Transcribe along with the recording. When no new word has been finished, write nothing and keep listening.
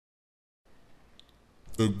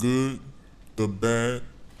the good, the bad,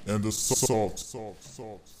 and the salt.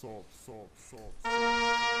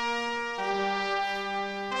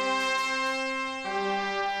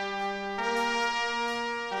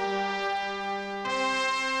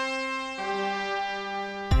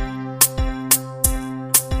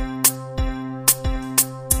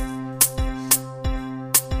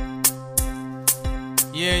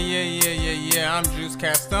 Yeah. I'm Juice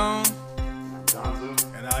Castone,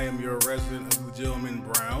 And I am your resident of the Gentleman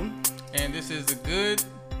Brown. and this is the good, The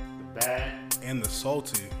bad. And the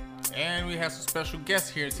salty. and we have some special guests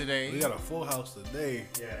here today. We got a full house today.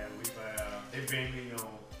 Yeah, they've been,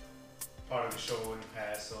 part of the show in the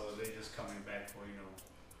past, so they're just coming back for,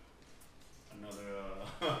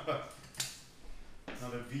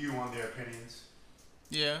 another view on their opinions.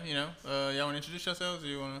 Yeah, y'all want to introduce yourselves? Or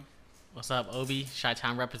you want to? What's up, Oby?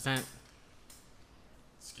 Chi-Town represent.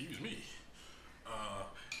 Excuse me.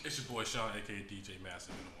 It's your boy Sean, aka DJ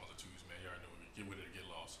Massive, in the ones and twos, man. You already know we get with it or get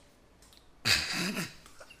lost.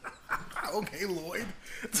 Okay, Lloyd.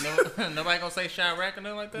 No, nobody gonna say Chirac or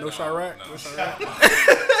nothing like that. No Chirac? No. No Chirac?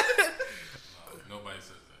 Nobody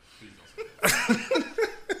says that. Please don't say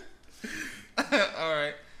that. All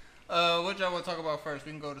right. What y'all want to talk about first?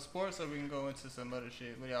 We can go to sports, or we can go into some other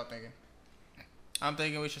shit. What y'all thinking? I'm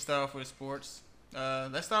thinking we should start off with sports.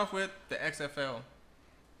 Let's start off with the XFL.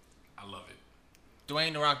 I love it.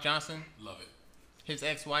 Dwayne "The Rock" Johnson, Love it. his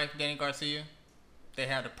ex-wife Danny Garcia. They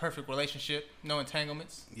have the perfect relationship, no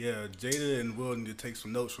entanglements, Yeah, Jada and Will need to take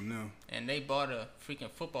some notes from them. and they bought a freaking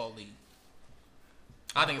football league.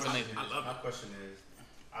 I think it's amazing. I love My it. question is,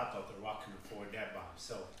 I thought The Rock can afford that by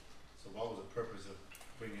himself. So what was the purpose of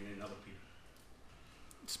bringing in other people?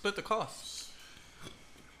 Split the costs.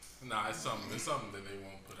 Nah, it's something that they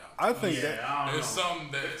won't put out. I think that. I don't It's know.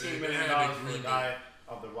 something that $15 they million had for a agreement. guy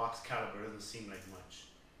of The Rock's caliber doesn't seem like much.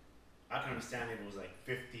 I can understand if it was like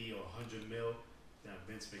 50 or 100 mil that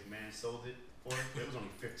Vince McMahon sold it for. But it was only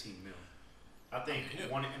 15 mil. I think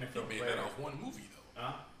one NFL He made player. that off one movie though.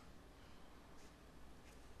 Huh?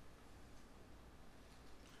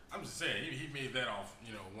 I'm just saying he made that off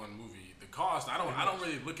one movie. The cost I don't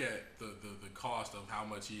really look at the cost of how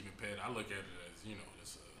much he even paid. I look at it as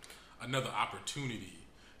just another opportunity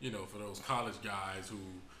for those college guys who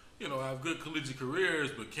have good collegiate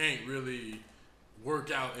careers but can't really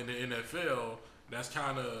work out in the NFL. That's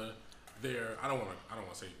kind of their I don't want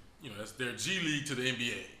to say that's their G League to the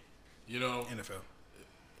NBA. NFL.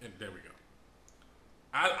 And there we go.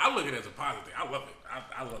 I look at it as a positive thing. I love it.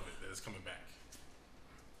 I love it that it's coming back.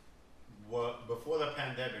 Well, before the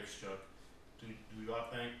pandemic struck, do y'all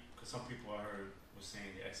think? Because some people I heard was saying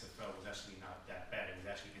the XFL was actually not that bad. It was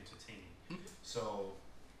actually entertaining. So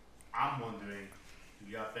I'm wondering,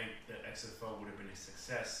 do y'all think the XFL would have been a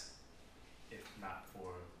success if not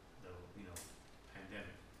for the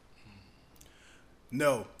pandemic?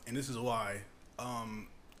 No, and this is why.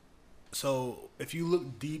 So if you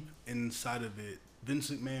look deep inside of it, Vince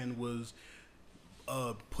McMahon was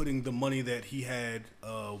putting the money that he had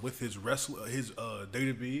with his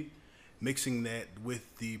WWE, mixing that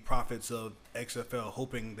with the profits of XFL,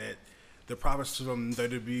 hoping that the profits from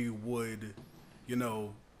WWE would,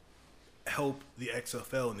 help the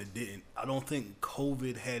XFL, and it didn't. I don't think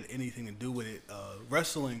COVID had anything to do with it.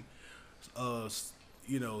 Wrestling,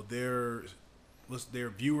 their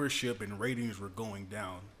viewership and ratings were going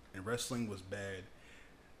down, and wrestling was bad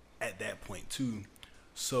at that point too.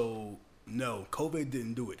 So no, COVID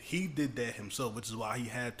didn't do it. He did that himself, which is why he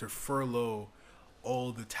had to furlough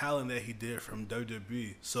all the talent that he did from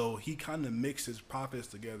WWE. So he kind of mixed his profits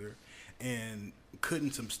together and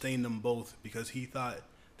couldn't sustain them both because he thought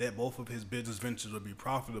that both of his business ventures would be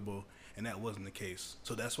profitable, and that wasn't the case.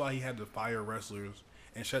 So that's why he had to fire wrestlers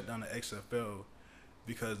and shut down the XFL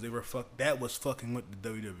because that was fucking with the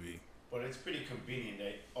WWE. But it's pretty convenient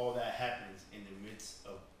that all that happens in the midst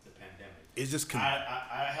of the pandemic. It's just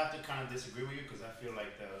I have to kind of disagree with you because I feel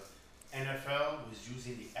like the NFL was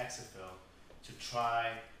using the XFL to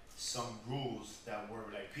try some rules that were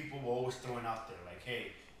like people were always throwing out there, like, hey,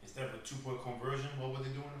 instead of a 2-point conversion, what were they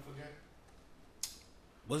doing? I forget.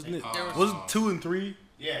 wasn't it? There was- Was it 2 and 3?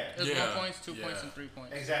 Yeah, There's Yeah, 1 points, 2 points, yeah. and 3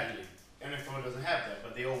 points. exactly. NFL doesn't have that,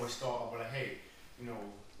 but they always thought about like, hey,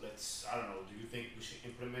 let's, I don't know, do you think we should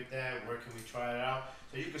implement that? Where can we try it out?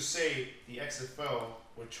 So you could say the XFL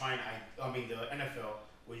were trying, the NFL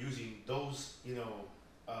were using those,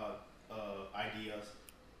 ideas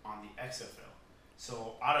on the XFL.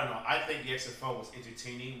 So I don't know. I think the XFL was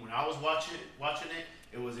entertaining. When I was watching it,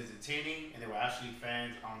 it was entertaining, and there were actually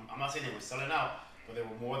fans. I'm not saying they were selling out, but there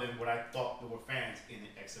were more than what I thought there were fans in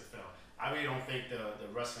the XFL. I really don't think the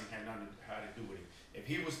wrestling had nothing to do with it. If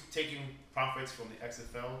he was taking profits from the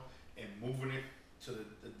XFL and moving it to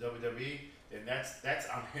the WWE, then that's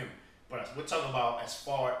on him. But we're talking about as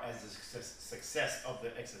far as the success of the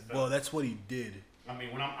XFL. Well, that's what he did. I mean,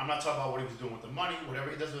 I'm not talking about what he was doing with the money.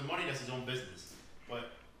 Whatever he does with the money, that's his own business.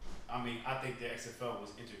 But I mean, I think the XFL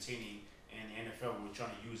was entertaining, and the NFL were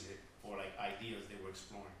trying to use it for like ideas they were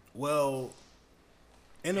exploring. Well,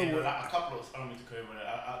 in a way, a couple of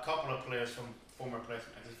a couple of players from former players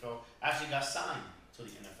from XFL actually got signed to the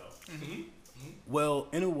NFL. Mm-hmm. well,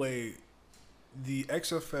 in a way, the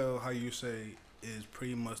XFL, how you say, is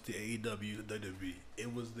pretty much the AEW, the WWE.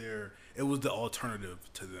 It was the alternative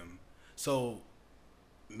to them. So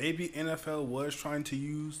maybe NFL was trying to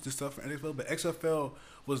use the stuff from XFL, but XFL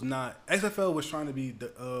was not. XFL was trying to be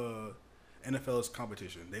the NFL's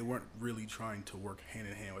competition. They weren't really trying to work hand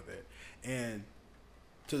in hand with it. And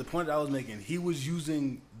to the point that I was making, he was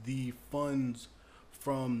using the funds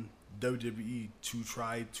from WWE to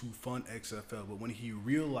try to fund XFL. But when he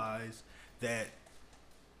realized that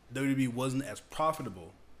WWE wasn't as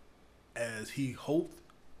profitable as he hoped,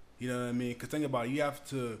 you know what I mean? Because think about it, you have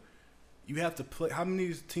to play. How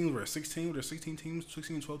many teams were 16? Were there 16 teams,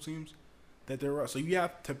 16, 12 teams that there were? So you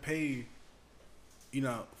have to pay, you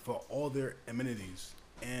know, for all their amenities.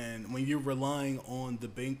 And when you're relying on the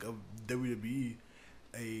bank of WWE,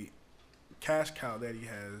 a cash cow that he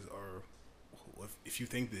has, or if you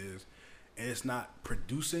think there is, and it's not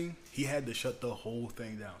producing, he had to shut the whole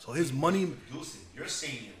thing down. So his money producing. You're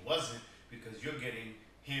saying it wasn't because you're getting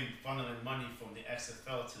him funneling money from the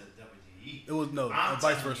XFL to the WWE. It was I'm vice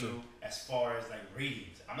telling versa. you, as far as like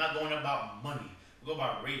ratings, I'm not going about money. We go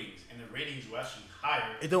about ratings, and the ratings were actually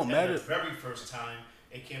higher. It don't matter. The very first time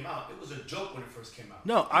it came out, it was a joke when it first came out.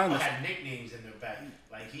 No, I People understand. had nicknames in their back,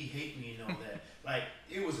 like he hate me and all that. Like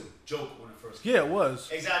it was a joke when it first came Yeah, out. it was.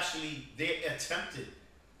 It's actually they attempted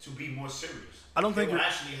to be more serious. I don't they think were you're-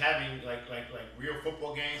 actually having like real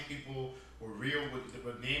football games. People were real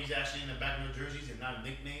with names actually in the back of their jerseys and not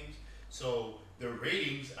nicknames. So the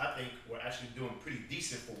ratings, I think, were actually doing pretty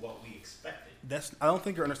decent for what we expected. I don't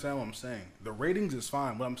think you understand what I'm saying. The ratings is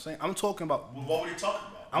fine. What I'm saying, I'm talking about. Well, what were you talking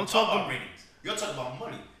about? I'm talking talking- about ratings. You're talking about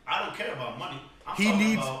money. I don't care about money. I'm He talking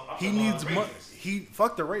needs about, I'm he talking needs about money. ratings. He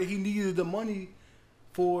fuck the rate. He needed the money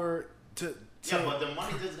to Yeah, but the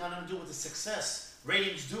money does not have to do with the success.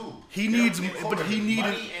 Ratings do. He They needs- don't- they but he correlate.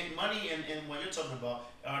 needed- money and what you're talking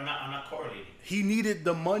about are not correlating. he needed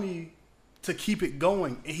the money to keep it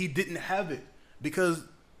going, and he didn't have it because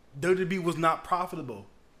WWE was not profitable.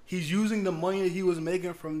 He's using the money that he was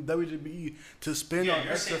making from WWE to spend Yeah, on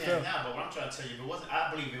you're saying that XFL. now, but what I'm trying to tell you, if it wasn't,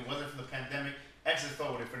 I believe if it wasn't for the pandemic,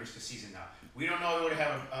 XFL would have finished the season now. We don't know if it would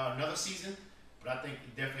have another season, but I think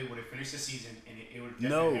it definitely would have finished the season, and it would have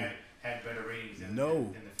definitely had better ratings than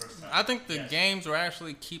the first time. I think the Yes. games were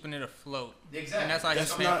actually keeping it afloat. Exactly. And that's how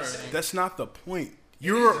That's he paid not. for it. That's not the point. It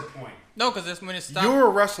You're is the point. No, because when it stopped. you're a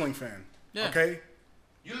wrestling fan. Yeah. Okay.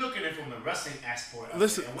 You're looking at it from the wrestling aspect,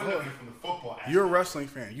 Listen, and we're looking at it from the football aspect. You're a wrestling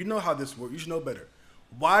fan. You know how this works. You should know better.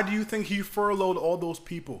 Why do you think he furloughed all those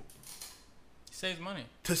people? He saves money.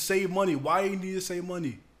 To save money. Why he need to save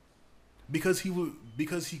money? Because he could.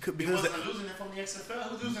 He wasn't losing it from the XFL.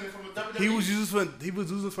 He was losing it from the WWE. He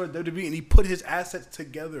was using for WWE, and he put his assets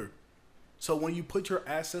together. So when you put your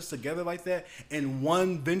assets together like that, and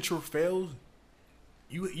one venture fails,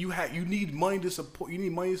 you need money to support. You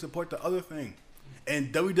need money to support the other thing,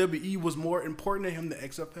 and WWE was more important to him than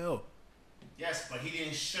XFL. Yes, but he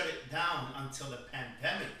didn't shut it down until the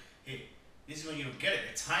pandemic hit. This is when you don't get it.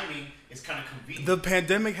 The timing is kind of convenient. The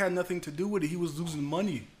pandemic had nothing to do with it. He was losing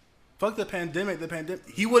money. Fuck the pandemic. The pandemic.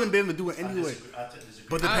 He wouldn't be able to do it anyway. I disagree.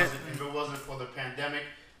 But if it wasn't for the pandemic,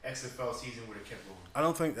 XFL season would have kept going. I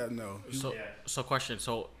don't think that. No. So question.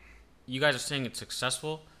 So, you guys are saying it's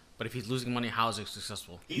successful, but if he's losing money, how is it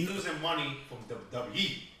successful? He's losing money from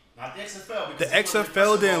WWE, not the XFL. The because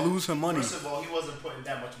XFL didn't lose him money. First of all, he wasn't putting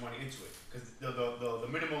that much money into it because the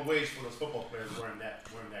minimum wage for those football players weren't that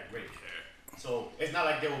great. So it's not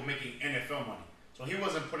like they were making NFL money. So he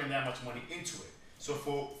wasn't putting that much money into it. So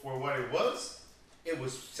for what it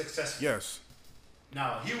was successful. Yes.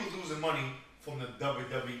 Now he was losing money from the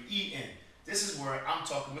WWE end. This is where we're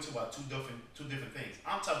talking about two different things.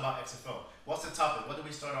 I'm talking about XFL. What's the topic? What do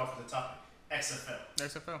we start off with the topic?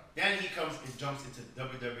 XFL. Then he comes and jumps into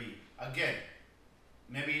WWE. Again,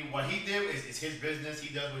 maybe what he did is his business.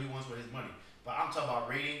 He does what he wants with his money. But I'm talking about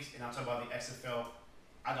ratings and I'm talking about the XFL.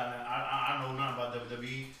 I know nothing about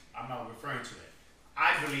WWE. I'm not referring to that.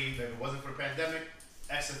 I believe that if it wasn't for the pandemic,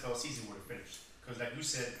 XFL season would have finished. Because like you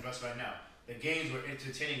said, Russ, right now, the games were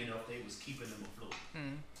entertaining enough that it was keeping them afloat.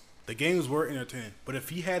 The games were entertaining, but if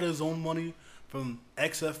he had his own money from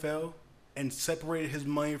XFL, and separated his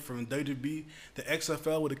money from WWE, the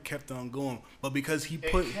XFL would have kept on going. But because he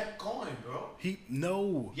put, it kept going, bro.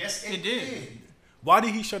 No. Yes, it did. did. Why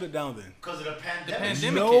did he shut it down then? Because of the pandemic.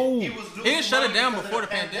 pandemic. No. He was losing He didn't shut it money down because of before the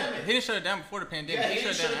pandemic. He didn't shut it down before the pandemic. Yeah, he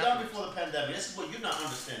didn't shut it down after. before the pandemic. This is what you're not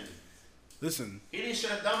understanding. Listen. He didn't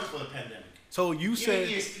shut it down before the pandemic. So you said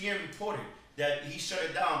Even ESPN reported that he shut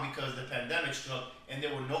it down because the pandemic struck and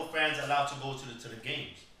there were no fans allowed to go to the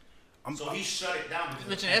games. So he shut it down because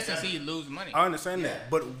Which of in the essence, pandemic. he lose money. I understand Yeah. that,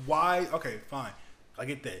 but why? Okay, fine, I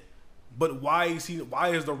get that. But why is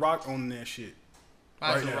The Rock owning that shit?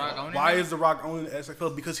 Why is right The now? Rock owning Why it? is The Rock owning the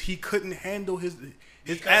XFL? Because he couldn't handle his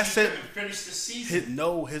Because asset. He couldn't finish the season.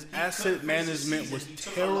 His He asset couldn't finish the management season. was He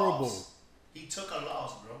took a terrible. loss. He took a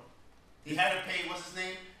loss, bro. He had to pay, what's his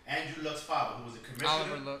name? Andrew Luck's father, who was a commissioner.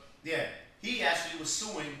 Oliver Luck. Yeah. He actually was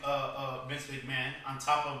suing Vince McMahon on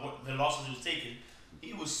top of what the losses he was taking.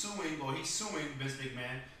 He's suing Vince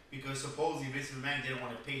McMahon because supposedly Vince McMahon didn't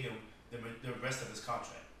want to pay him the rest of his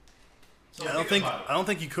contract. So I don't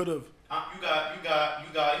think he could have. you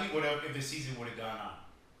got. He would have if the season would have gone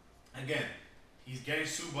on. Again, he's getting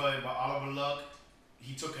sued by Oliver Luck.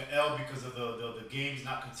 He took an L because of the games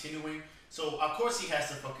not continuing. So of course he has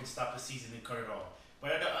to fucking stop the season and cut it off.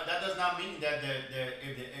 But that does not mean that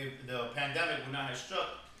if the pandemic would not have struck,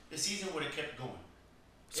 the season would have kept going.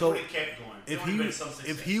 So it would have kept going. There would have been some success.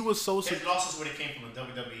 if he was so his losses would have came from the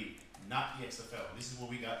WWE, not the XFL. This is what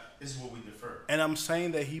we got. This is what we defer. and I'm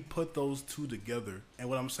saying that he put those two together. And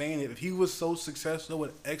what I'm saying is, if he was so successful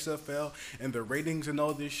with XFL and the ratings and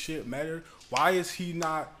all this shit matter, why is he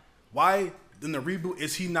not? Why in the reboot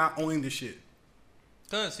is he not owning the shit?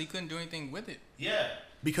 Because he couldn't do anything with it. Yeah.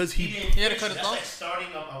 Because He he didn't He had to finish. cut his That's like loss.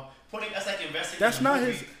 starting putting. That's like investing. That's in a not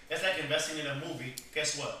movie. his- That's like investing in a movie.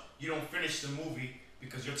 Guess what? You don't finish the movie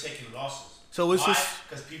because you're taking losses. So it's Why? just-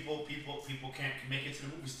 Because people can't make it to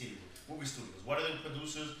the movie studios. What are the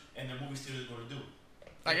producers and the movie studios going to do?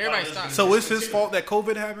 Like, They're everybody probably stopped. just So gonna it's his discontinue. fault that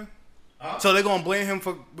COVID happened. Huh? So they're gonna blame him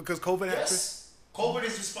because COVID happened. Yes. COVID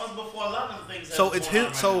is responsible for a lot of things. So that's it's going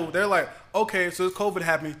on his. right So now. they're like, okay, so it's COVID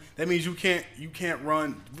happening. That means you can't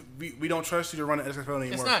run. We don't trust you to run the XFL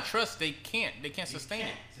anymore. It's not trust. They can't sustain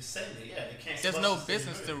it. Just say that, yeah, they can't. There's no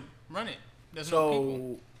business to run it. There's no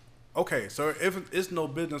people. So, okay, so if it's no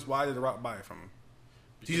business, why did The Rock buy it from him?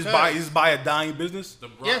 He just Because- buy a dying business. The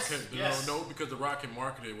Rock Yes. can, Yes. No, because The Rock can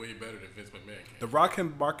market it way better than Vince McMahon can. The Rock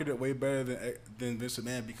can market it way better than Vince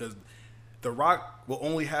McMahon because The Rock will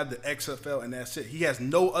only have the XFL and that's it. He has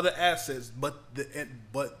no other assets but the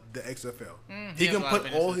XFL. he He has can a lot of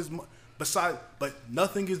put all his but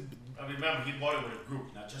nothing is. I mean, remember, he bought it with a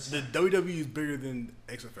group, not just The him. WWE is bigger than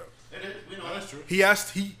XFL. It is, we know No, that. that's true.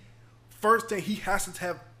 First thing he has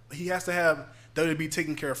to have WWE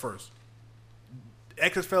taken care of first.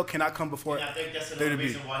 XFL cannot come before And I think that's another WWE.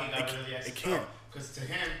 reason why he got rid of the It XFL. can't. Because to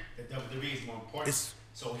him, the WWE is more important. It's-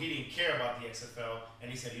 So he didn't care about the XFL,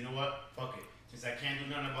 and he said, you know what, fuck it. Since I can't do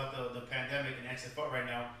nothing about the pandemic and XFL right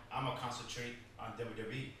now, I'm gonna concentrate on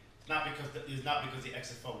WWE. It's not because the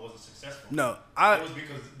XFL wasn't successful. No, it was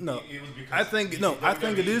because it was because I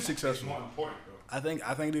think it is It's successful. more important, bro. I think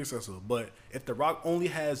it is successful. But if The Rock only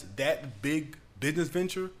has that big business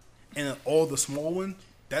venture and all the small one,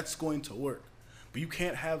 that's going to work. But you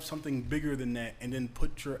can't have something bigger than that and then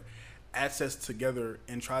put your assets together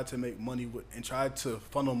and try to make money and try to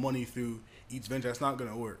funnel money through each venture. That's not going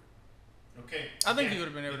to work. Okay. I think Again, he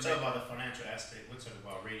would've been able we to talk make about the financial aspect. We talk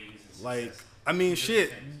about ratings and success. Like, I mean,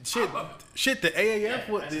 shit. The AAF,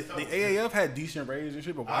 Yeah, what the XFL was AAF had decent ratings and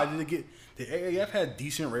shit, but why did it get? The AAF had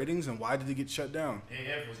decent ratings, and why did it get shut down?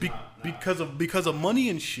 AF was not. Because of money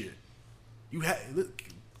and shit. You had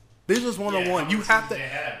business 101. how You many have teams they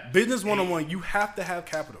had? to business 101. You have to have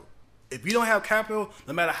capital. If you don't have capital,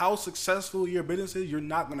 no matter how successful your business is, you're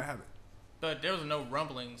not gonna have it. But there was no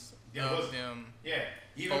rumblings There of was- them. Yeah,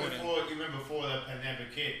 even Folding. before the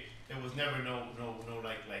pandemic hit, there was never none of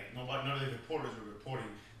the reporters were reporting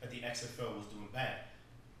that the XFL was doing bad.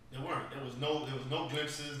 There weren't. There was no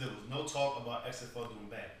glimpses. There was no talk about XFL doing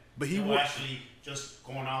bad. But they were actually just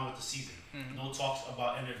going on with the season. No talks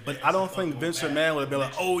about any. But I don't XFL think doing Vince bad. McMahon would have been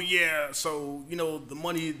like, "Oh yeah, so the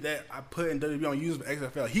money that I put in WWE, I'm using for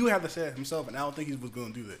XFL." He would have to say it himself, and I don't think he was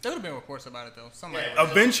going to do that. There would have been reports about it though. Somebody. Yeah,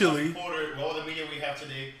 Eventually- with all the media we have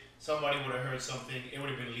today, somebody would have heard something. It would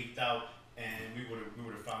have been leaked out, and we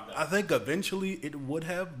would have found out. I think eventually it would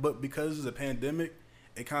have, but because of the pandemic,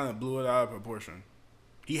 it kind of blew it out of proportion.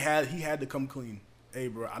 He had to come clean. Hey,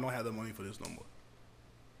 bro, I don't have the money for this no more.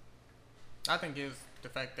 I think it was the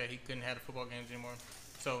fact that he couldn't have the football games anymore.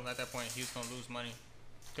 So at that point, he was gonna lose money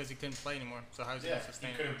because he couldn't play anymore. So how was he Yeah, gonna sustain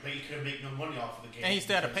he it? couldn't play. He couldn't make no money off of the game. And he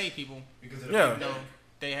still had to because- pay people. because of the Yeah. pandemic.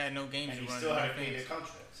 they had no games And to he run. still had to no pay things. their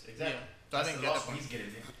contracts. Exactly. Yeah. So I That's think the that's loss the point. he's getting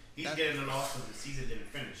in. He's That's- getting the loss because the season didn't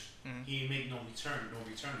finish. Mhm. He ain't make no return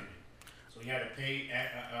in it. So he had to pay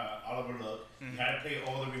Oliver Luck. Mhm. He had to pay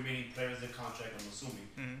all the remaining players their contract, I'm assuming.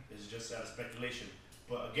 Mhm. It's just out of speculation.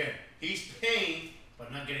 But again, he's paying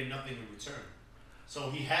but not getting nothing in return. So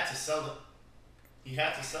he had to sell it.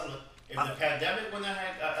 If the pandemic wouldn't have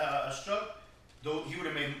had struck, though, he would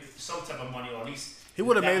have made some type of money, or at least He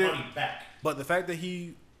would have that made it money back. But the fact that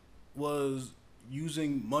he was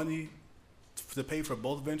using money to pay for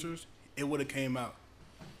both ventures, it would have came out.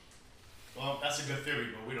 Well, that's a good theory,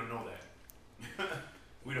 but we don't know that.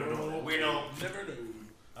 We don't know that. We know. Never know.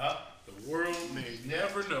 Huh? The world may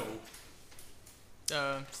never know.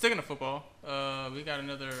 Sticking to football, we got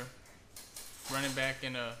another running back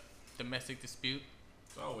in a domestic dispute.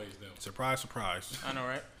 It's always them. Surprise, surprise. I know,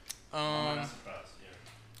 right? I'm not surprised.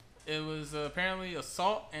 Yeah. It was apparently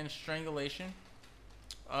assault and strangulation.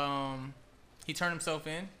 He turned himself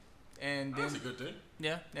in, and then That's a good thing.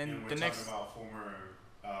 yeah, and And we're the next talking about former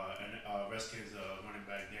Redskins running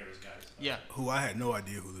back Darius guys. yeah, Who I had no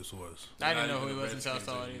idea who this was. I didn't Not know who he even was the until I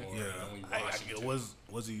Redskins saw it either. anymore. Yeah, Only I Washington.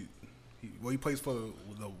 was he? Well, he plays for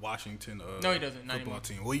the Washington. No, he doesn't, not Football anymore.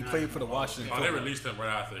 team. Well, he played for the Washington. Oh, they football- released him right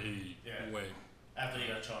after he Yeah. went. After he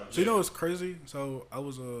got charged. So you know what's crazy? So I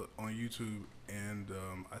was on YouTube, and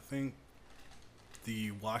I think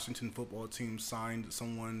the Washington football team signed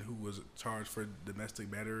someone who was charged for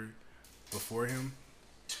domestic battery before him.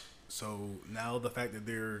 So now the fact that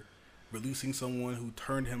they're releasing someone who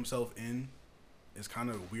turned himself in is kind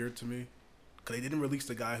of weird to me. Cause they didn't release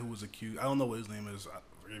the guy who was accused. I don't know what his name is.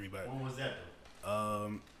 Forgive me, but When was that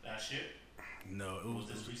though? Last year? no, it Was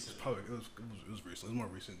was, this recent? probably it was recent. It was more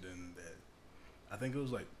recent than that. I think it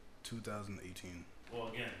was like 2018. Well,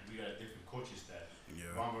 again, we got a different coaching staff.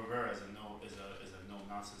 Yeah. Ron Rivera is a no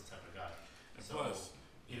nonsense type of guy. And So plus-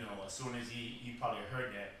 as soon as he probably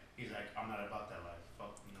heard that, he's like, I'm not about that life.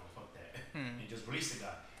 Fuck that. And just release the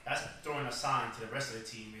guy. That's throwing a sign to the rest of the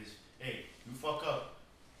team is, hey, you fuck up,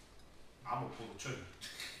 I'm gonna pull the trigger.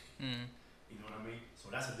 You know what I mean? So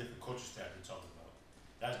that's a different coaching staff we're talking about.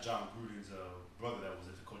 That's John Gruden's brother that was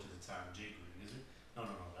at the coach at the time, Jay Gruden, is it? No,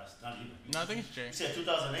 that's not even. No, I think it's Jay. You said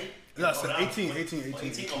 2008? No, I said 18.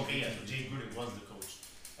 Okay, yeah. So Jay Gruden was the coach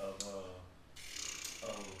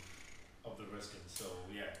of the Redskins. So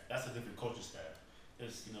yeah, that's a different coaching staff.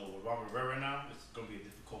 It's with Ron Rivera now, it's gonna be a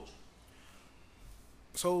different culture.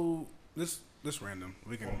 So this random.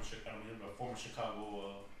 We can. Former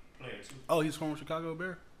Chicago player too. Oh, he's former Chicago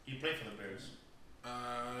Bear. He played for the Bears. Who?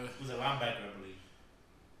 He was a linebacker, I believe.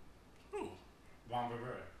 Ron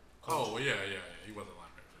Rivera. Oh, well, yeah. He was a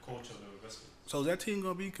linebacker. Coach of the Redskins. So is that team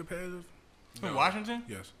gonna be competitive? Who, Washington?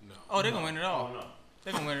 Yes. No. Oh, they're gonna win it all. Oh no.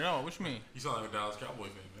 They're gonna win it all. What you mean? You sound like a Dallas Cowboy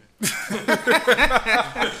fan,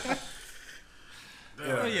 man.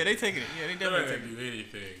 Oh yeah, they taking it. Yeah, they They definitely didn't taking it. do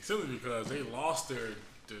anything simply because they lost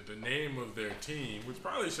the name of their team, which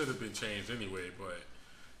probably should have been changed anyway. But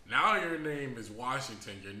now your name is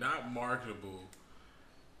Washington. You're not marketable,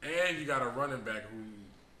 and you got a running back who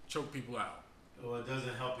choked people out. Well, it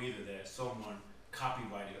doesn't help either that someone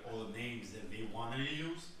copyrighted all the names that they wanted to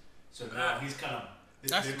use. So now he's kind of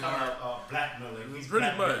That's they're kind of blackmailing. He's Pretty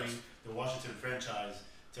blackmailing much. the Washington franchise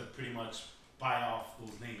to pretty much buy off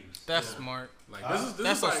those names. That's So, smart. Like Huh? this That's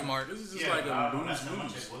is so like, smart. This is just yeah, like I a don't know, that's how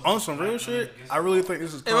much lose. it was. On some real Blackmailing shit, against I really think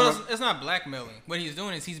this is It's not blackmailing. What he's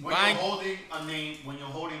doing is he's when buying. you're holding a name, when you're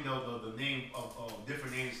holding the name of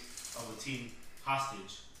different names of a team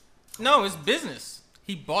hostage. No, it's business.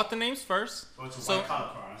 He bought the names first. So it's a So- white collar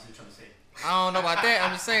crime. That's what you're trying to say. I don't know about that.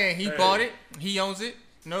 I'm just saying he Hey. bought it. He owns it.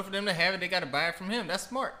 In order for them to have it, they got to buy it from him. That's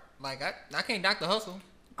smart. Like I can't knock the hustle.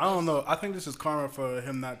 I don't know. I think this is karma for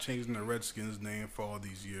him not changing the Redskins name for all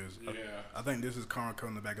these years. Yeah. I think this is karma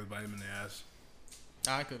coming back and bite him in the ass.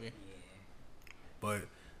 I could be. But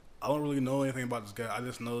I don't really know anything about this guy. I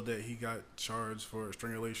just know that he got charged for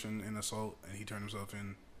strangulation and assault, and he turned himself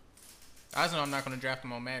in. I just know I'm not going to draft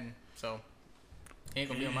him on Madden, so he ain't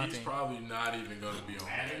going to be on my He's team. probably not even going to be on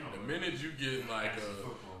Madden that. or- The minute you get like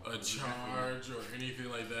Football. a charge or anything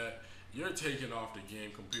like that, you're taking off the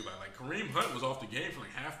game completely. Like Kareem Hunt was off the game for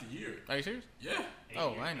like half the year. Are you serious? Yeah.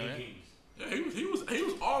 Oh, I know that. games. Yeah, he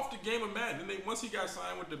was off the game of Madden. Then once he got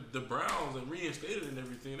signed with the Browns and reinstated and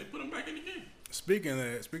everything, they put him back in the game. Speaking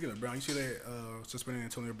of Brown, you see that suspending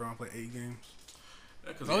Antonio Brown play 8 games?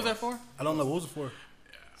 Yeah, 'cause What was that for? I don't know what was it for.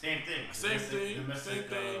 Same thing. Same thing, Domestic, same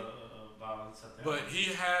thing. Violence at that. But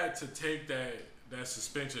he had to take that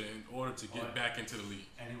suspension in order to get back into the league.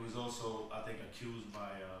 And he was also, I think, accused by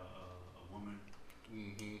a woman.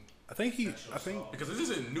 I think because this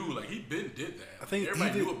isn't new. Like he did that. I think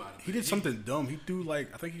everybody knew about it. He did something dumb. He threw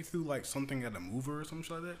like something at a mover or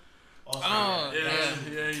something like that. Oh, yeah, he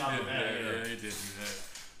did do that.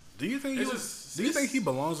 Do you think he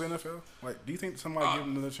belongs in the NFL? Like, do you think somebody give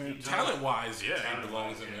him another chance? Talent wise, yeah, he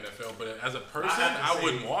belongs in the NFL. But as a person, I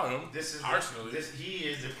wouldn't want him. Personally, he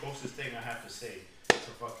is the closest thing I have to say to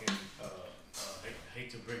fucking. I hate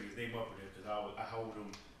to bring his name up with it because I hold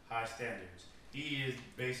him high standards. He is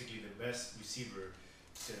basically the best receiver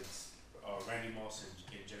since Randy Moss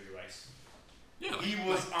and Jerry Rice. Yeah, he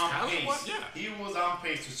was on pace. Yeah. He was on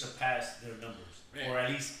pace to surpass their numbers, or at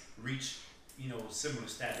least reach, similar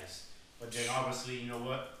status. But then obviously, you know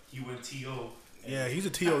what? He went T.O. Yeah, he's a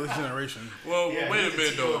T.O. this generation. Well, wait a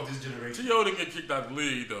minute though. T.O. didn't get kicked out the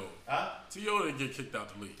league though. Huh? T.O. didn't get kicked out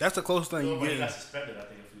the league. That's the closest thing you get. He got suspended, I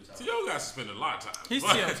think, a few times. T.O. got suspended a lot of times. He's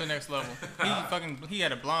T.O. to the next level. He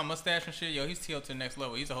had a blonde mustache and shit. Yo, he's T.O. to the next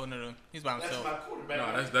level. He's a whole nother. He's by himself. That's my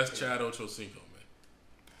quarterback. No, that's Chad Ochocinco, man.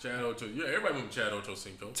 Chad Ocho. Yeah, everybody remember Chad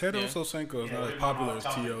Ochocinco. Chad Ochocinco is not as popular as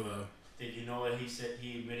T.O. though. Did you know that he said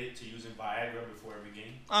he admitted to using Viagra before every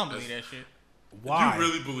game? I don't believe that shit. Why? You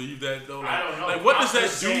really believe that though? Like, I don't know. Like, what does that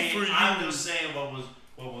do for you? I'm just saying what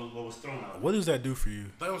was thrown out. What does that do for you?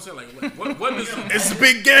 Like I'm saying, like what does? It's a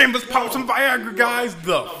big game. Let's pop some Viagra, guys.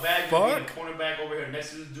 The bad fuck? Cornerback over here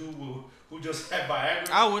next to this dude who just had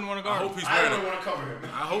Viagra. I wouldn't want to guard. I don't want to cover him.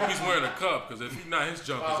 I hope he's wearing a cup because if he's not, his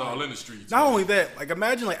junk is all in the streets. Not only that, like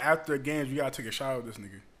imagine like after a game, you gotta take a shot with this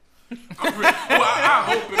nigga. I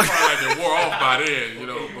hope it's probably like it wore off by then, you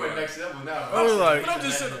know. Okay, you went next level now. I was like, but I'm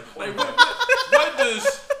just saying, like, what does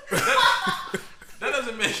that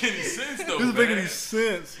doesn't make any sense though. Doesn't make any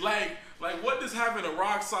sense. Like what does having a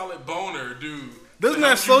rock solid boner do? Doesn't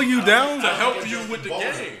that slow you down to help you with the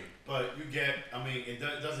game? But you get, I mean, it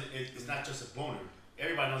doesn't. It's not just a boner.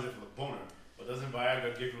 Everybody knows it for a boner, but doesn't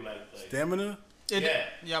Viagra give you like stamina? Yeah,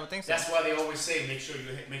 I would think so. That's why they always say make sure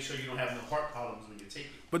you don't have no heart problems when you take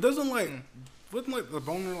it. But wouldn't like the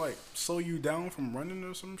boner like slow you down from running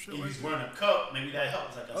or some shit? If like he's that? wearing a cup, maybe that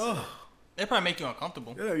helps. Like I said. They probably make you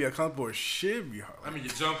uncomfortable. Yeah, comfortable as shit. Be hard. I mean, you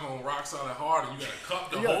jump on rock solid hard and you got a cup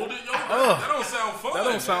to hold it. Yo, that don't sound fun. That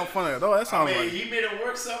don't sound fun at all. That sounds like he made it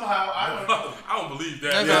work somehow. I don't know. I don't believe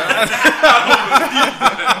that.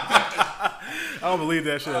 I don't believe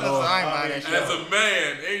that shit at all. As a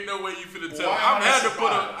man, ain't no way you finna tell. I've had to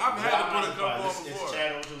put a cup on before. It's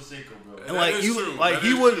Chad Ochocinco, bro. And like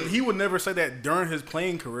he would never say that during his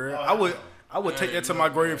playing career. I would take that to my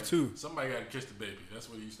grave too. Somebody got to kiss the baby. That's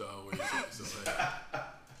what he used to always say. So,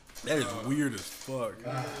 that is weird as fuck.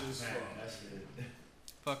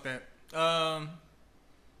 Fuck that. I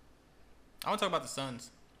want to talk about the Suns.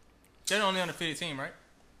 They're the only undefeated team, right?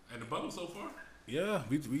 And the bubble so far? Yeah,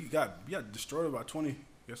 we got destroyed by 20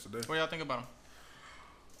 yesterday. What y'all think about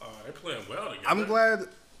them? They're playing well together.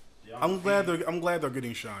 I'm glad they're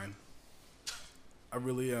getting shine. I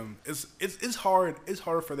really am. It's hard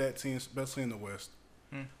for that team, especially in the West.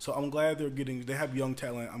 So I'm glad they have young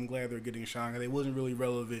talent. I'm glad they're getting shine. They wasn't really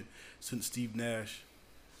relevant since Steve Nash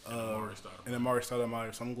and Amari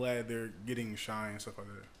Stoudemire. So I'm glad they're getting shine and stuff like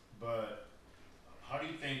that. But how do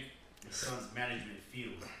you think the Suns management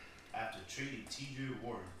feels after trading T.J.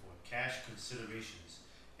 Warren for cash considerations,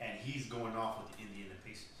 and he's going off with the Indiana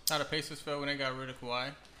Pacers? How the Pacers felt when they got rid of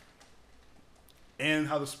Kawhi, and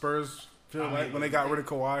how the Spurs feel like when they got rid of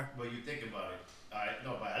Kawhi. But you think about it. All right,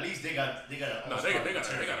 no, but at least they got a ring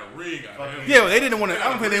out of him. Yeah, they didn't want to. I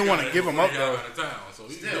don't think they want to give him up though.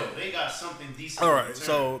 Still, they got something decent. All right,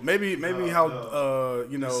 so maybe how the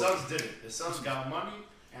Suns did it. The Suns got money,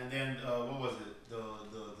 and then what was it?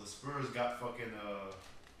 The Spurs got fucking a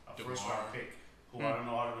first round pick. Who I don't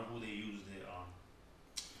know who they used it on.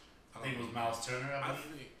 I think it was Miles Turner. I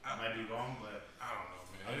believe. I might be wrong, but I don't know,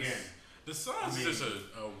 man. Again. The Suns is just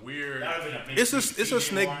a weird. It's a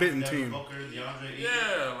snake bitten team. Like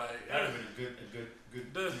that would have been a good.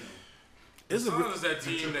 The Suns is that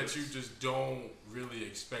team that you just don't really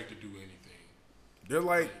expect to do anything. They're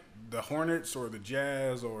like the Hornets or the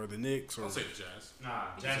Jazz or the Knicks or. Don't say the Jazz. Nah,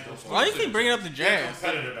 Jazz don't. Why you keep bringing up the Jazz?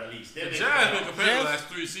 They're competitive at least. The Jazz been competitive the last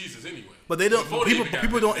 3 seasons anyway. But they don't.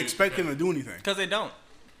 People don't expect them to do anything because they don't.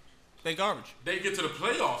 They garbage. They get to the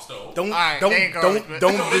playoffs though. Don't get to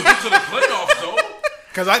the playoffs though.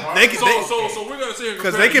 Because so we're gonna say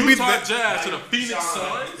because they can beat the Jazz to the Phoenix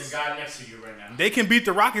Suns. The guy next to you right now. They can beat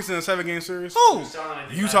the Rockets in a 7-game series. Who?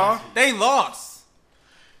 Utah. They lost.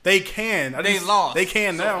 They can. Lost. They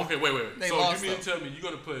can now. Okay, wait. They so lost, you mean to tell me you're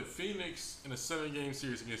gonna put Phoenix in a 7-game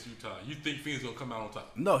series against Utah? You think Phoenix gonna come out on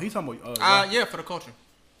top? No, he's talking about. Yeah, for the culture.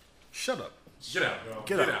 Shut up. Get out, bro.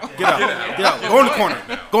 Get out. Go in the corner.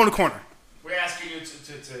 Go in the corner. we're asking you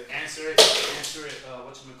to answer it.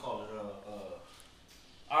 What you call it?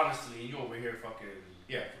 Honestly, you over here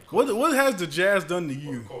fucking What has the Jazz done to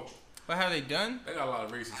you? What have they done? They got a lot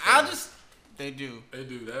of racist. They do. They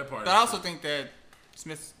do that part. But I also think that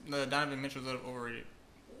Donovan Mitchell's overrated.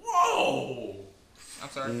 Whoa! I'm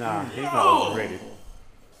sorry. Nah, he's not overrated.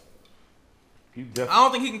 I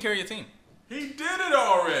don't think he can carry a team. He did it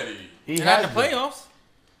already. He Not has in the been. playoffs.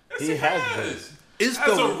 Yes, He has been. It's As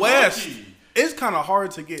the a West. rookie. It's kind of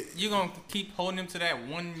hard to get. You gonna keep holding him to that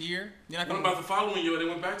 1 year? You're not What gonna. about the following year? They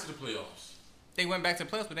went back to the playoffs. They went back to the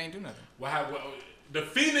playoffs, but they ain't do nothing. The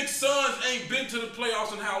Phoenix Suns ain't been to the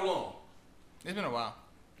playoffs in how long? It's been a while.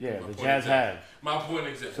 Yeah, My the point Jazz exactly. have. My point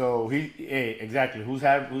exactly. So exactly. Who's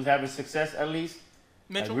having success at least?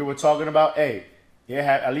 Mitchell. Like we were talking about.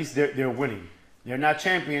 At least they're winning. They're not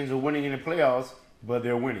champions or winning in the playoffs, but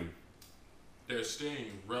they're winning. They're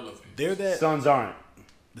staying relevant. They're that. Suns aren't.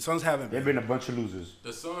 The Suns haven't They've been. been a bunch of losers.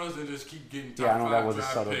 The Suns they just keep getting Yeah, I know top that five was a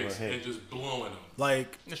draft subtle, picks but hey. and just blowing them.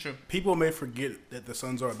 Like, That's true. people may forget that the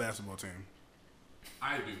Suns are a basketball team.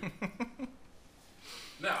 I do.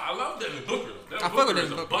 Now I love Devin Booker though. I Devin fuck with Booker is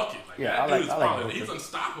Devin a Booker. bucket. Like, Yeah, that I like- dude's I like probably Booker. he's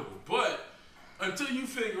unstoppable. But until you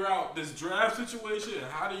figure out this draft situation and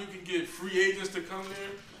how you can get free agents to come there,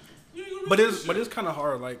 you ain't gonna But really it's do but shit. it's kind of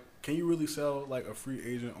hard. Like, can you really sell like a free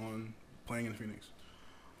agent on playing in Phoenix?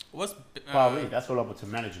 What's Probably. That's all up to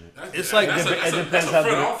management. It's like- that's it a depends front how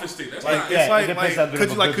good- office thing. That's Like, not. Yeah, it's like, it depends how good of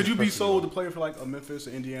a could business you be person sold you to play for like a Memphis,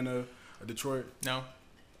 a Indiana, a Detroit? no?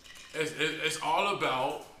 It's all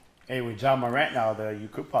about Hey, with John Morant now, there you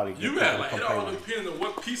could probably get you people got to like come it play all with. depends on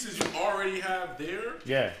what pieces you already have there.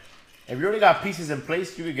 Yeah, if you already got pieces in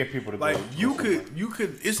place, you could get people to Like, go. you go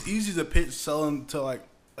could. It's easy to pitch selling to like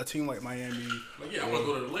a team like Miami. Like yeah, I want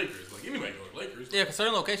to go to the Lakers. Like anybody go to the Lakers. Yeah, because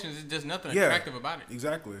certain locations, there's nothing Yeah. attractive about it.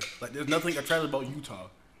 Exactly. Like, there's nothing attractive about Utah.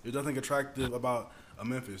 There's nothing attractive about a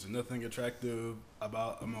Memphis. There's nothing attractive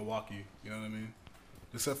about a Milwaukee. You know what I mean?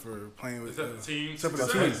 Except for playing with Except the team except for the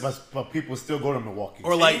success. teams. but people still go to Milwaukee.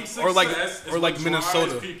 Or like Team or like success is or like what Minnesota.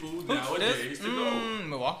 drives people nowadays to go.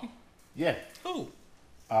 Milwaukee? Yeah, Who?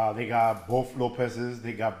 they got both Lopez's.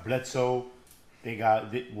 They got Bledsoe.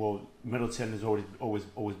 Middleton has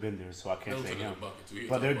always been there, so I can't say Middleton him. is a bucket, too. He's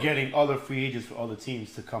But a they're bucket. getting other free agents for other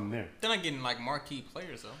teams to come there. They're not getting like marquee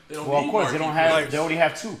players though. They don't Well, of need course they don't marquee have. players. They already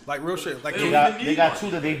have two. Like real shit. Like They They don't got even they need got marquee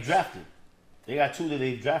two that they've players. drafted. They got two that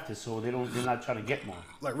they've drafted, so they're not trying to get more.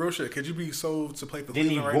 like real shit. Could you be sold to play for They need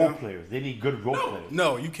Cleveland right role now? players. They need good role players.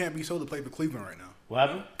 No, you can't be sold to play for Cleveland right now. What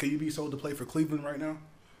happened? Can you be sold to play for Cleveland right now?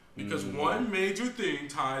 Because one major thing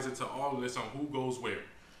ties into all of this on who goes where.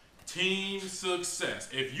 Team success.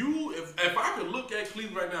 If I could look at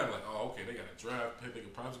Cleveland right now and be like, oh, okay, they got a draft pick, they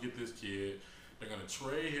could probably get this kid. They're gonna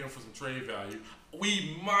trade him for some trade value.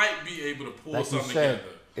 We might be able to pull Like you something said,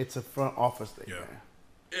 together. it's a front office thing. Yeah. Man.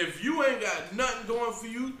 If you ain't got nothing going for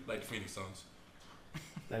you, like the Phoenix Suns,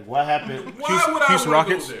 Like what happened? why would I Houston want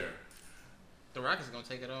to Rockets? go there? The Rockets are gonna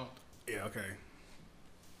take it all. Yeah. Okay.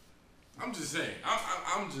 I'm just saying.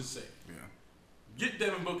 I'm just saying. Yeah. Get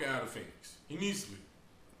Devin Booker out of Phoenix. He needs to leave.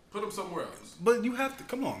 Put him somewhere else. But you have to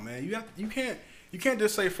come on, man. You can't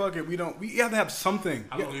just say fuck it. We have to have something.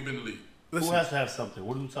 How long you been in the league? Who Listen, has to have something?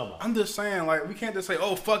 What are you talking about? I'm just saying, like, we can't just say,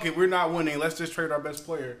 oh fuck it, we're not winning. Let's just trade our best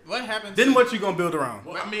player. What happened? Then what you gonna build around?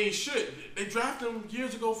 Well, I mean, shit. They drafted him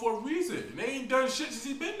years ago for a reason. They ain't done shit since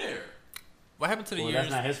he been there. What happened to the Well, years?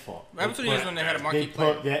 that's not his fault. What happened to the years when they had a They marquee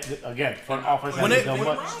player? put that again. Front office When hasn't they done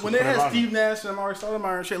much. when to they put had around Steve him. Nash and Amari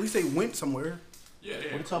Stoudemire and shit, at least they went somewhere. Yeah, What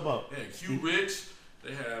are you talking about? They had Q Rich.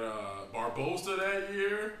 They had Barbosa that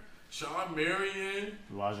year. Sean Marion.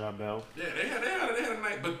 Rajah Bell. Yeah, they had a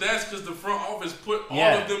night. But that's because the front office put all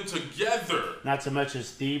Yeah. of them together. Not to mention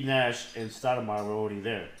Steve Nash and Stoudemire were already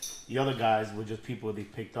there. The other guys were just people they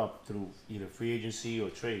picked up through either free agency or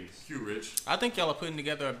trades. Q Rich. I think y'all are putting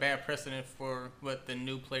together a bad precedent for what the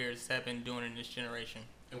new players have been doing in this generation.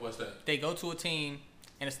 And what's that? They go to a team,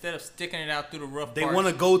 and instead of sticking it out through the rough They parts, want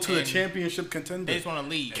to go to the and championship contender. They just want to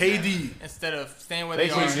lead. KD. Instead of staying where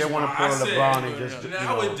Basically, they they are. want to I pull a said LeBron and just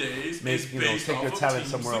Nowadays, make, it's you know, based take off your of talent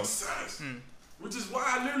team somewhere else. success. Which is why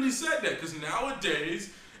I literally said that. Because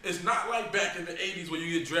nowadays, it's not like back in the 80s where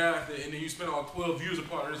you get drafted and then you spend all 12 years a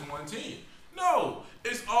part of this one team. No,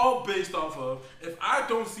 it's all based off of, if I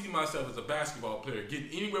don't see myself as a basketball player getting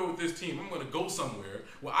anywhere with this team, I'm going to go somewhere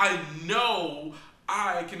where I know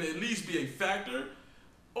I can at least be a factor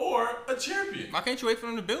or a champion. Why can't you wait for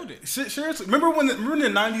them to build it? Seriously, remember in the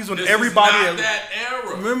 90s when This everybody is not that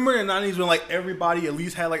era. remember in the 90s when like everybody at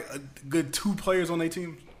least had like a good two players on their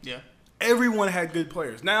team? Yeah. Everyone had good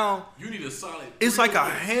players. Now You need a solid. it's three like a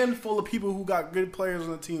players. handful of people who got good players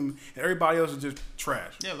on the team, and everybody else is just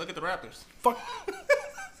trash. Yeah, look at the Raptors. Fuck.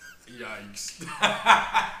 Yikes!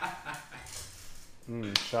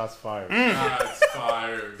 Shots fired. Shots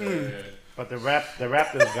fired, man. But the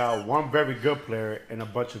Raptors got one very good player and a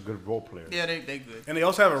bunch of good role players. Yeah, they good. And they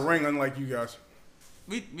also have a ring, unlike you guys.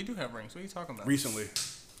 We do have rings. What are you talking about? Recently.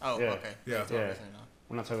 Oh, Yeah. okay. Yeah. It's all Yeah. recent now.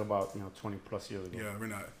 We're not talking about 20 plus years ago. Yeah, we're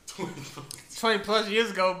not. 20 plus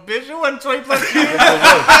years ago, bitch. It wasn't 20 plus years.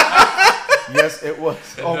 Yes, it was.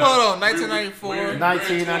 Hold on, 1994.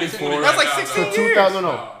 1994. That's like 16 To years. 2000,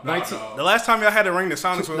 no. 19, The last time y'all had a ring, the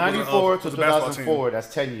Sonics was 94 to was a basketball team. 2004,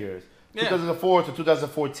 that's 10 years. Yeah. 2004 to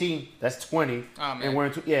 2014, that's 20. Oh, man. And we're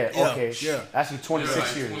in, Yeah, okay. yeah. Actually,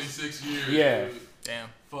 26 years. 26 years. Yeah. Dude. Damn.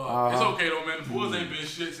 Fuck. It's okay though, man. The Bulls ain't been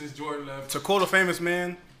shit since Jordan left. To quote a famous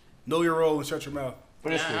man, know your role and shut your mouth.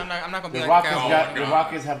 But it's Yeah, I'm not gonna be the like Rockets, the Cowboys. the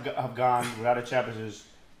Rockets have gone without a championship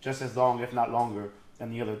just as long, if not longer,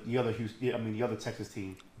 than the other Texas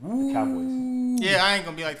team, the Cowboys. Yeah, I ain't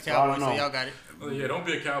gonna be like the I don't Cowboys, so know. y'all got it. Oh, yeah, don't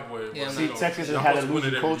be a Cowboy. Yeah, but, See, you know, Texas has y'all had a supposed to win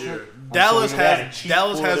losing it every culture. year. Dallas So they had a has cheat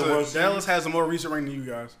Dallas for has the World a Dallas Series. has a more recent ring than you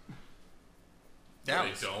guys. No,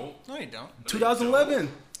 Dallas. they don't. No, you don't. 2011.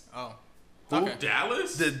 Oh. Who? Okay.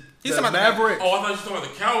 Dallas? The He's talking about the Mavericks. Oh, I thought you were talking about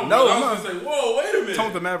the Cowboys. No, I no. was gonna say, whoa, wait a minute.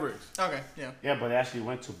 Talking about the Mavericks. Okay. Yeah. Yeah, but they actually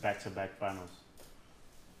went to back-to-back finals.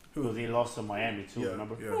 Who? They lost to Miami too. Yeah,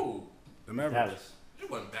 remember? yeah. Who? The Mavericks. Dallas. It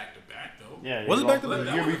wasn't back to back though. Yeah. They Was it lost- back-to-back?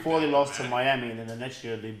 The year That before they wasn't lost to back-to-back. Miami, and then the next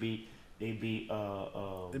year they beat. They beat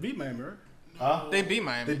Miami, right? Huh? They beat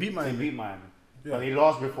Miami. They beat They Miami. beat Miami. Yeah. But they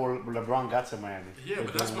lost before LeBron got to Miami. Yeah,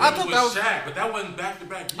 but that's They when I it thought was that was- Shaq, but that wasn't back to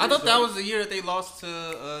back years. I thought that though. was the year that they lost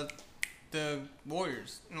to the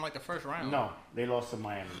Warriors in like the first round. No, they lost to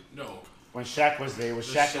Miami. No. When Shaq was there, it was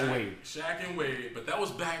The Shaq and Wade. Shaq and Wade, but that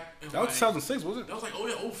was back in That was like, 2006, wasn't it? that was like, oh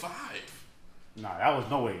yeah, 05. Nah, that was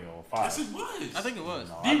no way, yo. 5. Yes, it was. I think it was.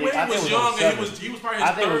 No, D Wade I think was it young and 07. he was probably his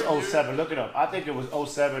I think third it was year. 07. Look it up. I think it was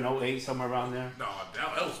 07, 08, somewhere around there. No,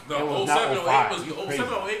 that was It no. was 07, not 08 was 05. You 07,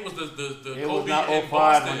 crazy. 08 was the It was Kobe not in 05, my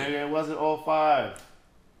Boston. nigga. It wasn't 05.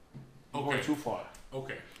 You Okay. went too far.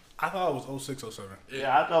 Okay. I thought it was 06, 07.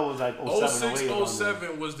 Yeah, I thought it was like 07, 06, 08. around there.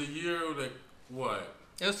 07 was the year that what?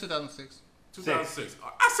 It was 2006. 2006.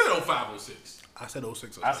 I said 05, 06. I said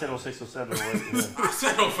 06, 07. I said 06 or 07. Yeah. I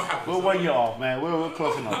said 05. We're 1 year off, man. We're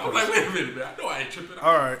close enough. I'm like, wait a minute, man. I know I ain't tripping.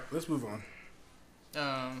 All right, let's move on.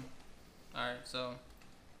 All right. So,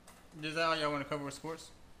 is that all y'all want to cover with sports?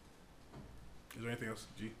 Is there anything else,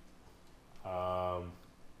 G?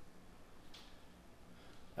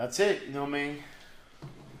 That's it. You know what I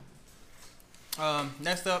mean?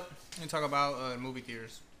 Next up, we talk about movie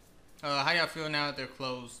theaters. How y'all feel now that they're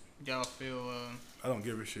closed? Y'all feel? I don't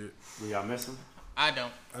give a shit. Do y'all miss them? I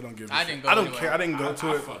don't. I don't give a I shit. didn't go I don't anywhere. care. I didn't go I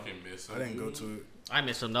to it. fucking miss him. I didn't go to it. I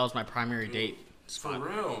missed him. That was my primary date For spot.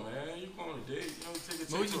 real, man. You go on a date, you know, take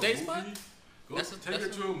a Movie chick to to date a spot? movie. Go That's take her a-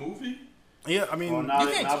 to a movie. Yeah, I mean, Well, now, You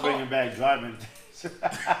can't now bringing talk. back driving.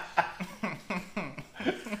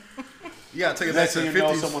 you gotta take it back Next to thing the you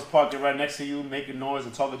know, 50s. someone's parking right next to you, making noise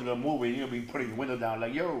and talking to the movie. And you'll be putting your window down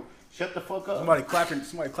like, yo, shut the fuck up. Somebody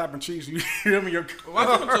clapping cheeks. You hear them in your Why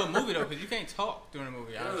take them to a movie though? Because you can't talk during a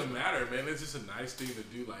movie. It honestly. doesn't matter, man. It's just a nice thing to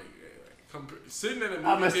do. Like, sitting in a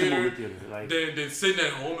I movie miss the theater, movie theater. Like, then sitting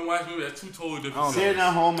at home and watching a movie. That's two totally different. I don't know. sitting things.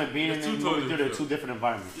 at home and being in It's the two movie totally theater are different. two different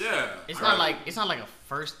environments. Yeah, It's not like a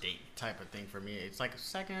first date type of thing for me. It's like a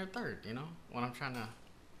second or third, you know? When I'm trying to.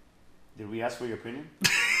 Did we ask for your opinion?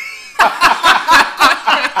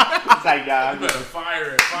 It's like, nah, You better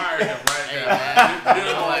fire him right Hey, now. man. You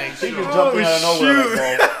know, like, she Sure. just jumped in out of nowhere. shoot.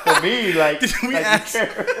 Like, bro. For me, like, Did we like, ask? you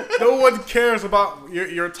care. No one cares about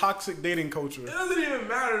your toxic dating culture. It doesn't even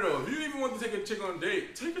matter though. If you even want to take a chick on a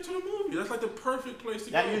date, take her to the movie. That's like the perfect place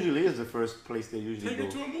to That go. usually is the first place they usually Take go.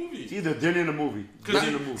 her to a movie. It's either dinner and a movie. Cause Dinner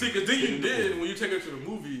you, and a movie. see, cause then you Dinner and a did movie. when you take her to the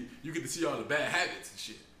movie, you get to see all the bad habits and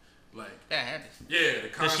shit. Like, That happens. yeah, the she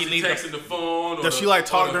constant leave texting the phone. Or Does she like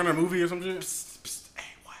talk during a movie or some shit? Hey,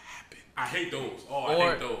 what happened? I hate those. Oh, I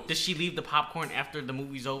or hate those. does she leave the popcorn after the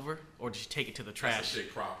movie's over? Or does she take it to the That's trash? a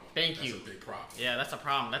big problem. Thank That's you. a big problem. Yeah, that's a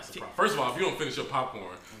problem. That's First of all, if you don't finish your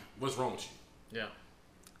popcorn, what's wrong with you? yeah.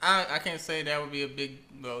 I can't say that would be a big.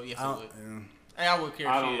 Well, yes, it would. Yeah. Hey, I would care.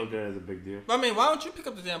 I if don't she look did. at it as a big deal. But I mean, why don't you pick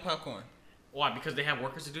up the damn popcorn? Why? Because they have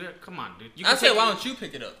workers to do that? Come on, dude. You I can said, take why it- don't you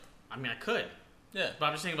pick it up? I mean, I could. Yeah. But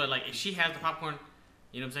I'm just saying, but like, if she has the popcorn,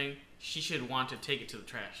 you know what I'm saying? She should want to take it to the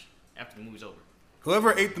trash after the movie's over.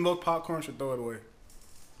 Whoever ate the most popcorn should throw it away.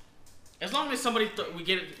 As long as somebody we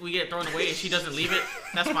get it thrown away and she doesn't leave it,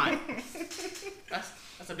 that's fine.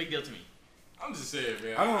 That's a big deal to me. I'm just saying,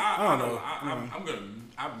 man. I don't know.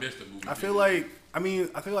 I missed the movie. I feel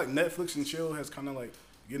like Netflix and chill has kind of like,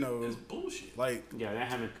 you know, it's bullshit. like Yeah, that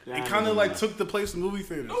haven't. it kind of like took the place of movie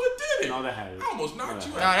theaters. No, it didn't. No, that hasn't. I almost knocked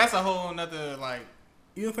you Nah, out. that's a whole nother like.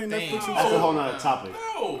 You don't think Dang. Netflix and That's a chill? whole nother topic.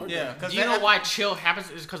 No. Yeah, because Do you know why chill happens?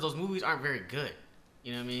 Is because those movies aren't very good.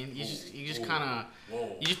 You know what I mean? You just kind of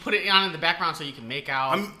you just put it on in the background so you can make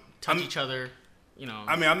out, touch each other. You know.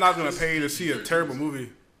 I mean, I'm not gonna pay to see a terrible movie.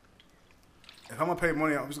 If I'm gonna pay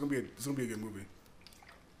money, it's gonna be a good movie.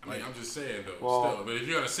 I mean, I'm just saying though. Well, still, but if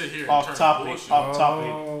you're gonna sit here and Off turn topic. bullshit, Off topic.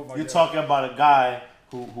 my You're God. talking about a guy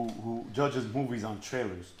who judges movies on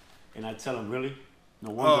trailers, and I tell him, really? No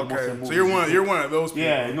wonder Oh, most of the okay. movies So you you're pick- one of those people.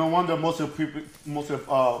 Yeah, no wonder most of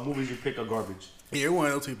movies you pick are garbage. Yeah, you're one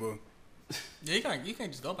of those people. Yeah, you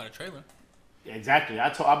can't just go by the trailer. Exactly.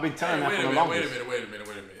 I've been telling Hey, that wait for a the minute, longest. wait a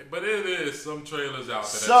minute. But it is some trailers out there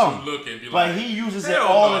Some, that you look and be but like, he uses it hell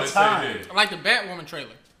all no, the this ain't time. it. Like the Batwoman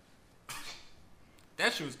trailer.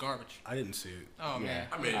 That shit was garbage. I didn't see it. Oh Yeah, man.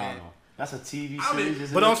 I mean, I don't know. That's a TV I mean, series,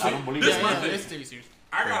 isn't but it? also- I don't believe this it. my Yeah, thing. it's TV series.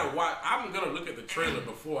 I gotta watch. I'm gonna look at the trailer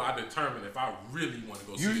before I determine if I really want to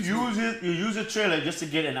go see You this use movie. it. You use a trailer just to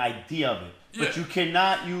get an idea of it, but Yeah. you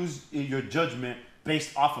cannot use your judgment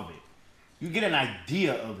based off of it. You get an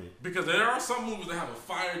idea of it. Because there are some movies that have a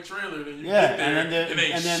fire trailer, then you Yeah, get there, and then there,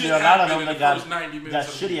 ain't and then shit there are a lot of happening them in that the first 90 got minutes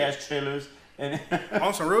of the shitty movie. ass trailers. And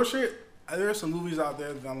On some real shit, there are some movies out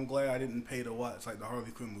there that I'm glad I didn't pay to watch, like the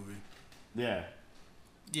Harley Quinn movie. yeah,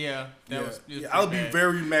 Yeah, that was. I would be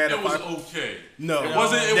very mad It if was I. okay. No, It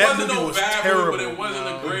wasn't. It that wasn't movie no was bad terrible. movie, but it wasn't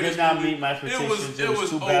No. the it greatest did not movie. meet my expectations. It was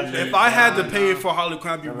too okay. bad. If I had to Nah, pay nah. for Harley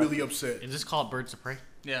Quinn, I'd be really upset. Is this called Birds of Prey?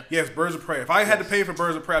 Yeah. Yes, Birds of Prey. If I had to pay for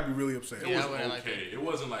Birds of Prey, I'd be really upset. It Yeah, I was wouldn't like okay. It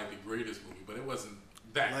wasn't like the greatest movie, but it wasn't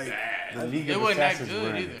that Like, bad. The League It of wasn't that Assassins good were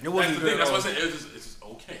in either. it. It That's wasn't the good. thing. That's at what all. I'm saying. It's just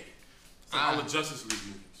okay. It's like all the Justice League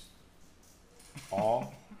movies.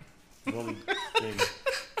 All really big.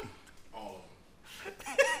 All of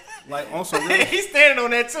them. Like on some real. He's standing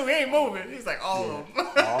on that too. He ain't moving. He's like all of them.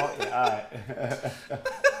 All right.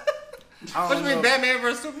 I What don't you mean, know. Batman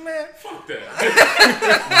vs Superman? Fuck that.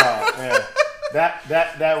 Yeah. That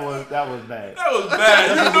was bad. That was bad.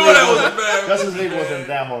 You know that was a bad Justice movie, League man. wasn't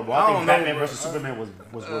that horrible. I I think don't know, Batman bro. vs Superman was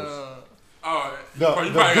worse. Oh, The- you probably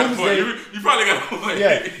the got a point. Doomsday- You probably got a point.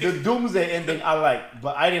 Yeah, the Doomsday ending I like,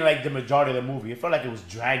 but I didn't like the majority of the movie. It felt like it was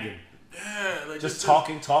dragging. Yeah, like Just it's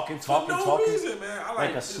talking. For no reason, man. I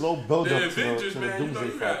Like a slow build the up to Avengers, the man. You know,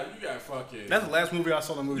 Doomsday you fight. got fucking. That's the last movie I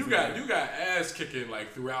saw. The movie. You got ass kicking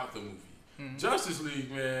like throughout the movie. Justice League,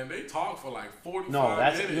 man, they talk for like 45 No,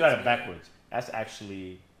 that's minutes. you got it man. backwards. That's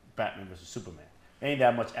actually Batman vs Superman. Ain't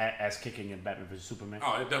that much ass kicking in Batman vs Superman.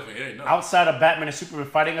 Oh, it definitely ain't. No. Outside of Batman and Superman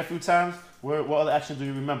fighting a few times, what other action do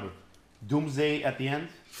you remember? Doomsday at the end.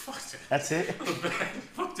 Fuck that. That's it. That was bad.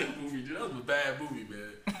 Fuck that movie, dude. That was a bad movie, man.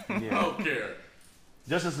 I Yeah. don't care.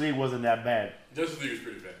 Justice League wasn't that bad. Justice League was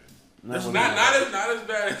pretty bad. No, it It's wasn't not that bad. not as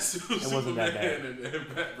bad as Superman wasn't that bad.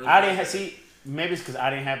 and Batman. I didn't see. Maybe it's because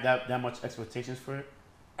I didn't have that much expectations for it.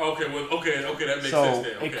 Okay, well, okay, that makes So sense.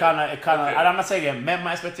 Then. Okay. it kind of. Okay. I'm not saying it met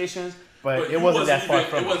my expectations, but you it wasn't that far even,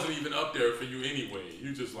 from it. wasn't even up there for you anyway.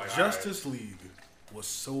 You just like Justice League was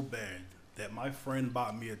so bad that my friend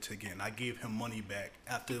bought me a ticket and I gave him money back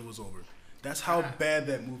after it was over. That's how bad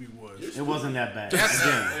that movie was. It wasn't that bad. That's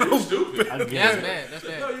Again, You're stupid. again, Yeah, that's bad. That's No,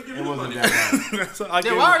 bad. you give it me the wasn't money. that bad. So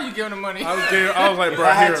Yeah, why are you giving him money? I was like, If bro,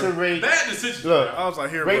 I had to here. rate, Bad decision. look, I was like,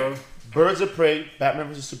 here, rate bro. Birds of Prey, Batman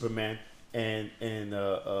vs Superman, and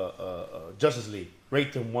Justice League.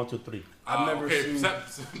 Rate them 1 to 3. I've never seen.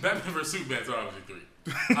 Batman vs Superman's obviously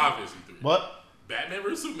 3. Obviously 3. What? Batman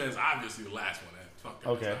vs Superman's obviously the last one. Fuck that.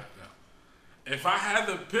 Okay. That's not- no. If I had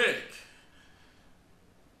to pick,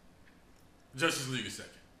 Justice League is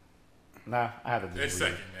second. Nah, I have to It's disagree.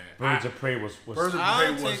 second, man. Birds of Prey was Birds of I'll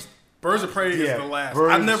Prey was. take- Birds of Prey Yeah, is the last.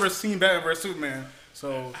 Birds- I've never seen Batman vs Superman,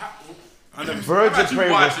 so I never. Birds How of about Prey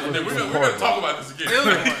you watch was, it, and then was we're gonna horrible. talk about this again.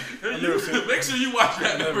 It was one. Make sure you watch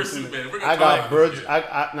Batman vs seen it. Superman. We're gonna I talk got about Birds. this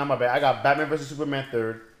again. Not my bad. I got Batman vs Superman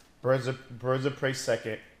third, Birds of Prey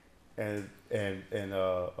second, and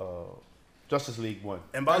Justice League 1.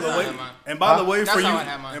 And by the That's way, how I had mine. and by the way That's for you, how I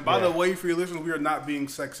had mine. and by the Yeah. way for your listeners, we are not being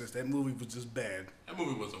sexist. That movie was just bad. That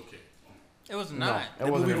movie was okay. It was No, not. it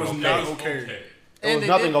wasn't. movie was even not okay. okay. Okay. There was And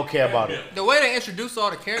nothing they- okay about it. The way they introduced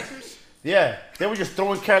all the characters. Yeah, they were just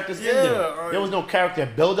throwing characters in there. alright. There was no character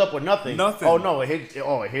build up or nothing. Nothing. Oh no,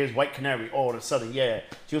 here's White Canary. All of a sudden, yeah,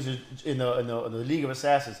 she was in the League of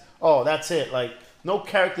Assassins. Oh, that's it. Like no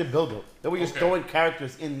character build up. They were just Okay. throwing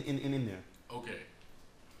characters in there. Okay.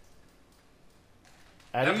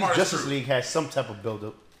 At That least part is Justice true. League has some type of build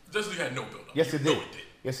up. Justice League had no build up. Yes, it No, did. it did.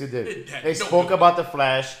 Yes, it did. It had They no spoke build. about the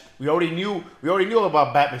Flash. We already knew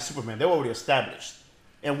about Batman, Superman. They were already established,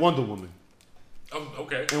 and Wonder Woman.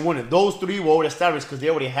 Okay. And one of those three were already established because they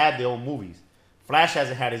already had their own movies. Flash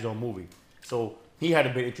hasn't had his own movie, so he had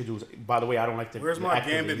to be introduced. By the way, I don't like the. Where's the my actor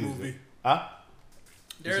they Gambit use movie? it. Huh?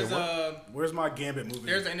 There's Where's my Gambit movie?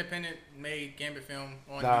 there's an independent made Gambit film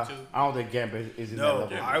on Nah, YouTube. I don't think Gambit is in No,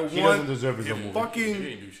 that level. I He want doesn't deserve his own movie. He fucking.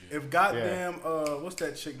 didn't do shit. If goddamn, what's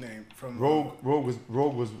that chick name from Rogue was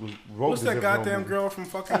What's that deserved his own goddamn movie. girl from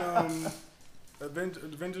fucking Avengers?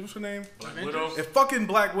 What's her name? Black Avengers? Widow. If fucking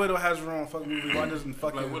Black Widow has her own fucking movie, why doesn't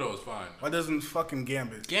Black fucking Widow is fine. why doesn't fucking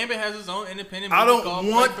Gambit? Gambit has his own independent. I movie don't called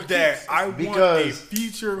want Fight for that. Keeps. I want a Because-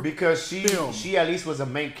 feature Because film. she at least was a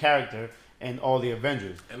main character in all the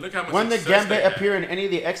Avengers. And look how much When did success Gambit they had. appear in any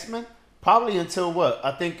of the X-Men? Probably until what?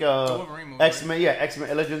 I think Wolverine movie, X-Men, yeah,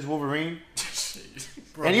 X-Men Legends Wolverine.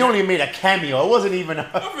 Bro, And he only made a cameo. It wasn't even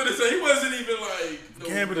I'm gonna say he wasn't even like. No,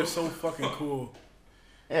 Gambit is so fucking cool.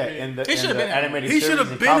 yeah, in the, He in should've the been had animated He series should have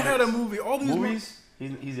and been comics. had a movie. All these movies.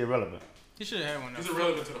 He's irrelevant. He should have had one. He's Though.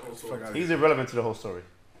 irrelevant to the whole story. Fuck out. He's irrelevant to the whole story.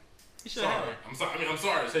 He should have had Sorry. one. I'm sorry. I mean, I'm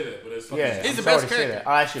sorry to say that, but it's Yeah, He's I'm the sorry best to say character. that.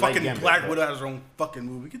 I actually Fucking like Gambit, Black but- Widow has her own fucking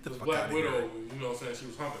movie. Get the fuck out Black of Widow, here. you know what I'm saying? She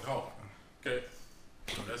was humping Hulk. Okay?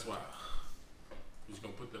 So that's why. We're just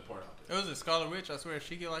gonna put that part out It there. was a Scarlet Witch. I swear,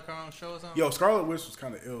 she get like her own show or something. Yo, Scarlet Witch was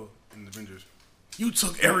kind of ill in the Avengers. You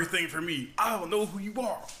took everything from me. I don't know who you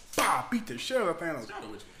are. Bah, beat the shit out of Thanos. Scarlet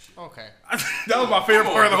Witch was shit. Okay. That was my favorite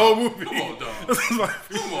Come part of the on, whole dog. movie. Come on, dog. This is my-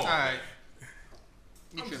 Come on. All right.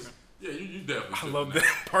 You I'm tripping? just- Yeah, you definitely. I tripping love now.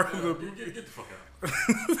 that part of Yeah, the get the fuck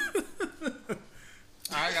out.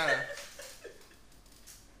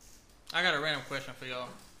 I got a random question for y'all.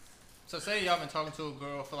 So say y'all been talking to a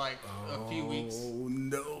girl for like a few weeks, Oh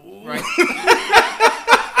no! right?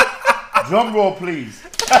 Drum roll, please.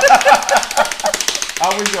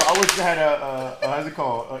 I wish I had a how's it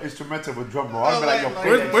called? Instrumental with drum roll. I'd be like, yo,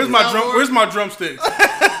 play that Where's shit. my drum? Where's my drumsticks?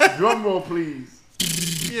 Drum roll, please.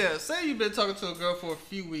 Yeah. Say you've been talking to a girl for a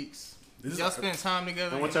few weeks. This is Y'all like- spend time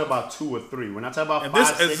together. And we'll talk about 2 or 3. We're not talking about And 5,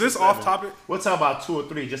 this 6, is this or off 7. topic? We'll talk about 2 or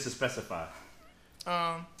 3 just to specify.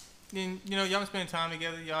 Then you know y'all been spending time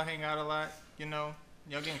together. Y'all hang out a lot. You know,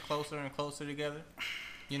 y'all getting closer and closer together.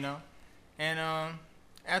 You know, and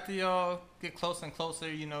after y'all get closer and closer,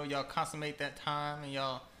 you know, y'all consummate that time and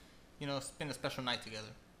y'all, you know, spend a special night together.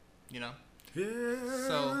 You know. Yeah.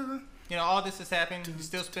 So, you know, all this has happened. You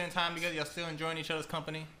still spend time together. Y'all still enjoying each other's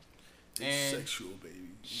company. It's And sexual, baby.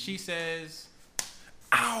 she says,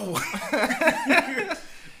 Ow!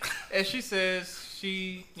 and she says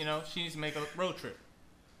she, you know, she needs to make a road trip.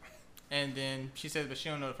 And then she says, but she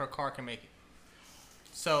don't know if her car can make it.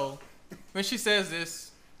 So, when she says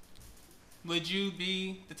this, would you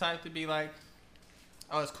be the type to be like,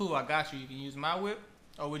 oh, it's cool, I got you. You can use my whip?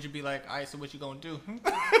 Or would you be like, all right, so what you gonna do?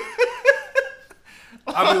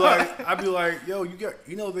 I'd be like, yo,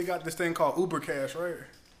 you know they got this thing called Uber Cash, right?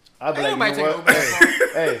 I'd be Ain't like, you nobody know what? taking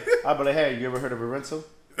Uber Hey, I'd be like, hey, you ever heard of a rental?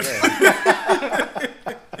 Yeah.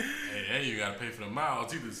 Hey, and you gotta pay for the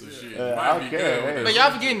miles either, so shit. Yeah, You might be okay, good with hey. But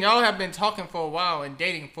y'all forgetting, y'all have been talking for a while and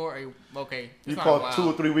dating for a, okay. it's You not call a while. 2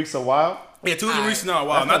 or 3 weeks a while? Yeah, 2 Alright. weeks now.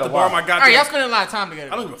 Wow, That's not not to a borrow while. my All goddamn. right, y'all spending a lot of time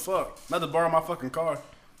together. I don't give a fuck. Not to borrow my fucking car.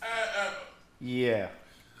 Yeah.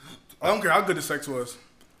 I don't care how good the sex was.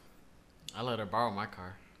 I let her borrow my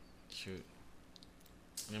car. Shoot. You know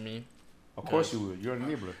what I mean? Of course you would. You're an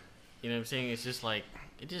enabler. You know what I'm saying? It's just like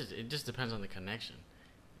it just depends on the connection.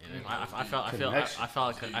 And if Connection. I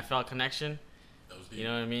felt a connection. That was deep. You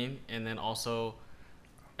know what I mean? And then also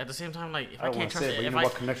at the same time, like if I I, don't can't want to trust say it, it, but you if know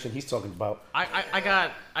what connection he's talking about.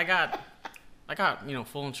 I got you know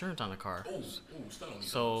full insurance on the car. Ooh, stun on me.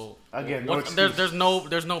 So Again, no what, excuse.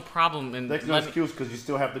 there's no problem in There's no letting- excuse because you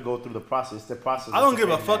still have to go through the process. The process. I don't is give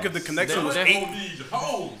a pain fuck in if the the ass. connection was There- 8. These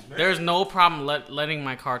hoes, man. There's no problem letting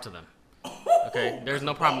my car to them. Okay, there's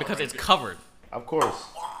no problem because it's covered. Of course.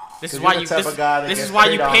 This 'Cause is why you're you the type this, of guy that this is gets why you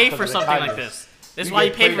preyed on pay because for of the something like kindness. this. This is why you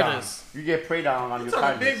get pay preyed for on. this. You get preyed on your Talking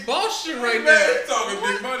kindness. big boss shit right Man, there. you talking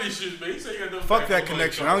big money shit, man. You say you got no Fuck back that no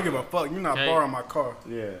connection. money, I don't give a fuck. You're not Okay. borrowing my car.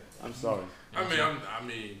 Yeah, I'm sorry. I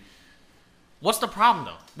mean, What's the problem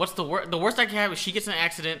though? What's the worst? The worst I can have is she gets in an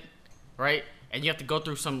accident, right? And you have to go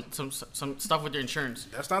through some stuff with your insurance.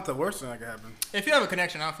 That's not the worst thing that could happen. If you have a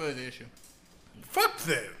connection, I don't feel it's an issue. Fuck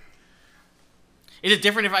that. Is it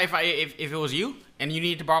different if it was you and you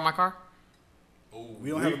needed to borrow my car? We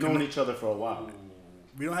don't have We've a known connection. each other for a while.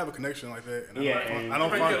 We don't have a connection like that. And Yeah, I don't and I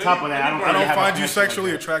don't on find. top of that, I don't I really don't have a find you connection like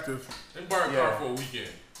sexually that. attractive. they borrow a Yeah. car for a weekend.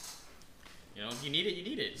 You know, if you need it, you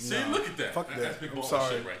need it. See, look at that. Fuck That's that. big I'm ball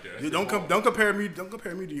sorry. shit right there. That's You big ball. don't compare me. Don't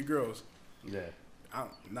compare me to your girls. Yeah.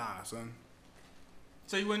 Nah, son.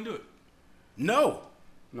 So you wouldn't do it? No.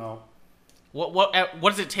 No. What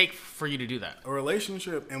does it take for you to do that? A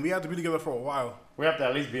relationship, and we have to be together for a while. We have to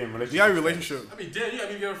at least be in a relationship. We have a relationship. I mean, damn, you have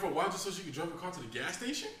been together for a while just so she could drive a car to the gas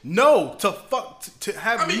station? No, to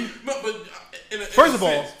have. I mean, but first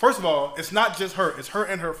of all, it's not just her. It's her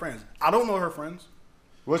and her friends. I don't know her friends.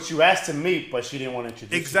 Which you asked to meet, but she didn't want to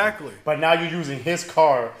introduce Exactly. you. But now you're using his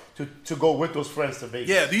car to go with those friends to Vegas.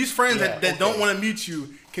 Yeah, these friends that don't want to meet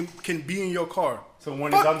you can be in your car. So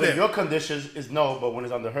when it's under your conditions, is no, but when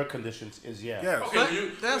it's under her conditions, is yeah. Yes.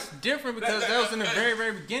 Okay, That's different because that was in the very,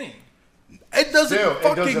 very beginning. It doesn't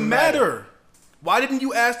fucking doesn't matter. Why didn't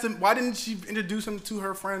you ask them? Why didn't she introduce him to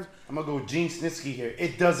her friends? I'm gonna go Gene Snitsky here.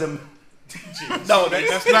 It doesn't. No,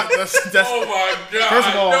 that's not. That's. Oh my God! First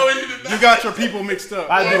of all, no, he did not. you got your people mixed up.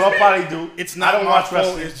 I do. I probably do. It's not I don't my watch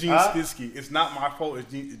fault. wrestling. It's Gene Snitsky. It's not my fault. It's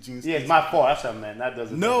Gene Snitsky. Yeah, it's my fault. That's what I meant. That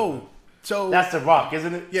doesn't. No. So That's The Rock,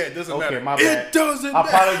 isn't it? yeah, it doesn't Okay, matter. my bad. It doesn't matter.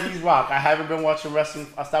 Apologies, Rock. I haven't been watching wrestling.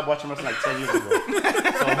 I stopped watching wrestling like 10 years ago.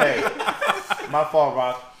 So hey, my fault,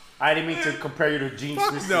 Rock. I didn't mean to compare you to Gene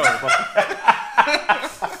Snitsky. no.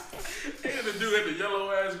 And the dude had the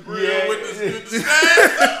yellow ass grill Yeah. with the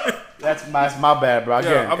stand. That's my bad, bro.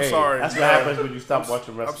 Again, I'm sorry. That's what Yeah. happens when you stop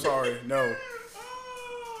watching I'm wrestling. sorry. No.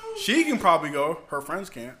 She can probably go. Her friends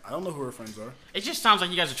can't. I don't know who her friends are. It just sounds like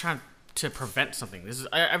you guys are trying to prevent something. This is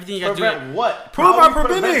everything you guys do. Prevent what? Prove How I'm are you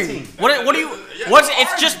preventing. What do you? Yeah, What's the it's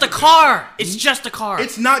car just you the do. car. It's just a car.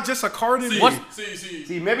 It's not just a car to me. See,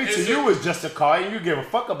 See, maybe to It's you it's just a car and you give a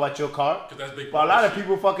fuck about your car. 'Cause that's big But a lot of bullshit.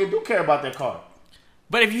 people fucking do care about their car.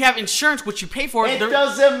 But if you have insurance, which you pay for, It there-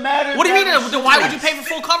 doesn't matter. what do you mean? that Then why would you insurance. pay for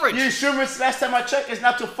full coverage? Your insurance, last time I checked, is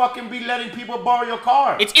not to fucking be letting people borrow your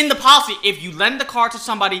car. It's in the policy. If you lend the car to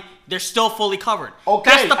somebody, they're still fully covered. Okay,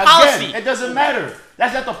 That's the policy. Again, it doesn't matter.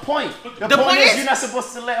 That's not the point. The The point point is is- you're not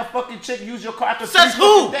supposed to let a fucking chick use your car after Says 3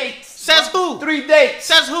 who? fucking dates. Says who? 3 dates.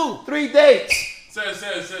 Says who? 3 dates. Says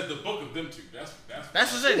the book of them two. That's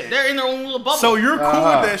That's just it. They're in their own little bubble. So you're cool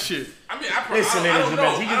with that shit. I mean, Listen, I ladies don't and know.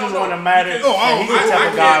 gentlemen, he I don't just know. want to matter. Because- And he can tell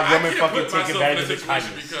a guy, I women can't fucking put take myself in advantage that of his situation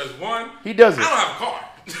kindness. because one, He does I it. don't have a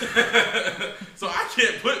car, so I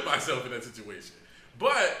can't put myself in that situation.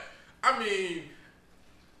 But I mean,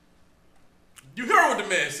 you heard what the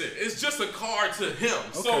man said. It's just a car to him.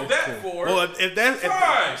 So Okay, therefore, Well, if that's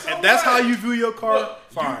fine, if that's how fine. you view your car, Look,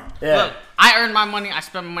 fine. Yeah. Look, I earn my money. I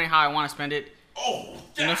spend my money how I want to spend it. oh,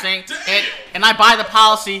 You know what I'm saying? damn. And I buy the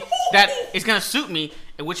policy that is gonna suit me,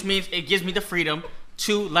 which means it gives me the freedom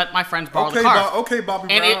to let my friends borrow the car. Okay,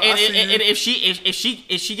 Bobby And, Brown. I see and you.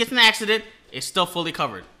 if she gets in an accident, it's still fully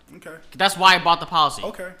covered. Okay. That's why I bought the policy.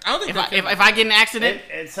 Okay. I don't think If I get in an accident,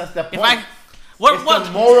 It's just the point. if I what It's what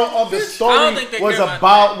the moral of the I don't story think they was care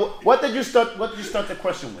about about what did you start? What did you start the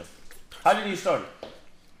question with? How did you start it?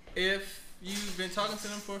 if you've been talking to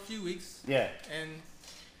them for a few weeks Yeah. and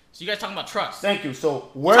so you guys talking about trust? Thank you. So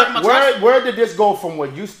talking about trust? where did this go from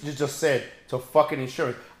what you just said to fucking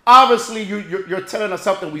insurance? Obviously, you're telling us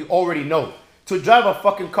something we already know. To drive a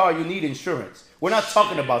fucking car, you need insurance. We're not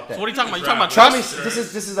talking about that. So what are you talking about? You talking about Tell trust? me,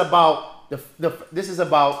 this is about this is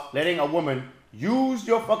about letting a woman use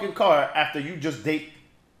your fucking car after you just date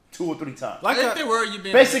 2 or 3 times. Like if they were, you've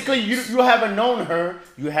been Basically, you haven't known her,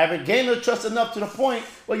 you haven't gained her trust enough to the point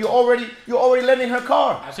where you're already lending her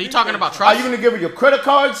car. So you talking about Are trust? you gonna give her your credit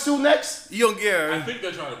card soon next? you don't I get. think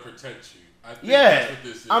they're trying to protect you. I think Yeah, that's what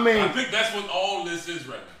this is. I mean- I think that's what all this is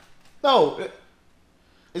right now. No,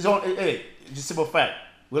 it's on. Hey, just simple fact.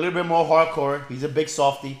 We're a little bit more hardcore. He's a big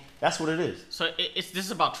softy. That's what it is. So this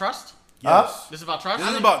is about trust. Yes. This is about trust. This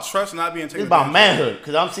is about trust not being taken. It's about advantage of. manhood.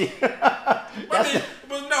 Because I'm seeing.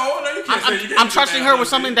 But no, you can't say you can't I'm do trusting that, her with Lindsay.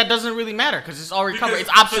 something that doesn't really matter because it's already covered. It's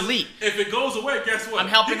Because obsolete. If it goes away, guess what? I'm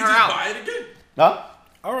helping you can her just out. Buy it again. Huh?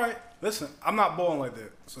 All right. Listen, I'm not balling like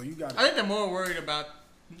that. So you got I it. think they're more worried about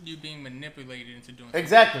you being manipulated into doing something.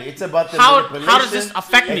 Exactly. It's about the How manipulation. does this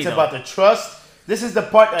affect me, It's though? about the trust. This is the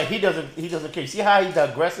part that he doesn't care. See how he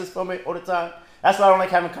digresses from it all the time? That's why I don't like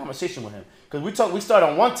having conversation with him. Because we start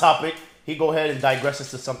on one topic, he go ahead and digresses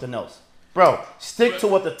to something else. Bro, stick to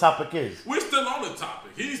what the topic is. We're still on the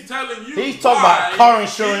topic. He's telling you. He's talking why about car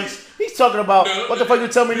insurance. He's talking about what the fuck you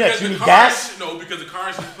tell me because next? You the need car gas? No, because the car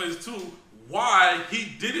insurance plays too. Why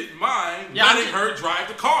he didn't mind Yeah, I'm letting just- her drive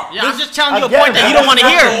the car. Yeah, I'm just telling you Again, a point that you don't want to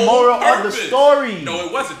that's hear. the moral of the Purpose. story. No,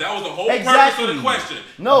 it wasn't. That was the whole purpose Exactly. of the question.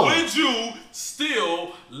 No. Would you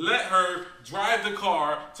still let her drive the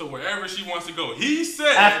car to wherever she wants to go? He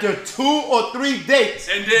said After 2 or 3 dates.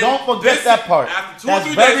 And then Don't forget this- that part. after 2 or That's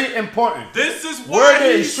 3 very days, important. this is why Where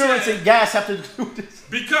the he insurance said, and gas have to do with this?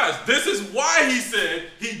 because this is why he said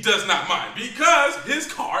he does not mind. Because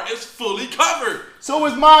his car is fully covered. So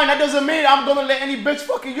is mine. That doesn't mean I'm gonna let any bitch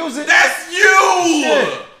fucking use it. That's you.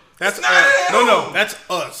 Shit. That's not him. No, that's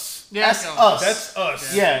us. Yeah, That's us. That's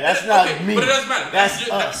us. Yeah, that's not Okay, me. but it doesn't matter. That's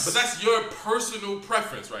your, us. but that's your personal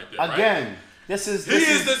preference right there. Right? Again, this is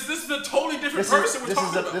This is a totally different person we're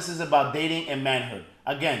talking about. This is about dating and manhood.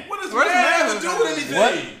 Again, What does What man does have to do manhood with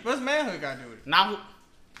got anything? What's manhood got to do with it? Now,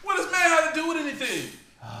 What does man have to do with anything?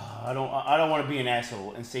 I don't want to be an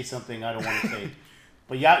asshole and say something I don't want to say.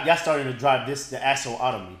 But y'all starting to drive the asshole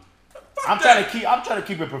out of me. I'm trying to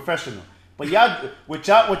keep it professional. But y'all with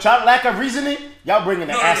y'all lack of reasoning, y'all bringing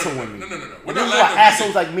the asshole in me. No. This is why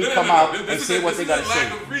assholes like me come out and say what they gotta say.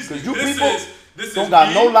 Because you people don't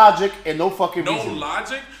got no logic and no fucking reason. No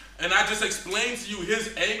logic. And I just explained to you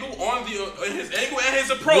his angle on and his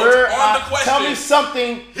approach on the question. Tell me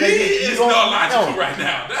something. He is not logical right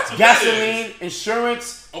now. That's what that Gasoline,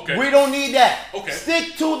 insurance. Okay. We don't need that. Okay.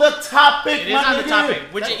 Stick to the topic. it is on the nigga. topic.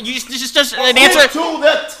 Which this is just an Stick answer. to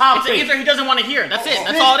the It's topic. an answer he doesn't want to hear. That's it. That's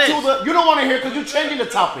Stick all it to is. you don't want to hear because you're changing the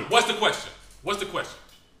topic. What's the question?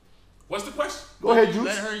 Go ahead, Juice.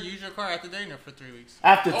 Let her use your car after dating her for 3 weeks.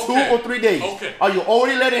 After Okay. 2 or 3 days. Okay. Are you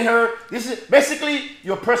already letting her? This is basically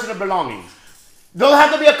your personal belongings. Doesn't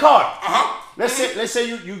have to be a car. Let's say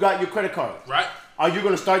you got your credit card. Right. Are you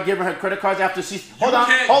gonna start giving her credit cards after she's? Hold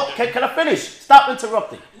can't- on. Can I finish? Stop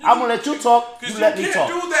interrupting. I'm gonna let you talk. You let me talk. Because you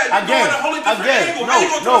can't do that. You're going a wholly different angle. How you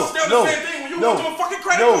gonna tell us the same thing when you went to a fucking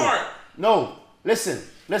credit card? No. Listen.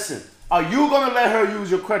 Are you gonna let her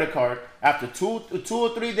use your credit card after 2 or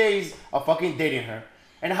 3 days of fucking dating her?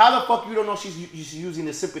 And how the fuck you don't know she's using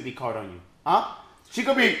the sympathy card on you? Huh? She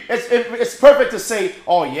could be. It's perfect to say,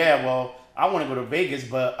 oh yeah, well I want to go to Vegas,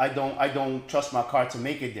 but I don't trust my car to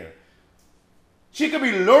make it there. She could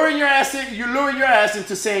be luring your ass in. You're luring your ass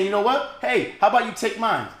into saying, you know what? Hey, how about you take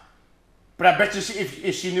mine? But I bet you,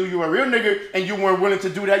 if she knew you were a real nigga and you weren't willing to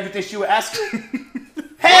do that, you think she would ask you?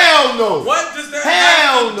 Hell no. What does that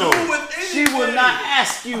Hell have to no. do with anything? She would not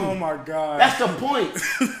ask you. Oh my god. That's the point.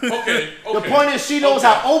 Okay. The point is she knows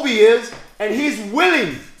how Oby is, and he's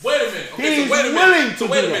willing. Wait a minute. Okay, He's wait a willing minute. to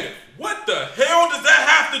wait do a that. minute. What the hell does that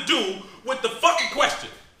have to do with the fucking question?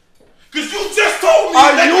 Because you just told me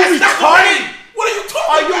Are that you that's not the retarded? way. What are you Are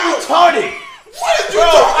talking you about? retarded? What are you Bro,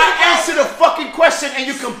 talking I about? answered a fucking question and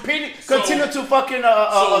you continue to fucking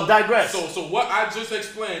digress. So what I just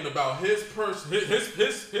explained about his angle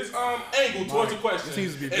towards the question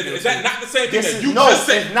seems to be is that not the same thing This that is you no, just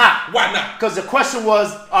said? it's not. Why not? Because the question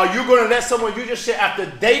was, are you gonna let someone use your shit after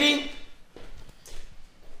dating?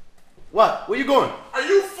 What? Where you going? Are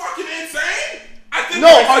you fucking insane? I think No,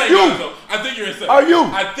 you're insane, are you? Gonzo. I think you're insane. Are you?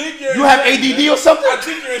 I think you're You have insane, ADD man. or something? I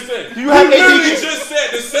think you're insane. Do you have literally ADD? just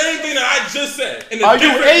said the same thing that I just said in a Are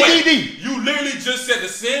you different way. ADD? You literally just said the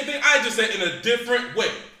same thing I just said in a different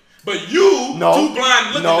way. But you No. too blind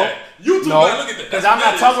looking No. at that. You too blind looking at that. Because That's I'm what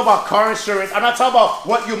not that talking is. about car insurance. I'm not talking about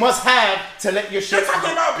what you must have to let your shit You're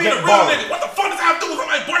talking about being get a real borrowed. nigga. What the fuck does that have to do with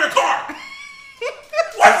somebody borrowing your car?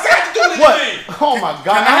 What does that have to do with What? anything? Oh my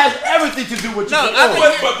God! That has everything to do with you. No, Oh. I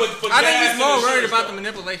think But he's more gas worried and about the insurance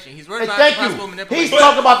manipulation. He's worried Hey, about thank the possible you. manipulation. He's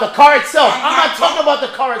talking about the car itself. I'm not talking talking- about the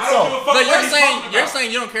car I don't give itself. a fuck But what you're he's saying talking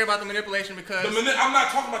about. you don't care about the manipulation because I'm not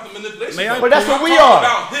talking about the manipulation. May I- though. But that's I'm what we talking are.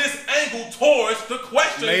 about his angle towards the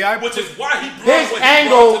question, May I which is why he brought His what he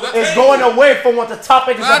angle brought to the is table. going away from what the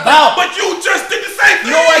topic is But I about. But you just did the same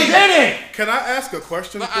thing. No, I didn't. Can I ask a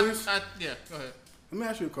question, But please? yeah, go ahead. Let me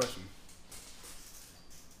ask you a question.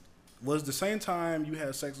 Was the same time you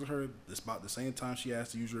had sex with her about the same time she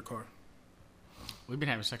asked to use your car? We've been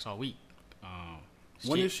having sex all week.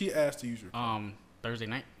 When did she ask to use your car? Thursday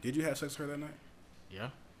night. Did you have sex with her that night? Yeah.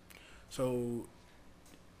 So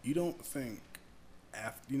you don't think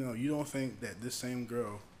you don't think that this same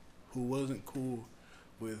girl who wasn't cool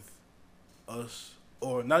with us,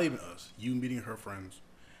 or not even us, you meeting her friends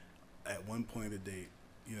at one point of the date,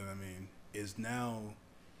 you know what I mean, is now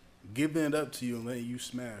giving it up to you and letting you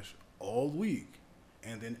smash all week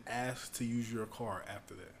and then ask to use your car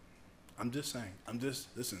after that? I'm just saying.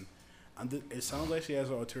 It sounds like she has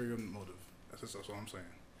an ulterior motive. That's all I'm saying.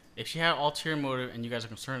 If she had ulterior motive and you guys are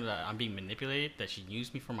concerned that I'm being manipulated, that she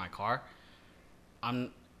used me for my car,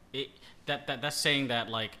 that's saying that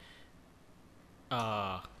like,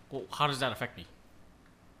 well, how does that affect me?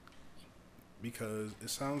 Because it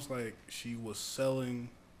sounds like she was selling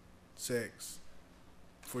sex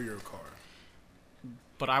for your car.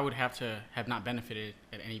 But I would have to have not benefited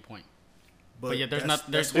at any point. But yeah, there's that's-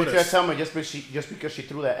 not- that's there's- what Did you us- tell me just because she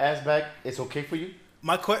threw that ass back, it's okay for you?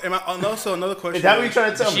 and also another question. Is that what you're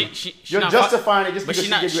trying to tell But me? she You're not justifying it just But because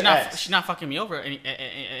she gave you ass. she's not fucking me over at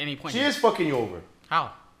any point. She is fucking you over.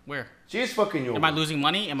 How? Where? She is fucking you over. Am I losing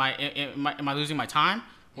money? Am I losing my time?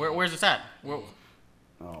 Where's this at?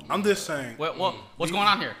 I'm just saying. What's going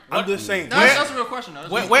on here? I'm just saying. That's a real question. Though.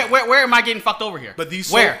 Where am I getting fucked over here? But these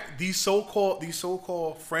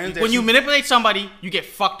so-called friends. When you manipulate somebody, you get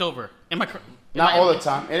fucked over. Am I correct? Not all the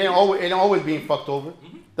time. It ain't always being fucked over.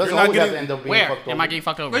 Doesn't always have to end up being fucked over. Am I getting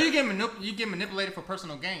fucked over? Well, you get manipulated for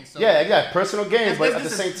personal gain. So. Yeah, personal gains. But at the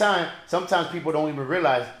same time, sometimes people don't even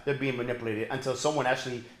realize they're being manipulated until someone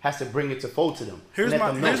actually has to bring it to fold to them.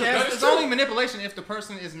 It's only manipulation if the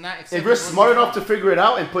person is not accepting. If you're smart enough to figure it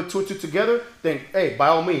out and put two and two together, then hey, by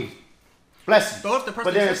all means, bless you. But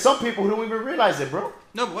then there's some people who don't even realize it, bro.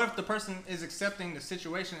 No, but what if the person is accepting the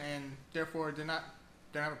situation and therefore they don't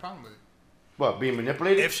have a problem with it? What, being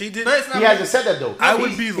manipulated? If she did, he hasn't said that though. I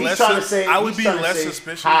would be less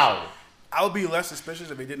suspicious. How? I would be less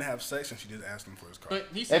suspicious if they didn't have sex and she just asked him for his car.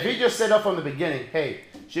 If he just said up from the beginning, hey,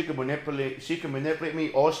 she can manipulate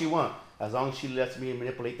me all she wants as long as she lets me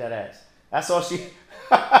manipulate that ass. That's all she.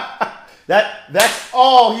 that's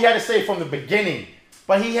all he had to say from the beginning.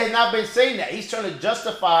 But he had not been saying that. He's trying to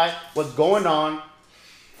justify what's going on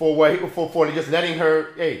for just letting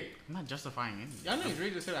her. Hey. I'm not justifying anything. Y'all know he's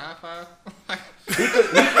really just hit a high five.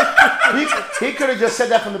 he could have just said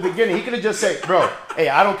that from the beginning. He could have just said, bro, hey,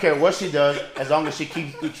 I don't care what she does as long as she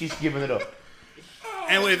keeps giving it up.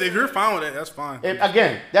 And if you're fine with it, that's fine.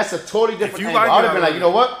 Again, that's a totally different angle. I would have been like, you know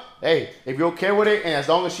what? Hey, if you're okay with it and as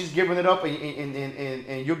long as she's giving it up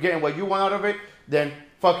and you're getting what you want out of it, then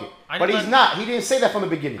fuck it. But he's not. He didn't say that from the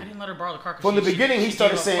beginning. I didn't let her borrow the car. From the beginning, he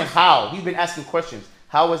started saying how. He's been asking questions.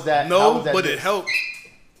 How was that? No, but it helped.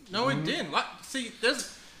 No, it didn't. See,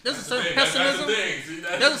 there's a certain pessimism.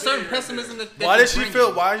 There's a certain pessimism that why did she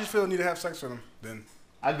feel the need to have sex with him then?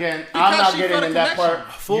 Again, I'm not getting in that part.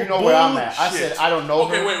 You know where I'm at. I said I don't know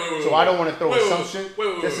her, so I don't want to throw assumption.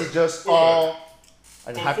 This is just all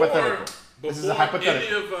a hypothetical. This is a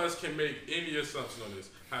hypothetical. Any of us can make any assumption on this.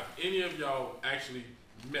 Have any of y'all actually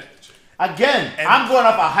met the chick? Again, I'm going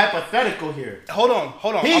off a hypothetical here. Hold on.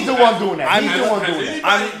 He's the one doing that. He's the one doing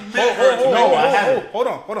that. No, I haven't. Hold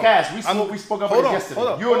on. Cass, we spoke about it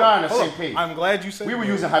yesterday. You and I are on the same page. I'm glad you said we were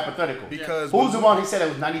using hypothetical. Because who's the one he said that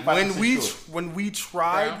was 95%? When we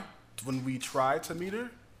tried to meet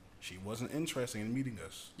her, she wasn't interested in meeting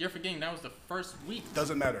us. You're forgetting that was the first week.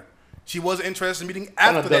 Doesn't matter. She wasn't interested in meeting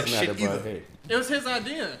after that shit either. Hey. It was his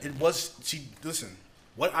idea. Listen,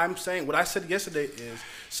 what I'm saying, what I said yesterday is,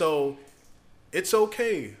 so it's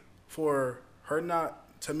okay for her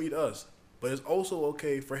not to meet us, but it's also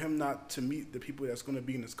okay for him not to meet the people that's going to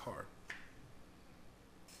be in his car.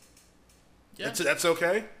 Yeah. That's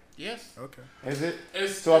okay? Yes. Okay. Is it?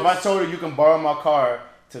 So if I told you can borrow my car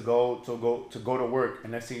to go to work,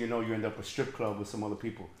 and next thing you know, you end up a strip club with some other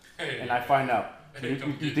people, and I find out. You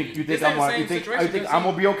think I'm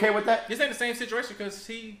gonna be okay with that? This ain't the same situation because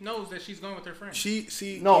he knows that she's going with her friend. You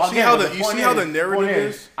see how the narrative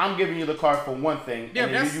is? I'm giving you the car for one thing,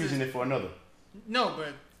 and then you're using it for another. No,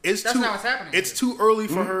 but that's not what's happening. It's too early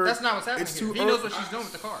for her. That's not what's happening. He knows what she's doing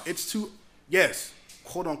with the car. It's too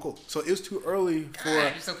quote unquote. So it's too early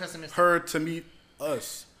for her to meet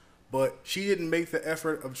us, but she didn't make the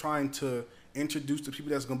effort of trying to introduce the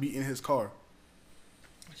people that's gonna be in his car.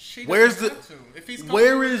 Where is the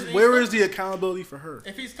accountability for her?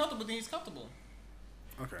 If he's comfortable, then he's comfortable.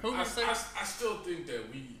 Okay. I still think that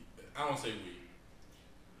I don't say we.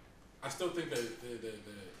 I still think that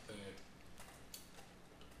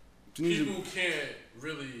people can't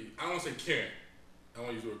really. I don't want to say can't. I don't want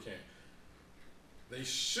to use the word can't. They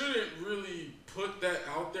shouldn't really put that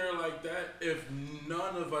out there like that if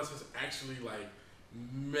none of us has actually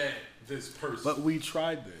met this person. But we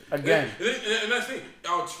tried that. Again. And that's the thing.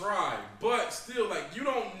 I'll try. But still, you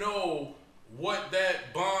don't know what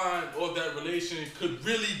that bond or that relation could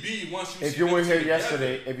really be once you If you were here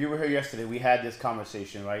yesterday, we had this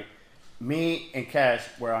conversation, right? Me and Cash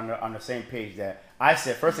were on the same page that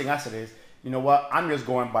first thing I said is, you know what? I'm just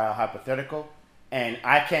going by a hypothetical, and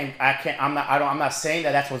I'm not saying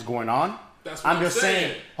that that's what's going on. That's what I'm just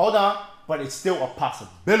saying, hold on, but it's still a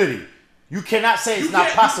possibility. You cannot say it's not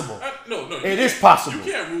possible. No. It is possible.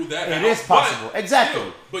 You can't rule that out. It is possible.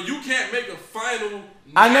 Exactly. But you can't make a final.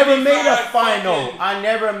 I never made a final. I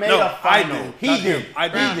did. He did. I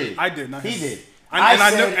did. He did.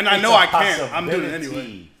 I know I can't. I'm doing it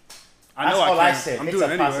anyway. That's all I said. It's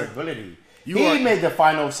a possibility. He made the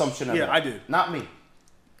final assumption of it. Yeah, I did. Not me.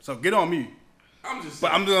 So get on me. I'm just.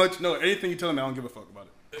 But I'm gonna let you know anything you tell me. I don't give a fuck about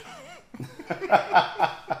it.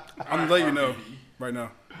 I'm gonna let you know right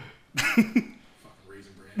now. Fucking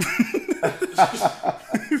Raisin Bran.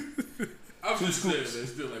 I'm just saying that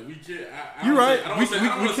still we can't. You're right. I don't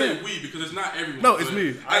want to say we because it's not everyone. No, it's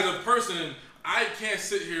me. As a person, I can't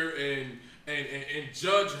sit here and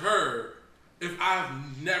judge her if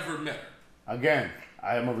I've never met her? Again,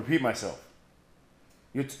 I am gonna repeat myself.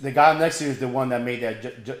 The guy next to you is the one that made that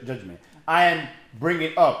judgment. I am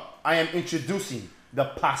bringing up. I am introducing the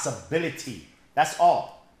possibility. That's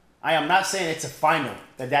all. I am not saying it's a final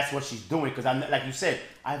that that's what she's doing because I'm like you said.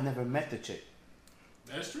 I've never met the chick.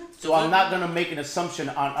 That's true. So I'm not gonna make an assumption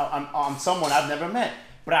on someone I've never met.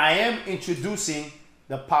 But I am introducing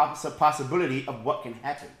the possibility of what can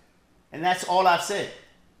happen, and that's all I've said.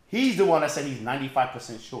 He's the one that said he's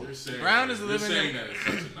 95% sure. Brown is living. Saying that in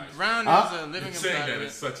such a nice way. Brown is a living You're saying that in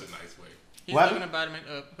embodiment. such a nice way. He's What? living embodiment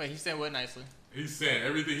of. But he said what nicely. He's saying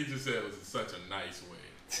everything he just said was in such a nice way.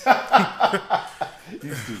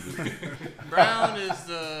 You stupid. Brown is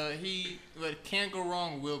what can't go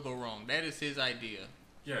wrong will go wrong. That is his idea.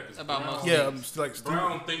 Yeah, because About most Yeah, things. I'm just like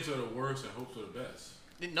Brown thinks of the worst and hopes for the best.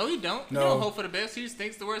 No, he don't. No. He don't hope for the best. He just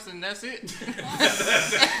thinks the worst, and that's it. pretty That's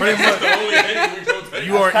much. the only thing we gonna take.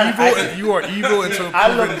 You are Kinda- evil. And you are evil until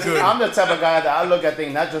proven good. I'm the type of guy that I look at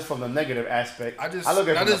things not just from the negative aspect. I look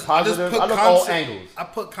at it from the positive. I look at all angles. I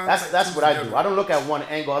put context. That's what I do. I don't look at one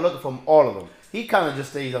angle. I look at from all of them. He kind of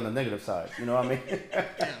just stays on the negative side. You know what I mean? Yeah.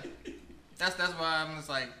 That's why I'm just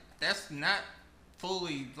like, that's not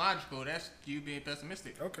fully logical. That's you being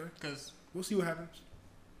pessimistic. Okay, Because we'll see what happens.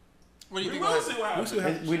 what do you We think? will will see happen? what We'll see happens.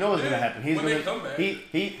 what happens. We know what's gonna happen. He's When they gonna come back.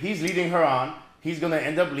 he's leading her on. He's gonna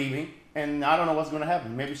end up leaving, and I don't know what's gonna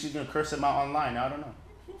happen. Maybe she's gonna curse him out online. I don't know.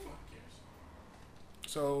 Who fucking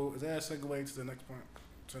cares? So is that a segue to the next point?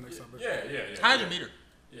 To the next topic? Yeah. How'd you meet her?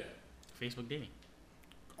 Yeah. Facebook dating.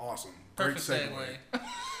 Awesome. Perfect Great segue.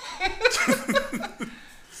 segue.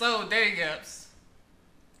 So dating apps.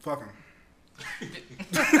 Fuck him.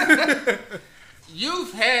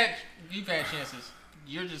 You've had chances.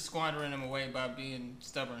 You're just squandering them away by being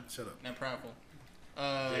stubborn. Shut up. And prideful.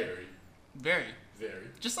 Very. Very.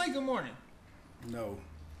 Just like good morning. No.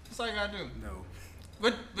 Just like I do. No.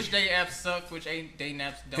 Which dating apps suck? Which dating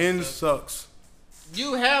apps don't Hinge suck? sucks.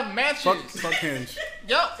 You have matches. Fuck Hinge.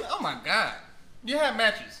 Yo, oh my god. You have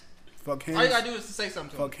matches. Fuck Hinge. All you gotta do is to say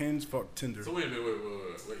something to Fuck Hinge. Fuck Tinder. So wait.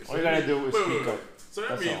 All you gotta do is Wait, speak wait. up. So that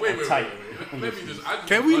That's means all. wait. I'm tight. Let me just. I just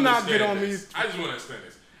Can wanna we not get understand on this. these- I just want to understand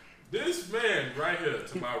this. This man right here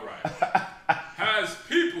to my right has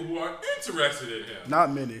people who are interested in him,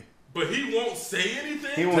 Not many. but he won't say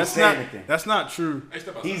anything. He won't That's say not. anything. That's not true. Hey,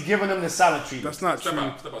 step He's outside. giving them the silent treatment. That's not Step true.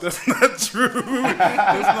 out, step outside. That's not true.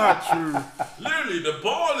 That's not true. Literally, the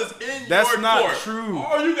ball is in That's your not court. true.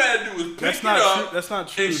 All you gotta do is pick That's it not up true. That's not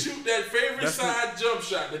true. and shoot that favorite That's side jump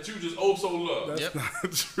shot that you just oh so love. That's Yep. not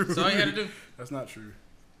true. That's all you gotta do. That's not true.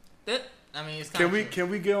 That, I mean, it's kind Can of we true. can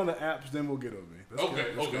we get on the apps? Then we'll get over it. Let's Okay,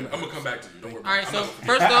 get- let's okay. get I'm on the gonna apps. come back to you. Don't worry. All right, I'm so not-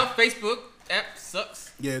 first off, Facebook app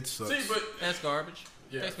sucks. Yeah, it sucks. See, but That's garbage.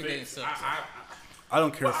 yeah, Facebook dating sucks. I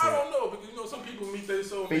don't care But for I it. don't know because some people meet their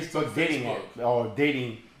soulmates Facebook on dating Facebook. app or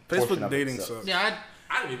dating. portion Facebook of it dating sucks. sucks. Yeah,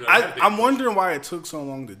 I didn't even. know that I'm thing. wondering why it took so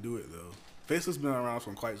long to do it though. Facebook's been around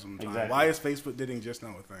for quite some time. Exactly. Why is Facebook dating just now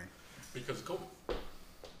a thing? because of COVID.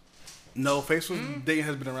 No, Facebook dating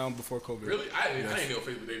has been around before COVID. Really, I didn't know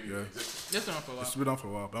Facebook dating Yeah. existed. this one for a while. It's been on for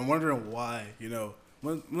a while, but I'm wondering why. You know,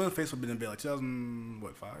 when Facebook been in bed, like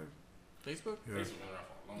 2005. Facebook? Yeah. Facebook been around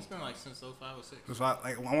for a long It's been time. like since 05 or 06. So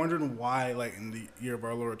like I'm wondering why, like in the year of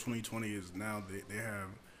our Lord 2020, is now they have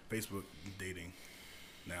Facebook dating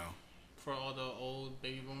now. For all the old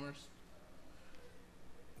baby boomers.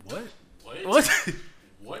 What? What? What?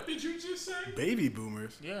 What did you just say? Baby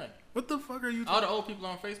boomers? Yeah. What the fuck are you? All the old people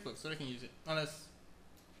on Facebook, so they can use it. Unless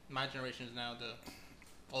my generation is now the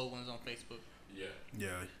old ones on Facebook. Yeah, Yeah.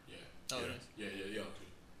 yeah. Oh, yeah. it is. Yeah.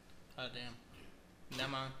 Oh, damn.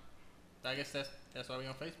 Never mind. I guess that's why we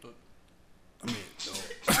on Facebook. I mean,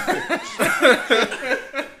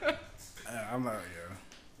 I'm not.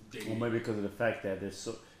 Yeah. Well, maybe because of the fact that there's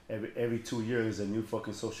so every 2 years there's a new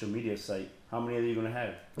fucking social media site. How many are you gonna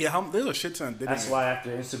have? Yeah. There's a shit ton of dating. That's why after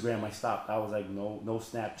Instagram I stopped. I was like, no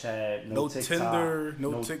Snapchat, no TikTok, Tinder,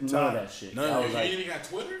 no TikTok, none of that shit. none of I that. was You like, ain't even got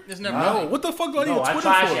Twitter? It's never No, really. what the fuck do I need no, a Twitter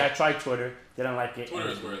I for? tried Twitter, didn't like it. Twitter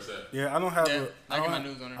is where it's at. Yeah, I don't have Yeah, a. I get don't my have-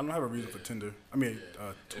 news on it. I don't have a reason for Tinder. I mean,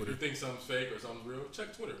 If Twitter. you think something's fake or something's real,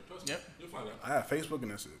 check Twitter. Trust me. Yep. You'll find out. I have Facebook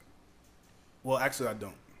and that's it. Well, actually, I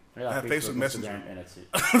don't. I got I have Facebook Messenger. Instagram, and that's it.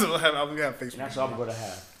 I have Facebook. And that's all I'm gonna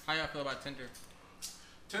have. How y'all feel about Tinder?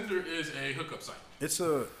 Tinder is a hookup site. It's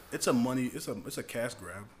a cash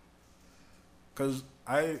grab. Cause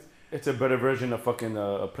It's a better version of fucking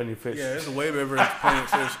Plenty of Fish. yeah, it's a way better playing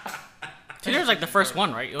fish. Tinder's like the first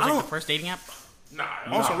one, right? It was like the first dating app. Nah.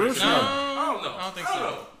 On some real shit. I don't know. I don't think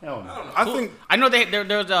so. Hell no. I don't know. I think I know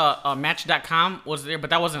there's a Match.com was there, but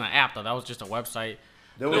that wasn't an app though. That was just a website.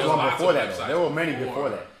 There was There's one lots before of that. Though. websites There were many before. before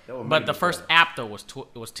that. But the first app though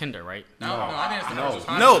was Tinder, right? No, I didn't think it was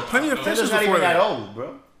No, Plenty of Fish Tinder's was not before even that that. old,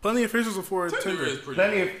 bro. Plenty of Fish was before Tinder is Tinder.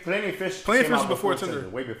 pretty. Plenty of Fish. Plenty of came Fish out was before Tinder.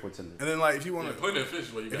 Way before Tinder. And then like if you want Yeah, to, Plenty of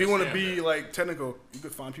Fish. Where you if you want to stand be at. like technical, you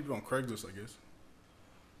could find people on Craigslist, I guess.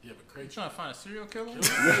 Yeah, but You Craig. trying to find a serial killer? I'm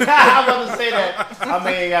about to say that. I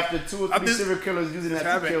mean, after 2 or 3 serial killers using that to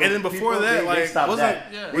happened. kill And then before people, that, they like, stopped wasn't-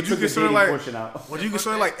 that. Yeah. They Would you took the consider dating like? portion out. Would you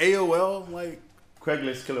consider like AOL like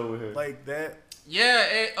Craigslist killer over here. like that?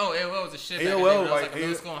 Yeah. AOL was a shit. Back in the day, AOL when I was like like in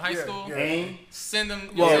middle school and high yeah, school. yeah. AIM. Send them.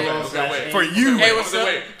 Well, Wait. For you, Hey, what's up?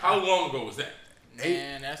 Wait, how long ago was that?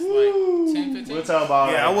 Man, that's like 10, 15. We're talking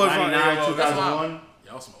about Yeah, I was on 99, AOL. 2001.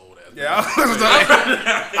 Y'all some old ass.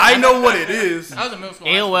 yeah, I know what it is. I was in middle school.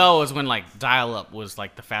 high AOL was when like dial-up was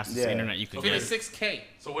like the fastest Yeah. internet you could school. get. 56K.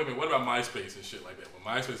 So wait a minute, what about MySpace and shit like that? When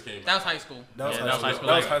MySpace came That out, was high school. That was Yeah, high that was high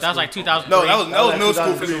school. school. That was like 2000. No, that was middle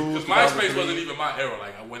school for me. 2002, because MySpace 2003. wasn't even my era.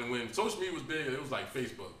 Like when social media was big, it was like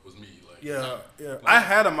Facebook was me. Like Yeah. I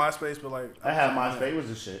had a MySpace, but like I had MySpace. It was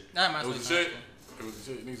the shit. Not my it was the school. shit. It was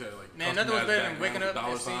the shit. Niggas had like Man, nothing was better than customized waking up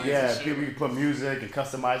dollar and seeing- signs Yeah, and shit. people could put music and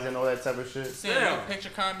customize it and all that type of shit. Seeing Damn. new picture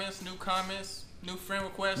comments, new friend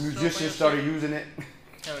requests. show up on your Musicians started shit. using it.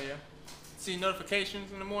 Hell yeah. See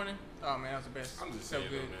notifications in the morning. Oh man, that was the best. I'm just So saying,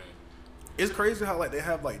 though, good. man. it's crazy how like they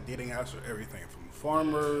have like dating apps for everything from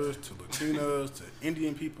farmers to Latinos to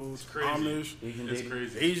Indian people to crazy. Amish. Asian It's dating.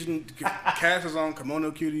 crazy. Asian cast is on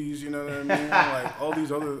kimono cuties, you know what I mean? Like all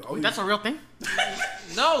these other. All That's these, a real thing.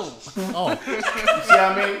 No. Oh, You see what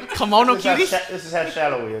I mean? kimono This is how cuties. this is how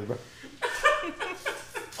shallow it is, bro.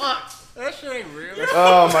 That shit ain't real.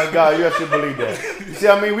 Oh my God, you actually believe that? You see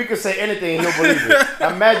what I mean? We could say anything, and he'll believe it.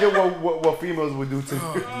 Imagine what females would do to you.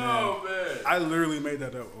 Oh man. I literally made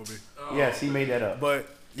that up, Obi. Yes, he made that up. But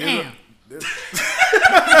Damn.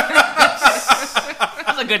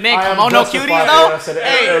 That's a good name, I am kimono justified cuties in though. what I said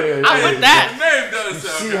Hey, earlier. I'm with The that. name does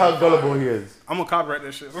sound See kinda how fire. gullible he is. I'm gonna copyright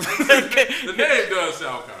that shit. The name does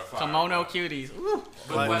sound kind of fire. Kimono cuties. Ooh.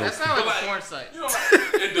 But like, That sounds but like a porn site. You know,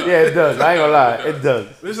 it does. Yeah, it does. I ain't gonna lie, it does.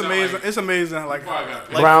 It's Sound amazing. like- It's amazing. Like, Before I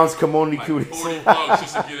got like Brown's kimono like cuties. 40 bucks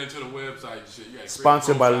just to get into the website and shit. You got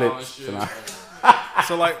Sponsored by profile and Lips shit. tonight.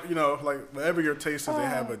 so, like you know, like whatever your taste is, they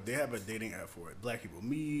have a dating app for it. Black people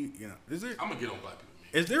meet. You know, is there I'm gonna get on black people.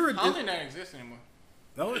 Man. is there a I don't think that exists anymore.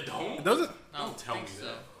 no? It don't? It doesn't. I don't Don't tell think me so.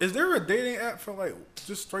 that. Is there a dating app for like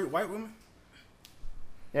just straight white women?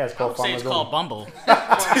 Yeah, it's I called would say it's Farmers called Only. Bumble.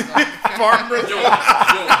 Farmers. Yo,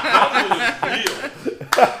 Bumble is real.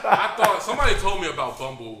 I thought somebody told me about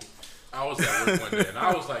Bumble. I was at work one day and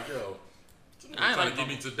I was like, yo, somebody I ain't trying like to get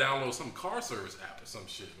me to download some car service app or some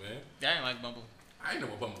shit, man. I ain't like Bumble. I didn't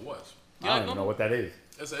know what Bumble was. You I like don't even know Bumble? what that is.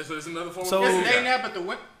 It's another form So- of It's a dating dating app. app,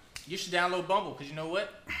 but you should download Bumble because you know what?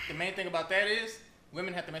 The main thing about that is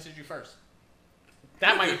women have to message you first.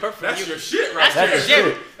 That might be perfect That's for you. your shit right That's there. your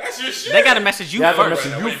That's shit. That's your shit. They gotta message you You have to first.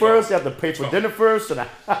 message Right, you wait, first. You have to pay for dinner first. And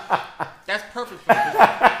That's perfect for you.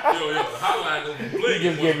 Yo, the hotline gonna be blinking.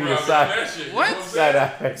 just gave me a once sign. around that shit. What? You know what I'm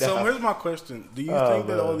saying? right So now. here's my question: do you Oh, think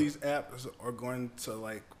that man. all these apps are going to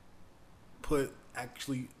like put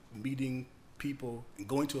actually meeting people and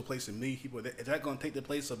going to a place and meeting people? Is that going to take the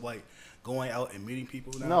place of like going out and meeting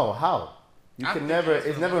people now? No, how? You I can think never. that's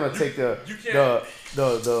It's what- never gonna take you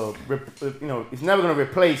can't- you know. It's never gonna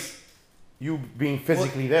replace you being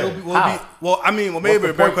physically there. Well, I mean, What's maybe the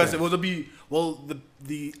a better point question. then? Will it be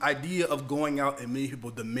the idea of going out and meeting people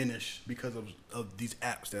diminish because of these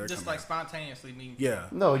apps that are Just coming like spontaneously meeting. out? Yeah.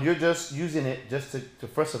 No, you're just using it just to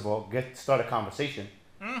first of all start a conversation.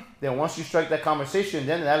 Then once you strike that conversation,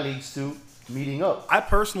 then that leads to meeting up. I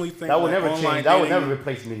personally think That would like, never online change. That would dating- never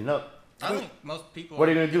replace meeting up. I think most people. What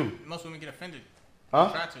are you gonna do? Most women get offended.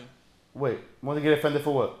 Huh? Try to. Wait, want to get offended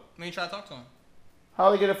for what? When you try to talk to them.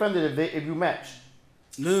 How they get offended if you match?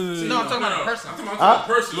 No. No, I'm talking about a person. I'm talking about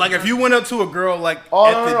a person. Like if you went up to a girl like Oh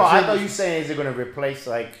at no, the no, no! I gym- thought you saying is it gonna replace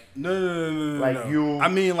like No. Like you- I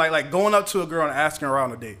mean like going up to a girl and asking her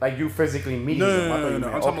out on a date. you physically meeting No. them? I thought you I'm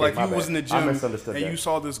meant- talking okay, like my you was bad. in the I gym misunderstood and that. you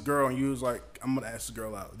saw this girl and you was like, I'm gonna ask this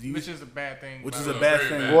girl out. Do you, Which is a bad thing. which by is the a way. bad very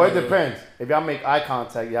thing. bad. Well, it depends. If y'all make eye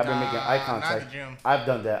contact, y'all been making eye Not contact. the gym. I've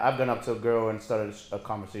done that. I've gone up to a girl and started a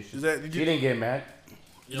conversation. Is that- did She you- didn't get mad.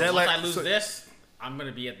 Yo, That once like- I lose so- this, I'm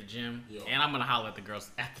gonna be at the gym Yo. and I'm gonna holler at the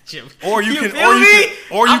girls at the gym. Or you can- feel or you me? can-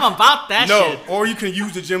 or you I'm can- about that No, shit. or you can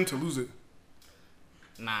use the gym to lose it.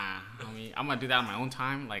 Nah, I mean, I'm gonna do that on my own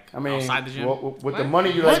time, like I mean, outside the gym. with the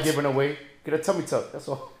money you like giving away, get a tummy tuck. That's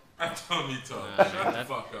all. I'm telling you, Shut Nah, the that-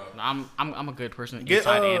 fuck up. No, I'm a good person Get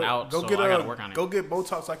inside and out, go so get I gotta work on it. go get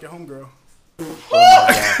Botox like your homegirl. Oh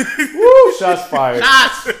my god! Woo! Shots fired.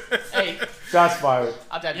 Shots. Hey, Shots fired.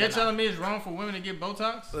 You're telling me it's wrong for women to get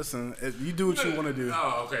Botox? Listen, you do what you want to do.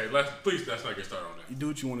 Oh, okay. Please, let's not get started on that. You do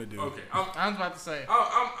what you want to do. Okay. I was about to say.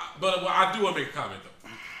 But I do want to make a comment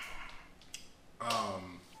though.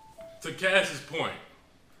 To Cass's point,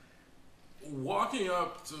 walking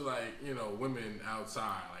up to women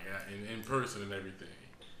outside, in person and everything,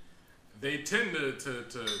 they tend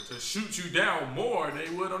to shoot you down more than they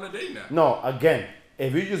would on a date night. No, again,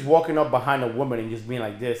 if you're just walking up behind a woman and just being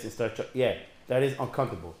like this and that is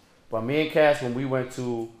uncomfortable. But me and Cass, when we went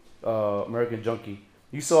to American Junkie,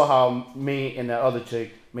 you saw how me and that other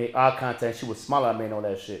chick made eye contact. She was smiling at me and all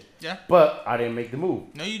that shit. Yeah. But I didn't make the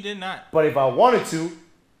move. No, you did not. But if I wanted to,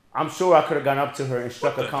 I'm sure I could have gone up to her and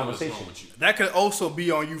struck a conversation. That could also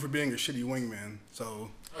be on you for being a shitty wingman.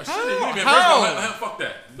 So. How? Fuck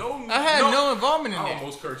that. I had no involvement in I that.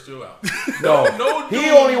 almost cursed you out. No, he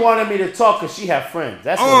only wanted me to talk because she had friends.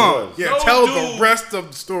 That's what it was. Yeah, tell the rest of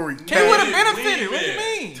the story. He would have benefited. What do you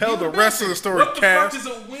mean? Tell the rest of the story, Cass. What the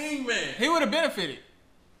fuck is a wingman? He would have benefited.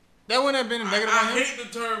 That wouldn't have been a negative on him. I hate the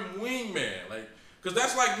term wingman. Because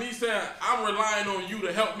that's like me saying, I'm relying on you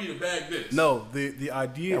to help me to bag this. No, the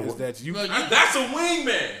idea is that you... That's a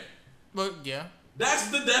wingman. But, yeah. That's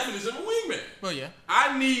the definition of a wingman. Well, yeah.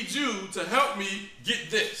 I need you to help me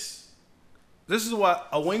get this. This is why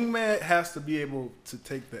a wingman has to be able to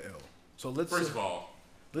take the L. So let's... First of all...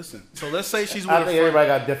 Listen, so let's say she's with I think everybody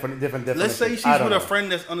got different definitions. Let's say she's with a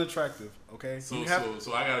friend that's unattractive, okay? So I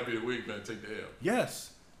gotta be the wingman to take the L. Yes.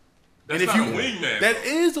 That's not a wingman. That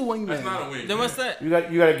is a wingman. That's not a wingman. Then what's that? You got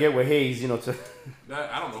to get with Hayes, to.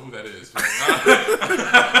 I don't know who that is. I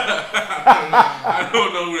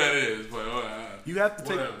don't know who that is, but you have to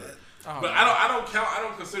take whatever. that. But I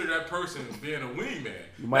don't consider that person being a wingman.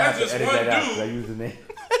 You might That's have to just edit one that out because I dude use the name.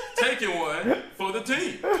 taking one for the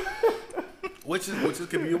team. Which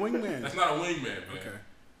could be a wingman. That's not a wingman, man. Okay.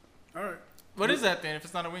 All right. What is that then if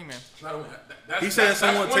it's not a wingman? It's not a, He said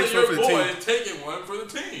someone takes one for the team. One of your boys taking one for the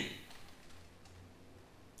team.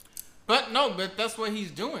 But that's what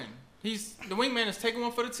he's doing. The wingman is taking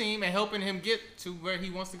one for the team and helping him get to where he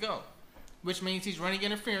wants to go, which means he's running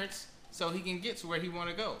interference so he can get to where he want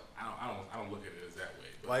to go. I don't look at it as that way.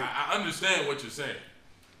 But I understand what you're saying.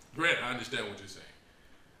 Grant, I understand what you're saying.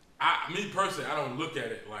 Me personally, I don't look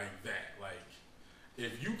at it like that. Like,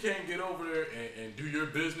 if you can't get over there and do your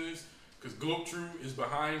business, because Globetrue is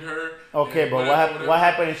behind her. Okay, but what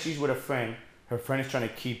happened if she's with a friend? Her friend is trying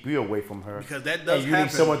to keep you away from her. Because that does and you happen.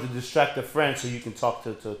 need someone to distract the friend so you can talk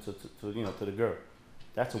to the girl.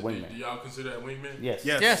 That's a wingman. Do y'all consider that wingman? Yes.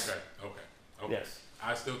 Yes. Okay. Yes.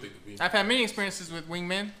 I still think the wingman. I've had many experiences with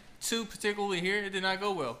wingmen. 2 particularly here, it did not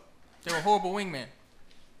go well. They were horrible wingmen.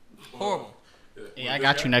 Horrible. Yeah, I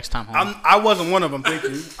got you next time home. I wasn't one of them, thank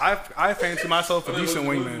you. I fancy myself a decent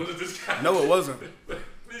wingman. Was it this guy? No, it wasn't.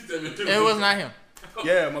 Please tell me It was not him.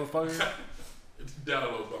 Yeah, motherfucker. It's down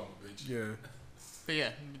Obama, bitch. Yeah. But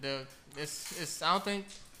yeah, it's. I don't think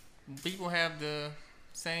people have the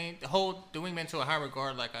hold the wingman to a high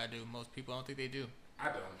regard like I do. Most people, I don't think they do. I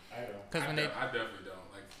don't. Because when I definitely don't.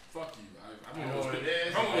 Like, fuck you. I'm gonna go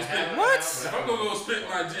What? If I'm gonna go spit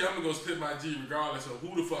my G, I'm gonna go spit my G regardless of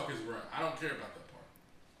who the fuck is right. I don't care about that part.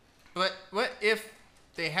 But what if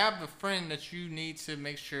they have the friend that you need to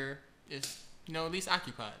make sure is at least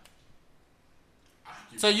occupied,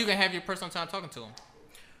 so you can have your personal time talking to them.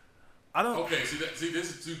 I don't. Okay, see, this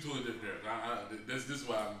is two totally different areas. This is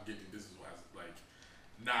why I'm getting. This is why it's like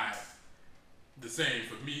not the same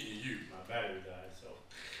for me and you. My battery died, so.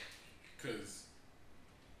 Because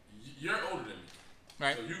you're older than me,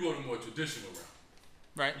 Right. So you go the more traditional route.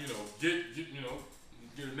 Right. Get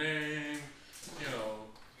a name,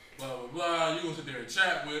 blah blah blah. You gonna sit there and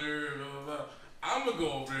chat with her, blah blah blah. I'm gonna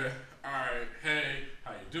go over there. All right, hey,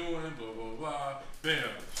 how you doing? Blah blah blah. Bam,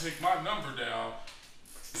 take my number down.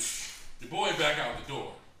 Your boy back out the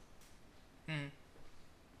door.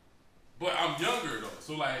 But I'm younger though,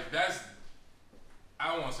 so like that's.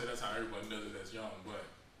 I don't want to say that's how everybody does it that's young, but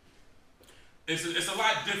it's a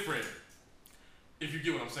lot different if you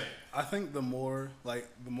get what I'm saying. I think the more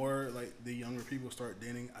the younger people start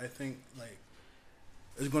dating, I think like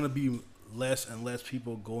there's gonna be less and less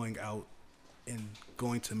people going out and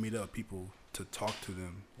going to meet up people to talk to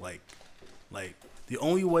them. Like the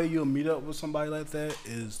only way you'll meet up with somebody like that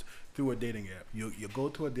is through a dating app. You'll go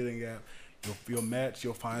to a dating app. You'll match,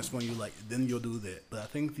 you'll find someone you like, then you'll do that. But I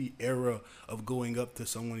think the era of going up to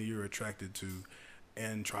someone you're attracted to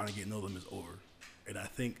and trying to get to know them is over. And I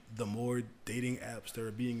think the more dating apps that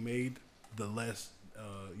are being made, the less,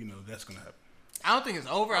 that's going to happen. I don't think it's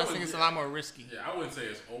over. I think it's a lot more risky. Yeah, I wouldn't say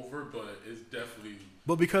it's over, but it's definitely.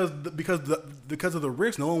 But because of the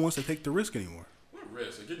risk, no one wants to take the risk anymore. What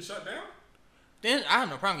risk? Are getting shut down? Then I have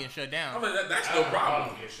no problem getting shut down. I mean, that's no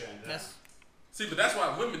problem. That's But that's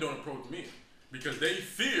why women don't approach men because they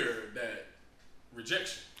fear that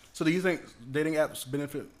rejection. So do you think dating apps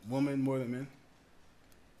benefit women more than men?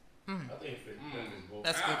 I think it benefits both.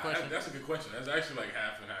 That's a good question. That's a good question. That's actually like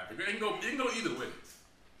half and half. It can go either way.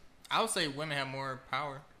 I would say women have more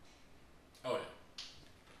power. Oh yeah.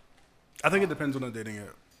 I think it depends on the dating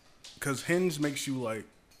app. Because Hinge makes you like,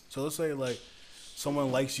 so let's say like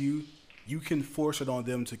someone likes you, you can force it on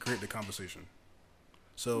them to create the conversation.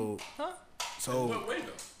 So, In what way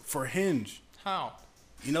though? For Hinge, How?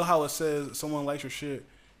 you know how it says someone likes your shit,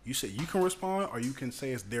 you say you can respond or you can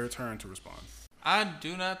say it's their turn to respond. I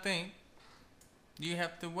do not think you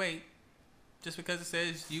have to wait just because it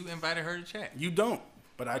says you invited her to chat. You don't,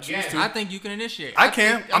 but I choose to. I think you can initiate. I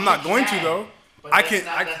can. I'm not going to though. But I that's can.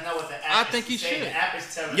 That's not what the app I is think you saying. should. The app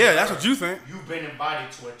is telling Yeah, that's her, what you think. You've been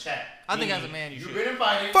invited to a chat. I think Meaning, as a man you you've should. been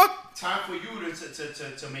invited. Fuck. Time for you to make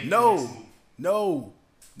the next No, move.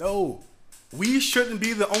 no. We shouldn't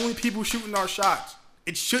be the only people shooting our shots.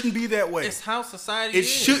 It shouldn't be that way. It's how society It is.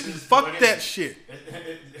 shouldn't. This is Fuck what it that is. shit.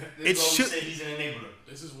 It should- say he's an enabler.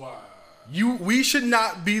 This is why. We should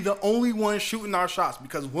not be the only ones shooting our shots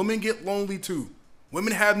because women get lonely too.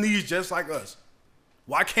 Women have needs just like us.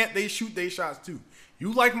 Why can't they shoot their shots too?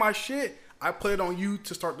 You like my shit, I put it on you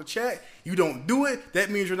to start the chat. You don't do it, that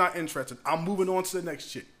means you're not interested. I'm moving on to the next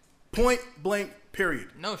shit. Point blank, period.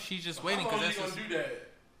 No, she's just waiting How long because are you that's gonna just, do that?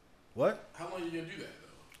 What? How long are you gonna do that though?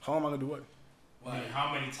 How am I gonna do what? I mean,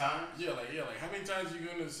 how many times? Yeah, like how many times are you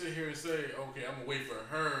gonna sit here and say, okay, I'm gonna wait for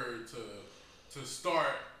her to start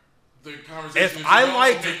the conversation? If and I say,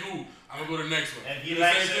 liked- okay, cool, I'm gonna go to the next one. If he The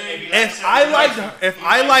likes same her- thing? if he likes If her, I he liked likes her, if he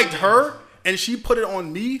I likes liked her. her and she put it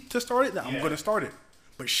on me to start it, then I'm Yeah. gonna start it.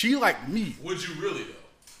 But she liked me. Would you really though?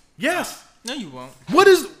 Yes. no, you won't. What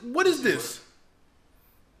is this?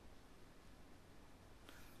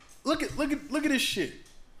 Look at this shit.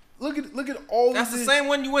 Look at all That's this. the same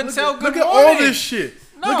one you wouldn't tell good Look at morning. all this shit.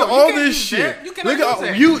 No, look at you all can't this use that. shit. You cannot look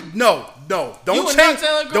at use that. you no. You Don't would not change.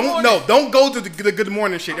 tell her good Don't morning. don't go to the good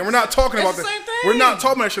morning shit. And we're not talking It's about the that. same thing. We're not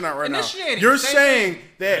talking about that shit right now. Initiating. You're Same saying thing.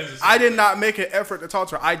 that That is the same I did thing. not make an effort to talk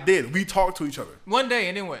to her. I did. We talked to each other. One day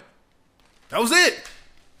and then what? That was it.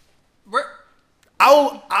 We're,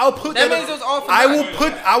 I'll put That that. means it was all for I nothing. will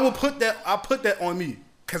put that. I'll put that on me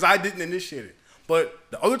because I didn't initiate it. But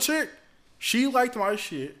the other chick, she liked my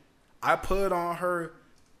shit. I put it on her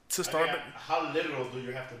to start. I mean, how literal do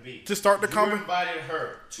you have to be? To start the You conver- invited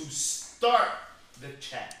her to start the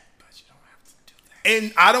chat.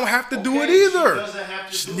 And I don't have to do it Okay, either. She doesn't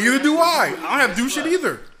have to do Neither it. do That's I. what you I don't have to do Guess shit what?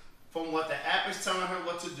 either. From what the app is telling her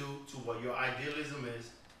what to do to what your idealism is,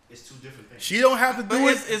 it's two different things. She don't have to but do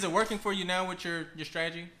it. is it working for you now with your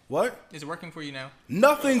strategy? What? Is it working for you now?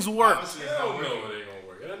 Nothing's worked. Obviously, it's Hell not no, it working. ain't gonna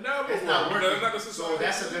work. It never It's not work. working. Because it's not So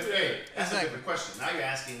that's a different thing. That's Exactly. a different question. Now you're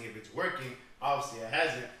asking if it's working. Obviously, it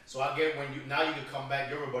hasn't. So I get when you now you can come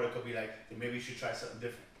back. Your rebuttal could be like, then maybe you should try something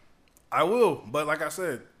different. I will, but like I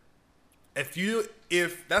said,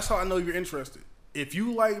 if that's how I know you're interested. If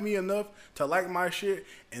you like me enough to like my shit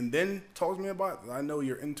and then talk to me about it, I know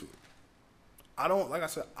you're into it. I don't, like I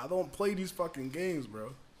said, I don't play these fucking games,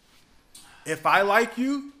 bro. If I like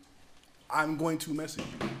you, I'm going to message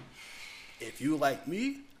you. If you like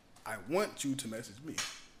me, I want you to message me.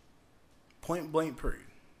 Point blank, period.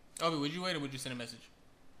 Obi, would you wait or would you send a message?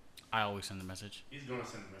 I always send a message. He's gonna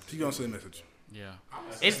send a message. She's gonna send a message. Yeah.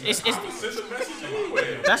 It's It's send a message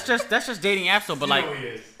anyway. that's just dating apps though. But You like, know he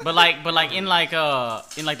is. but like in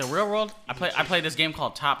the real world, I play this game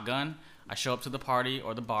called Top Gun. I show up to the party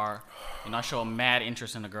or the bar, I show a mad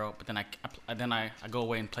interest in the girl, but then I go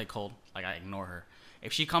away and play cold, like I ignore her.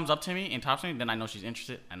 If she comes up to me and talks to me, then I know she's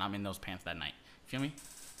interested, and I'm in those pants that night. Feel me?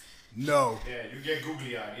 No. Yeah, you get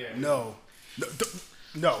googly eyed. Yeah. No.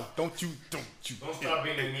 No. Don't you. Don't start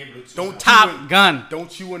being an enabler too. Don't much. Top Gun.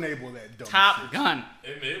 Don't you enable that dumb Top shit. Gun.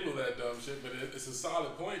 Enable that dumb shit, but it's a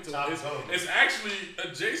solid point. To Top it's, gun. it's actually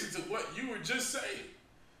adjacent to what you were just saying.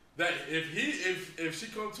 That if she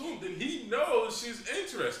comes to him, then he knows she's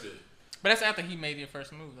interested. But that's after he made your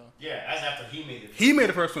first move, though. Yeah, that's after he made it. He made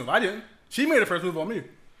the first move. I didn't. She made the first move on me.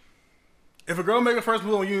 If a girl make the first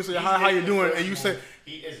move on you and say, hi, how you doing? And you say,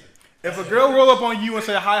 he isn't. if a girl roll up on you and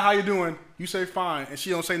say, hi, how you doing? You say, fine. And she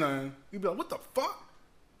don't say nothing. You be like, what the fuck?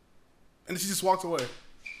 And then she just walks away.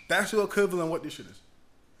 That's your equivalent of what this shit is.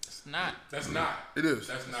 It's not. That's not. It is.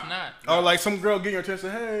 That's It's not. not. Or like some girl getting your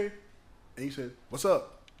attention, hey. And you said, what's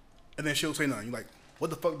up? And then she'll say nothing. You like, what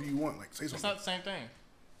the fuck do you want? Like, say It's something. not the same thing.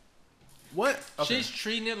 What? Okay. She's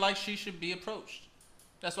treating it like she should be approached.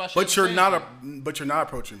 That's why she. But you're saying not anything. but you're not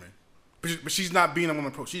approaching me. But she's not being a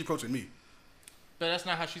woman approach. She's approaching me. But that's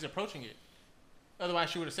not how she's approaching it. Otherwise,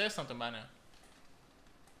 she would have said something by now.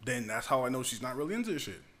 Then that's how I know she's not really into this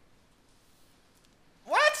shit.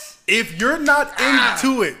 What? If you're not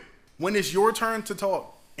into it when it's your turn to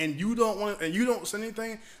talk and you don't say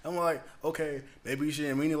anything, I'm like, okay, maybe you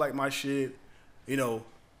shouldn't really like my shit. You know,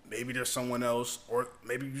 maybe there's someone else, or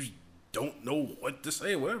maybe you just don't know what to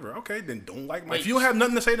say, whatever. Okay, then don't like my. If you don't have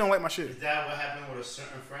nothing to say, don't like my shit. Is that what happened with a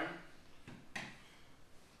certain friend?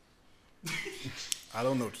 I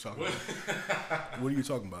don't know what you're talking about. What are you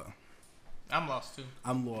talking about? I'm lost too.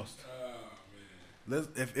 I'm lost. man.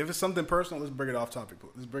 If it's something personal, let's bring it off topic.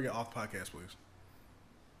 Let's bring it off podcast, please.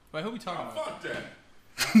 Wait, who we talking about? Fuck that.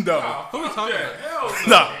 No. Who we talking that. about? Hell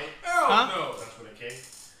no. No. Hell Huh? no. That's with a K.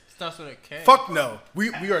 Starts with a K. Fuck no. We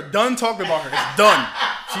are done talking about her. It's done.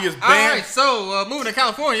 She is All banned. right, so moving to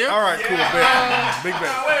California. All right, cool. Bet. Big bet.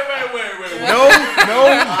 Nah, wait.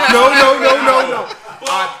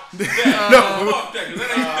 No. Fuck that, 'cause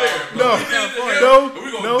that ain't fair. No. We did it here, and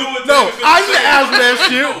we gonna do it there. I didn't ask for that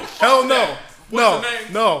shit. Hell no. What's the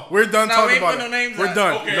name? No. We're done No, we talking ain't about put it. no names We're out.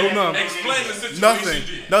 done. Okay, No none. explain the situation. Nothing.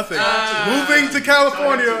 G. Nothing. Moving to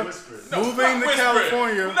California. No, Moving fuck to whispering.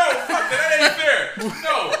 California. No, fuck that ain't fair.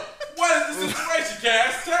 No. What is the situation,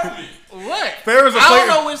 Cass? Tell me. What? Fair is a I place. don't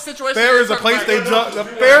know which situation. Fair you're is a talking place they about. judge.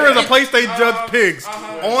 Fair is a place they judge pigs.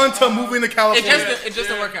 On to moving to It California. just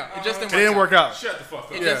didn't work out. It just It didn't work out. Shut the fuck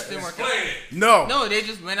up. It just didn't work out. Explain it. No. No, they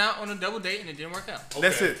just went out on a double date and it didn't work out. Okay.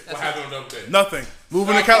 That's it. What happened on double date? Nothing.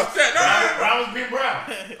 Moving to Fuck California. that. No. Brown was being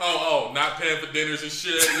brown. Oh, not paying for dinners and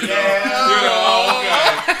shit. You know?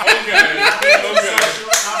 Yeah.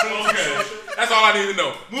 Okay. That's all I need to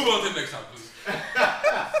know. Move on to the next topic, please.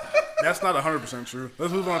 That's not 100% true.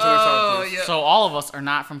 Let's move on to the next topic, please. Yeah. So all of us are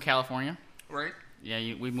not from California. Right. Yeah,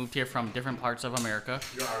 we moved here from different parts of America.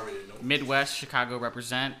 You already know. Midwest, Chicago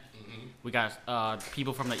represent. We got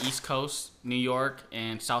people from the East Coast, New York,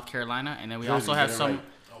 and South Carolina, and then we also have some.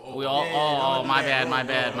 We all. My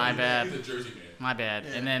bad. He's a Jersey man. My bad.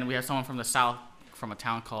 And then we have someone from the South, from a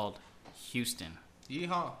town called Houston,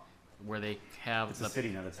 Yeehaw. where they have It's a the. city,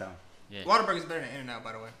 not a town. Yeah. Whataburger's better than In-N-Out,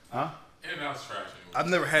 by the way. Huh? In-N-Out's trash anyway. I've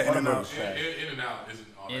never had In-N-Out. In-N-Out isn't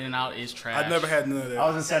all that. In-N-Out is trash. I've never had none of I that.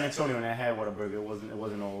 was in San Antonio and I had Whataburger. It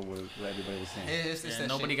wasn't all what everybody was saying. It's Yeah, that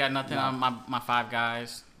nobody shit. got nothing on my Five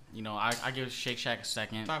Guys. You know, I give Shake Shack a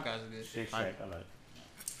second. Five Guys is good. Shake Shack, I like.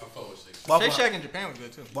 I fuck with Shake Shack. Waffle, Shake Shack in Japan was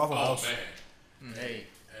good too. Waffle Oh, House. man. Hey.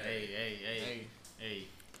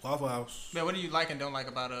 Waffle House. Man, what do you like and don't like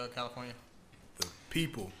about California? The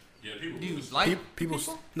people. Yeah, people. Do you was- like People.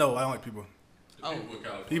 people? No, I don't like people. Oh. People in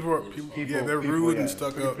California People are rude as people. fuck. Yeah, they're rude and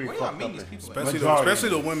stuck up. Where y'all meet these people at? Especially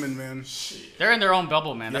the women, man. They're in their own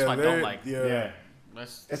bubble, man. That's Yeah, what I don't they're- like. Yeah. Yeah.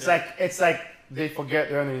 Let's- It's like they forget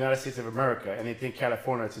they're in the United States of America and they think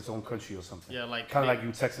California is its own country or something. Yeah, like Kind of like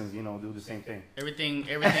you Texans, do the same thing. everything.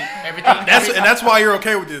 That's why you're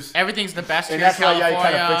okay with this. Everything's the best And here in that's why y'all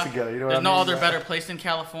California. kind of fit together. You know what There's I mean? no other better place than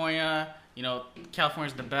California. You know,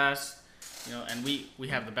 California's the best. You know, and we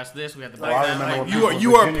have the best of this. We have the Well, best I of that. remember Like, when You people are in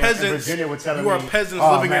you are Virginia- in peasants. Virginia were telling You are me, peasants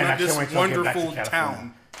 "Oh, living man, I in can't this wait till I get back to wonderful California.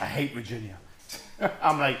 town. I hate Virginia.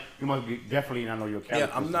 I'm like, you must be definitely not know your Yeah,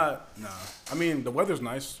 California. I'm not. Nah. I mean, the weather's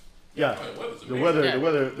nice. Yeah, Hey, weather's the amazing. weather, Yeah, the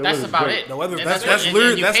weather. that's weather's about great. it. The weather. And That's and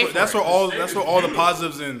literally you that's pay what for that's it. where all State that's is where all the beautiful.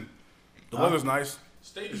 positives in. The weather's nice.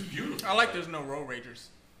 State is beautiful. I like there's no road ragers.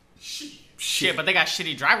 Shit. Shit, but they got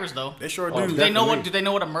shitty drivers though. They sure Oh, do. Do they know definitely. do they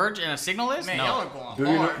know what a merge and a signal is? Man, no, y'all are going Do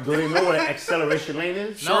you know, hard. do they know what an acceleration lane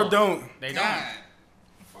is? Sure No. don't. they don't. God.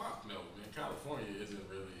 Fuck no, man. California isn't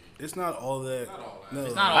really. It's not all that. Not all that. No.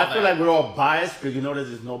 It's not all I feel that. like we're all biased because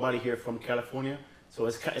there's nobody here from California, so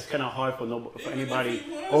it's kind of hard for Even anybody. if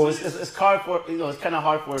he was, Oh, it's hard for it's kind of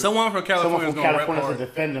hard for Someone from California is someone from gonna rap California to hard.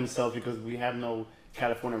 defend themselves because we have no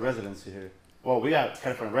California residents here. Well, we got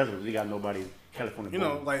California residents. We got nobody California. You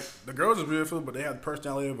know, born. like the girls are beautiful, but they have the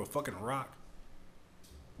personality of a fucking rock.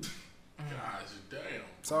 Gosh, damn.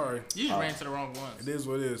 Sorry, You just ran to the wrong ones. it is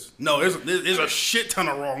what it is. No, there's a shit ton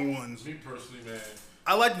of wrong ones. Me personally, man.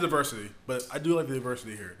 I like the diversity, but I do like the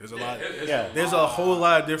diversity here. There's a lot. Yeah. There's a whole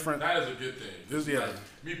lot of different. That is a good thing. This- yeah. Like,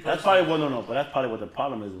 me personally. That's probably but that's probably what the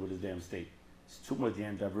problem is with this damn state. It's too much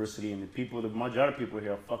damn diversity, and the majority of people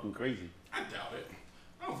here are fucking crazy. I doubt it.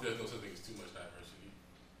 I don't think there's no such thing as too much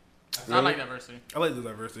diversity. I like diversity. I like the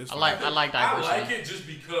diversity. It's I fine. like I diversity. like it just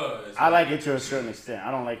because. I like it to a certain extent.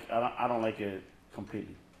 I don't like it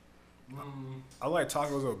completely. I like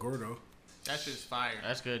tacos El Gordo. That shit's fire.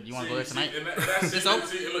 That's good. You want to go there tonight? And that's It's see, open.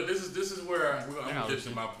 see, look, this is where I'm Yeah, gonna get listen.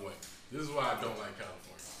 to my point. This is why I don't like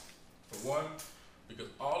California. For one, because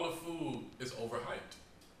all the food is overhyped.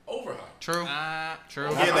 Overhyped. True.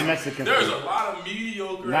 True. Not the Mexican There's food. a lot of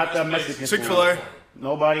mediocre. Not the ass Mexican places. food. Chick-fil-A.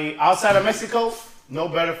 Nobody outside of Mexico. No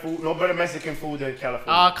better food, no better Mexican food than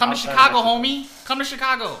California. Come to Outside of Chicago, Mexico. homie. Come to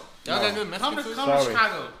Chicago. Y'all got good Mexican food. Come to Sorry.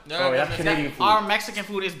 Chicago. Sorry, that's Canadian food. Our Mexican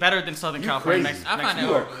food is better than Southern You California. crazy. I find You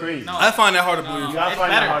that are crazy. No. I find that hard to believe. I It's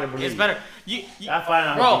find that better. hard to believe. It's better. I find that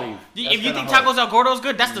hard to Bro, believe. if you think Tacos El Gordo is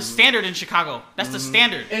good, that's the standard in Chicago. That's the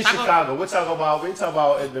standard. In Taco- Chicago, we're talking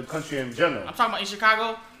about in the country in general. I'm talking about in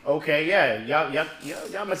Chicago. Okay, yeah,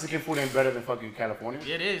 y'all Mexican food ain't better than fucking California.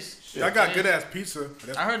 It is. Shit. I got It good is. ass pizza.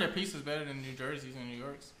 I heard that pizza's better than New Jersey's and New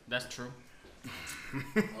York's. That's true.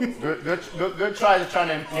 Good try to try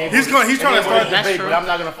to enable. He's trying to enable start- this That's debate, true. but I'm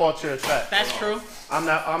not gonna fall to your trap. That's true. I'm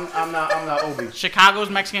not Obi. Chicago's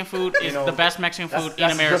Mexican food is You know, the best Mexican food in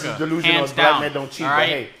That's America. just a delusion Hands of black down. men don't cheat. All But right?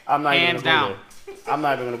 hey, I'm not Hands even down. gonna go there. I'm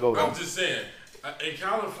not even gonna go there. I'm just saying, in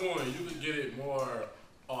California, you could get it more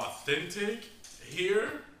authentic here,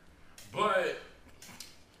 but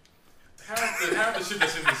half the shit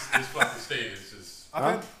that's in this fucking state is just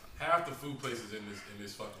I think half the food places in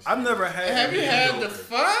this fucking state. I've never had. Have you had the mediocre.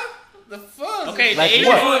 fun? The fun. Okay, Like the Asian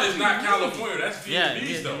what? food. Fun is not California. That's Yeah, Vietnamese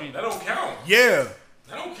yeah, though. yeah. That don't count. Yeah.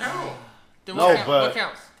 That don't count. Then No, what but- what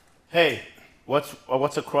counts? Hey,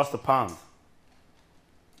 what's across the pond?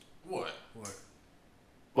 What?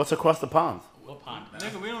 What's across the pond? What pond?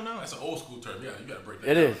 Nigga, we don't know. That's an old school term. Yeah, you gotta break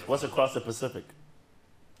that. It down. is. What's across the Pacific?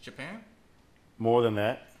 Japan? More than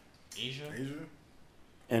that. Asia. Asia.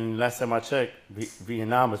 And last time I checked,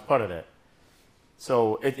 Vietnam is part of that.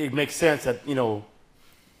 So it makes sense that,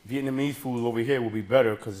 Vietnamese food over here will be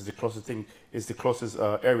better because it's the closest thing, it's the closest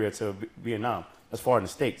area to Vietnam. As far in the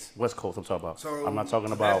States, West Coast I'm talking about. So, I'm not talking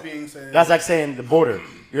that about, being said- that's like saying the border.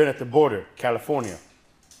 You're at the border, California.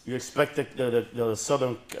 You expect the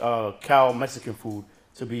Southern Cal Mexican food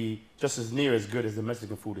to be just as near as good as the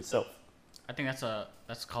Mexican food itself. I think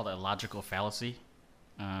that's called a logical fallacy.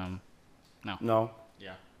 No. No,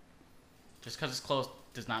 Yeah. Just because it's close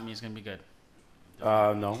does not mean it's gonna be good.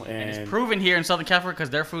 no, And it's and proven here in Southern California because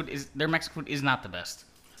their Mexican food is not the best.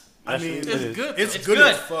 I mean, it It's is. good. it's, It's good,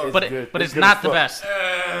 good, as fuck. but good. but It's it's good not as the fuck. best.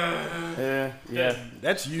 Yeah.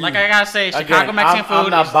 That's you. Like I gotta say, Chicago Mexican I'm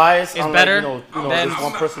food not is, biased. is unlike, better than than this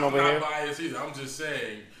one person over I'm here. not biased either. I'm just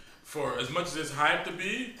saying, for as much as it's hyped to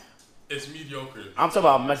be, it's mediocre. I'm talking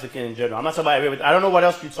about Mexican in general. I'm not talking about everything. I don't know what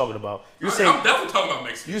else you're talking about. You I'm saying definitely talking about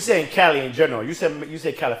Mexican. you saying Cali in general. You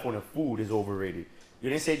said California food is overrated. You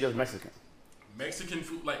didn't say just Mexican. Mexican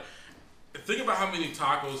food, like, think about how many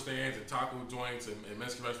taco stands and taco joints and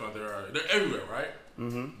Mexican restaurants there are. They're everywhere, right?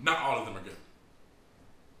 Mm-hmm. Not all of them are good.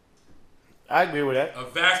 I agree with that. A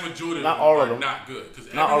vast majority of Not them all are of them. not good.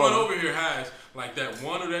 Because Not all everyone of them. over here has, like, that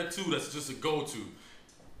one or that two that's just a go-to.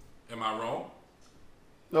 Am I wrong?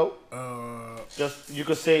 Nope. Just you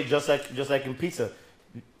could say just like in pizza.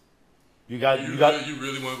 You got. You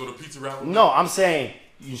really want to go to pizza route? No, I'm saying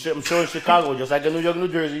I'm sure in Chicago, just like in New York, New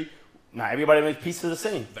Jersey, not everybody makes pizza the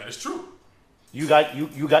same. That is true. You got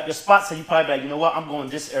your spots, so you probably be like, you know what, I'm going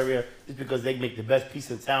this area just because they make the best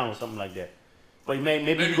pizza in town or something like that. But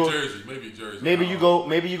maybe you go, Jersey.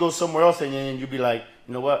 maybe you go somewhere else and then you be like,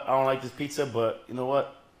 you know what, I don't like this pizza, but you know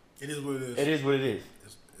what, it is what it is. it is what it is.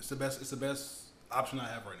 It's the best. It's the best option I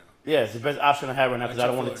have right now. Yeah, it's the best option I have right now because I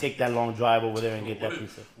don't want to Chick-fil-A. take that long drive over there and get that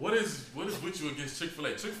What is, pizza. what is with you against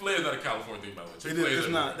Chick-fil-A? Chick-fil-A is not a California thing, by the way. It Chick-fil-A is. is It's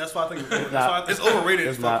a- not. That's why I think it's, not. it's overrated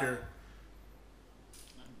It's as fuck not. here.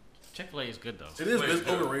 Chick-fil-A is good though. It is. Chick-fil-A It's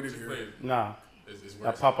good. overrated Chick-fil-A here. Nah, is that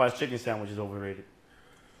worse. Popeye's chicken sandwich is overrated.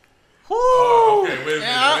 Oh, okay, wait a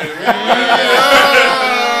minute.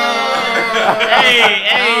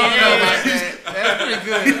 Hey, That's pretty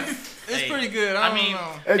good. It's pretty good. I mean, don't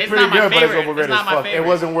know. It's It's pretty not my good, but it's favorite. overrated It's not as my fuck. It favorite.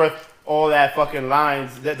 wasn't worth all that fucking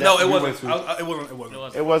lines. That No, it we wasn't. went through. It wasn't. It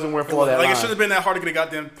wasn't. It wasn't worth It all wasn't. that Like it line. should have been that hard to get a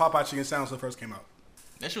goddamn Popeye chicken sandwich when it first came out.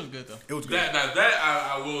 That shit was good though. It was good. That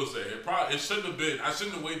I will say. It shouldn't have been. I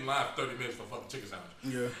shouldn't have waited in line for 30 minutes for a fucking chicken sandwich.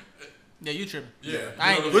 Yeah. Yeah, you tripping. Yeah.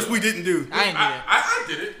 I ain't do Which that. we didn't do. I ain't do that. I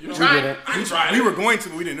did it. You know, We didn't. I tried We it. were going to,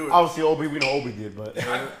 but we didn't do it. Obviously, we know Obi did, but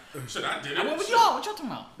Shit, I did it. What y'all talking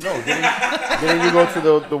about? no. Didn't you go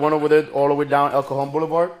to the one over there, all the way down El Cajon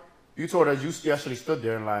Boulevard? You told us you actually stood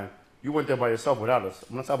there in line. You went there by yourself without us.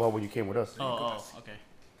 I'm not talking about when you came with us. Okay.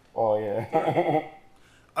 Oh yeah.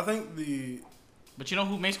 I think the But you know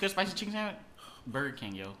who makes good spicy chicken sandwich? Burger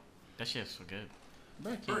King, yo. That shit's so good.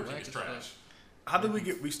 Burger King is trash. how did we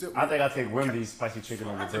get? We still. I think I take Wendy's spicy chicken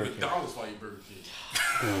over I take Burger King. McDonald's while you Burger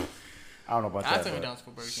King. I don't know about I that. took but- McDonald's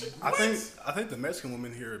for Burger King. I think the Mexican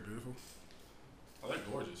women here are beautiful. Oh, they're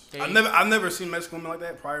gorgeous. I've never seen Mexican women like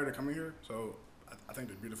that prior to coming here, so I think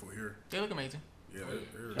they're beautiful here. They look amazing. Yeah,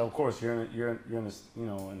 Of course, you're in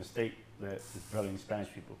the in the state that is barely Spanish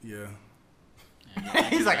people. yeah.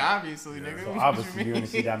 He's like, obviously, nigga. So What you obviously, mean? you didn't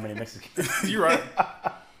see that many Mexicans. You're right.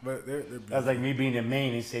 But they're beautiful. That's like me being in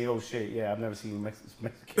Maine and say, "Oh shit, yeah, I've never seen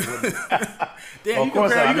Mexican women." Damn, Of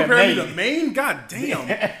course, I'm in compare me Maine. to Maine? God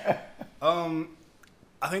damn.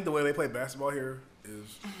 I think the way they play basketball here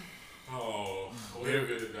is Oh, wait a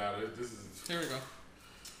minute now. This is. Here we go.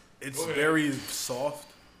 it's Go ahead. very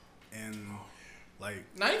soft and like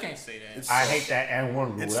No, you can't say that. it's. I hate that and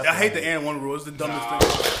one rule. It's, That's I hate what the and one rule. It's the dumbest Nah.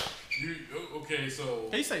 thing. Okay, so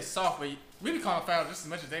He say soft, but we be calling fouls just as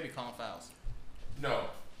much as they be calling fouls. no,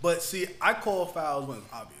 But see, I call fouls when it's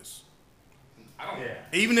obvious. I don't. Yeah.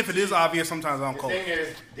 Even if it is obvious, sometimes I don't The call thing it.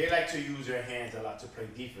 is, they like to use their hands a lot to play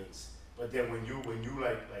defense. But then when you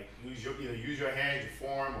like use your either use your hands, your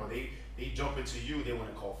form, or they jump into you, they want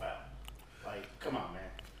to call foul. Like, come on, man.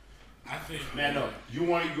 I think. Man, no. You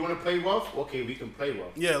want to play rough? Okay, we can play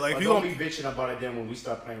rough. Yeah, like, but if you don't gon- be bitching about it then when we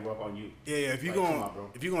start playing rough on you. Yeah, if you Like, come going on,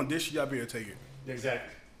 bro. if you gonna dish, you gotta be able to take it.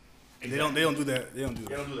 Exactly. They don't do that. They don't do They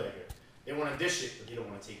that. don't do that here. They want to dish it, but they don't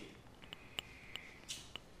want to take it.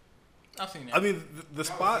 I've seen that. I mean, the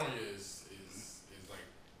spot. California is like,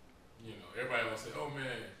 you know, everybody will say, oh man,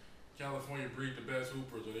 California breed the best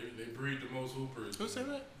hoopers, or they breed the most hoopers. Who said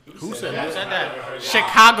that? Who said Who that? said that?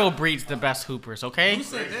 Chicago breeds the best hoopers. Okay. Who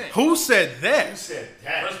said that? Who said Who that? said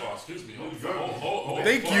that? First of all, excuse me. Hold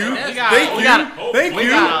Thank hold you. on. That's- Thank we you. got- Thank We you.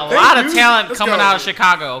 got a Thank lot of you. talent Let's coming go. out of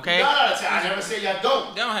Chicago. Okay. Y'all out of time. I never say y'all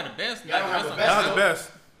don't. They don't have the best. Y'all don't have the That's best. Not the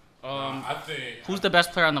best. I think. Who's the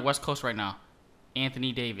best player on the West Coast right now?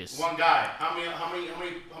 Anthony Davis. One guy. How many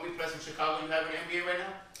players from Chicago you have in the NBA right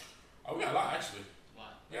now? Oh, we got a lot actually.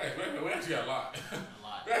 Lot. Yeah, we actually got a lot. A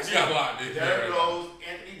lot. We actually got a lot. Dude. Derrick Rose,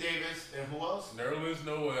 Anthony Davis, and who else? Nerlens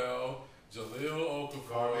Noel, Jaleel Okafor.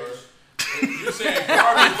 Garbage. You're saying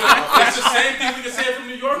garbage, but it's the same thing we can say from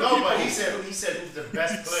New York. No, people. but he said who's the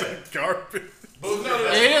best player. Garbage. But no,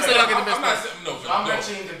 Yeah, he didn't say y'all get the best I'm not player. saying no. So I'm no.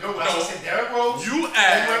 mentioning the good one. No. I said Derrick Rose, You former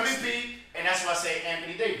asked. MVP, and that's why I say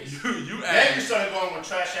Anthony Davis. You Then you asked. started going with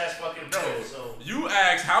trash ass fucking No. players. So You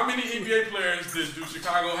asked how many NBA players do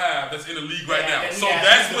Chicago have that's in the league right Yeah, now. and he So asked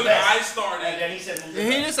that's who's when the best. I and started. then he said who's the He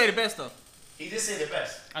didn't best. say the best though. He just said the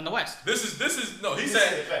best. On the West. This is no. He He said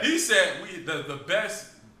said the best. he said the best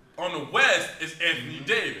on the West is Anthony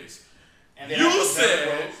Davis. And then You I put said-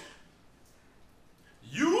 Derrick Rose.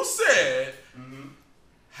 You said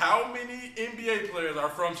how many NBA players are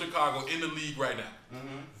from Chicago in the league right now?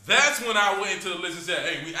 That's when I went into the list and said,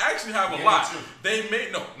 "Hey, we actually have a Yeah, lot." me too. They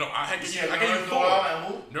made no. I You gave said you Nerlens four. Noel and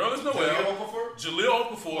who? Nerlens Noel, Jaleel Okafor?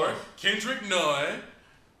 Jaleel Okafor, Kendrick Nunn,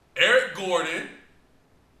 Eric Gordon.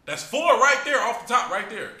 That's four right there off the top, right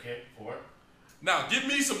there. Okay, 4. Now, give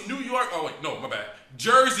me some New York. Oh wait, no, my bad.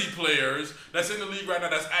 Jersey players that's in the league right now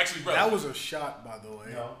that's actually relevant. That was a shot, by the way.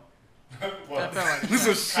 No. That What? felt like a This shot.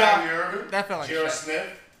 is a shot. Kyrie Irving? That felt like a J.R. shot. Smith?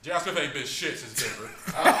 J.R. Smith ain't been shit since Denver.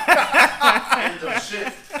 And the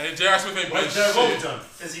shit. And J.R. Smith ain't been What's Derrick Rose shit. done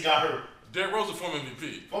since he got hurt? Derrick Rose is a former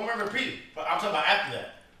MVP. Former MVP. But I'm talking about after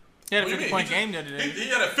that. He had a What do you 50-point mean? game the other day. He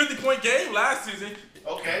had a 50-point game last season.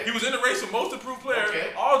 Okay. He was in the race for most improved player.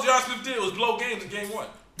 Okay. All J.R. Smith did was blow games in game one.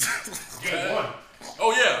 Game 1.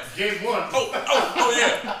 Oh yeah. Game 1. Oh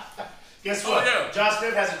yeah. Guess Oh, what? yeah. John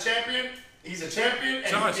Smith has a champion. He's a champion. And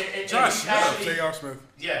Josh- and Josh he Smith. actually, J.R. Smith.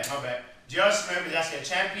 yeah, my bad. J.R. Smith is actually a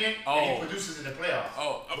champion, and Oh. he produces in the playoffs.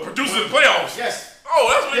 Oh, a producer in the playoffs. Yes. Oh,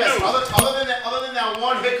 that's what Yes. he do. Other than that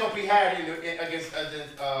one hiccup he had against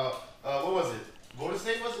what was it? Golden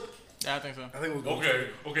State was it? Yeah, I think so. I think it was. Okay.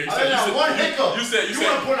 You Other than that one hiccup. You said.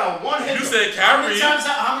 want to put out one hiccup. You said How many Kyrie. times?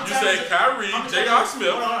 How many You times? said Kyrie, how many J.R. times- Smith.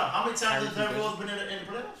 Hold on. How many times has Derrick Rose been in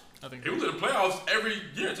the playoffs? I think He was in the playoffs every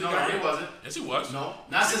year. till No, he got he hurt. wasn't. Yes, he was. No,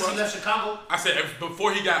 not since he left Chicago. I said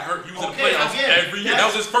before he got hurt, he was in the Okay, playoffs again, every year. That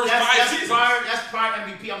was his first five seasons. That's prior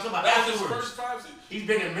MVP. I'm talking about That was his afterwards. first 5 seasons. He's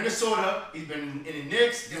been in Minnesota. He's been in the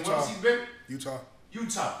Knicks. And what else he's been? Utah.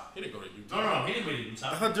 Utah. He didn't go to Utah. No, he didn't go to I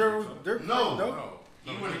Utah. thought Derrick. No. No.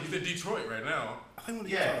 He went. He's in Detroit right now. I think when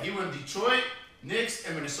Yeah, he went Detroit, Knicks,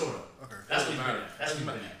 and Minnesota. Okay. That's what Doesn't he's been matter. at. That's what he's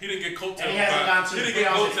been at. He didn't get coattailed And he hasn't gone to he the didn't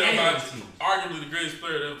get playoffs in coattailed any by of his teams. arguably the greatest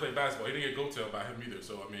player to ever play basketball. He didn't get coattailed by him either.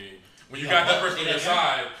 So I mean, when you Yeah, got that what? person on Say your that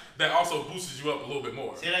again? side, that also boosts you up a little bit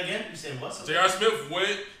more. Say that again. You said what? J.R. Smith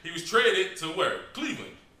went. He was traded to where?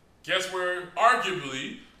 Cleveland. Guess where?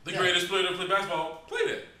 Arguably the Yeah. greatest player to play basketball played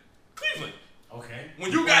at Cleveland. Okay.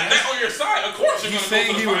 When you got that on your side, of course you're You gonna saying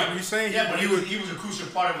go to he the was? finals. You saying Yeah, but he was? he was a crucial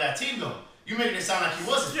part of that team, though. You making it sound like he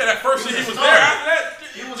wasn't. Yeah, that first He year he was was a there. starter. After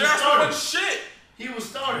that, He was a J.R. Smith starter. wasn't shit. He was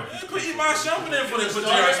starter. They put Iman Shumpert in for He this was with a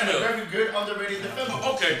J.R. starter and a Smith. very good underrated defender.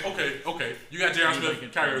 Okay. You got J.R.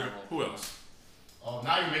 Smith, Kyrie Irving. Who else? Oh,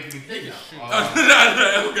 now you're making me think now.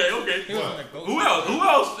 Okay. He was on the GOAT. Who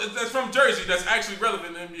else that's from Jersey that's actually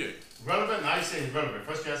relevant in the NBA? Relevant? Now you saying relevant.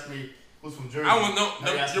 First you asked me Who's from Jersey? I want no.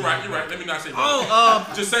 Now You're right. You're right. Let me not say.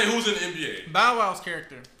 Oh, just say who's in the NBA. Bow Wow's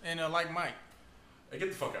character and like Mike. Hey, get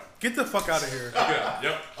the fuck out. Get the fuck out of here. Yeah.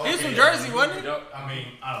 Yep. He's from Jersey, wasn't he? Yep. I mean,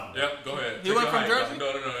 I don't know. Yep. Go ahead. He Take went your from hype Jersey?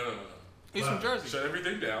 down. No. He's from Jersey. Shut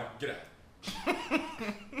everything down. Get out.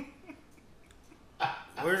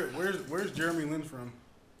 Where's Jeremy Lin from?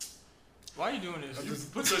 Why are you doing this?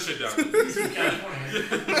 Just put your shit down. He's from California.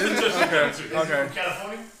 Okay. Is he from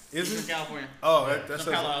California? Is He's it? from California. Oh, that From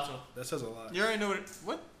says Palo Alto. that says a lot. You already know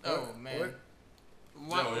what? Oh man. What?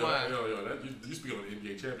 Why? Yo, that, you speak on the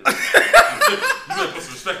NBA champion. You gotta put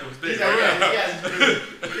some respect on his name.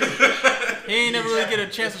 He ain't never really get a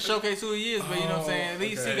chance to showcase who he is, but you know what I'm saying? At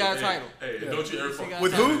least he got a title. Hey, don't you ever fuck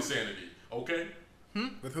With who? insanity, okay?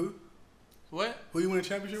 With who? What? Who you win a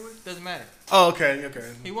championship with? Doesn't matter. Oh, okay.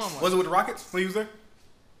 He won one. Was it with the Rockets when he was there?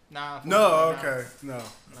 Nah. No. unfortunately Okay. No. not.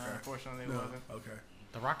 Nah, Okay. unfortunately it No. wasn't. Okay.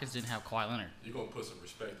 The Rockets didn't have Kawhi Leonard. You gonna put some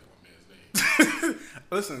respect on my man's name.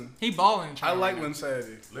 Listen, He balling. in I China like right now. Lin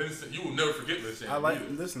Sanity. You will never forget Lin Sanity. I like either.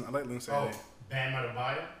 Lin Oh, Sanity. Bam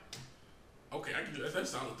Adebayo. Okay, I can do that. That's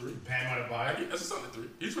a solid 3. Bam Adebayo. That's a solid 3.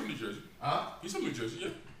 He's from New Jersey. Huh? He's from New Jersey, yeah.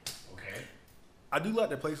 Okay. I do like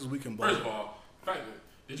the places we can ball. First of all, fact,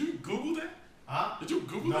 did you Google that? Huh? Did you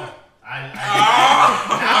Google No. that?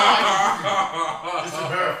 Just to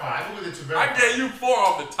verify. I googled it to verify. I gave you 4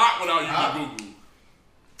 off the top without using Google.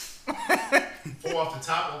 4 off the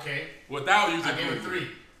top. Okay. Without using I gave Google. it 3.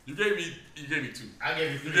 You gave me 2. I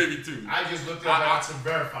gave you 3. You gave me 2. I just looked it up to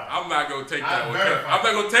verify. I'm not gonna take that I one. verified. I'm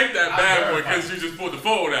not gonna take that I bad one verified. because you just pulled the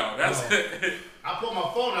phone out. That's No. it. I put my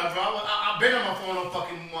phone out, bro. I've been on my phone on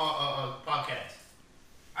fucking podcast.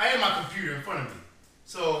 I had my computer in front of me.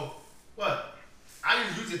 So, what? I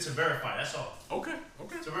just used it to verify. That's all. Okay.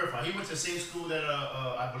 To verify. He went to the same school that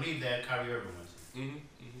I believe that Kyrie Irving went to. Mm-hmm.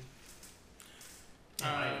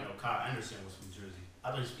 I didn't know Kyle Anderson was from Jersey. I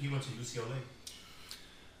thought he went to UCLA.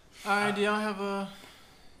 Alright, do y'all have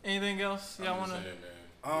anything else y'all I'm just wanna?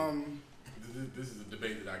 saying, man. This is a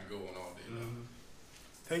debate that I can go on all day. Mm-hmm.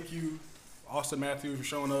 Thank you, Austin Matthews, for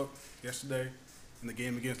showing up yesterday in the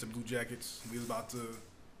game against the Blue Jackets. We was about to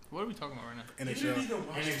What are we talking about right now? You didn't NHL. even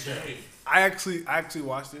watch the NHL. game. I actually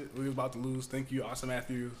watched it. We was about to lose. Thank you, Austin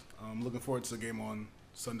Matthews. I'm looking forward to the game on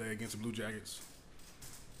Sunday against the Blue Jackets.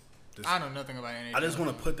 I know nothing about NHL. I just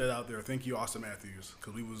want to put that out there. Thank you, Austin Matthews,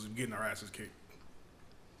 because we was getting our asses kicked.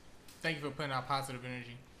 Thank you for putting out positive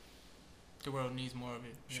energy. The world needs more of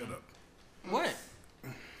it. you Shut know? up. What?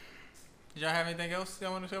 Did y'all have anything else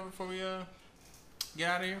y'all want to say before we get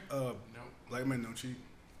out of here? No. Black men don't cheat.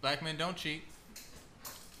 Black men don't cheat.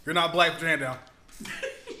 You're not black. Put your hand down.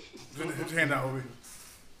 Put your hand down, Obi.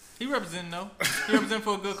 He representing though. He representing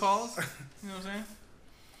for a good cause. You know what I'm saying?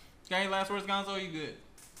 Got any last words, Gonzo? You good?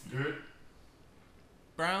 Good.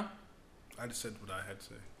 Brown? I just said what I had to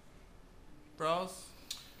say. Bros?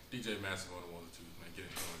 DJ Massive on the 1 or 2,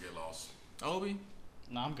 man. Get lost. Obi?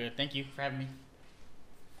 No, I'm good. Thank you for having me.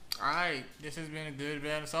 Alright. This has been a good,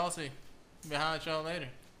 bad, and saucy. We'll holler at y'all later.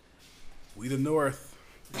 We the North.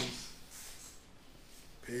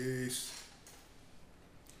 Peace.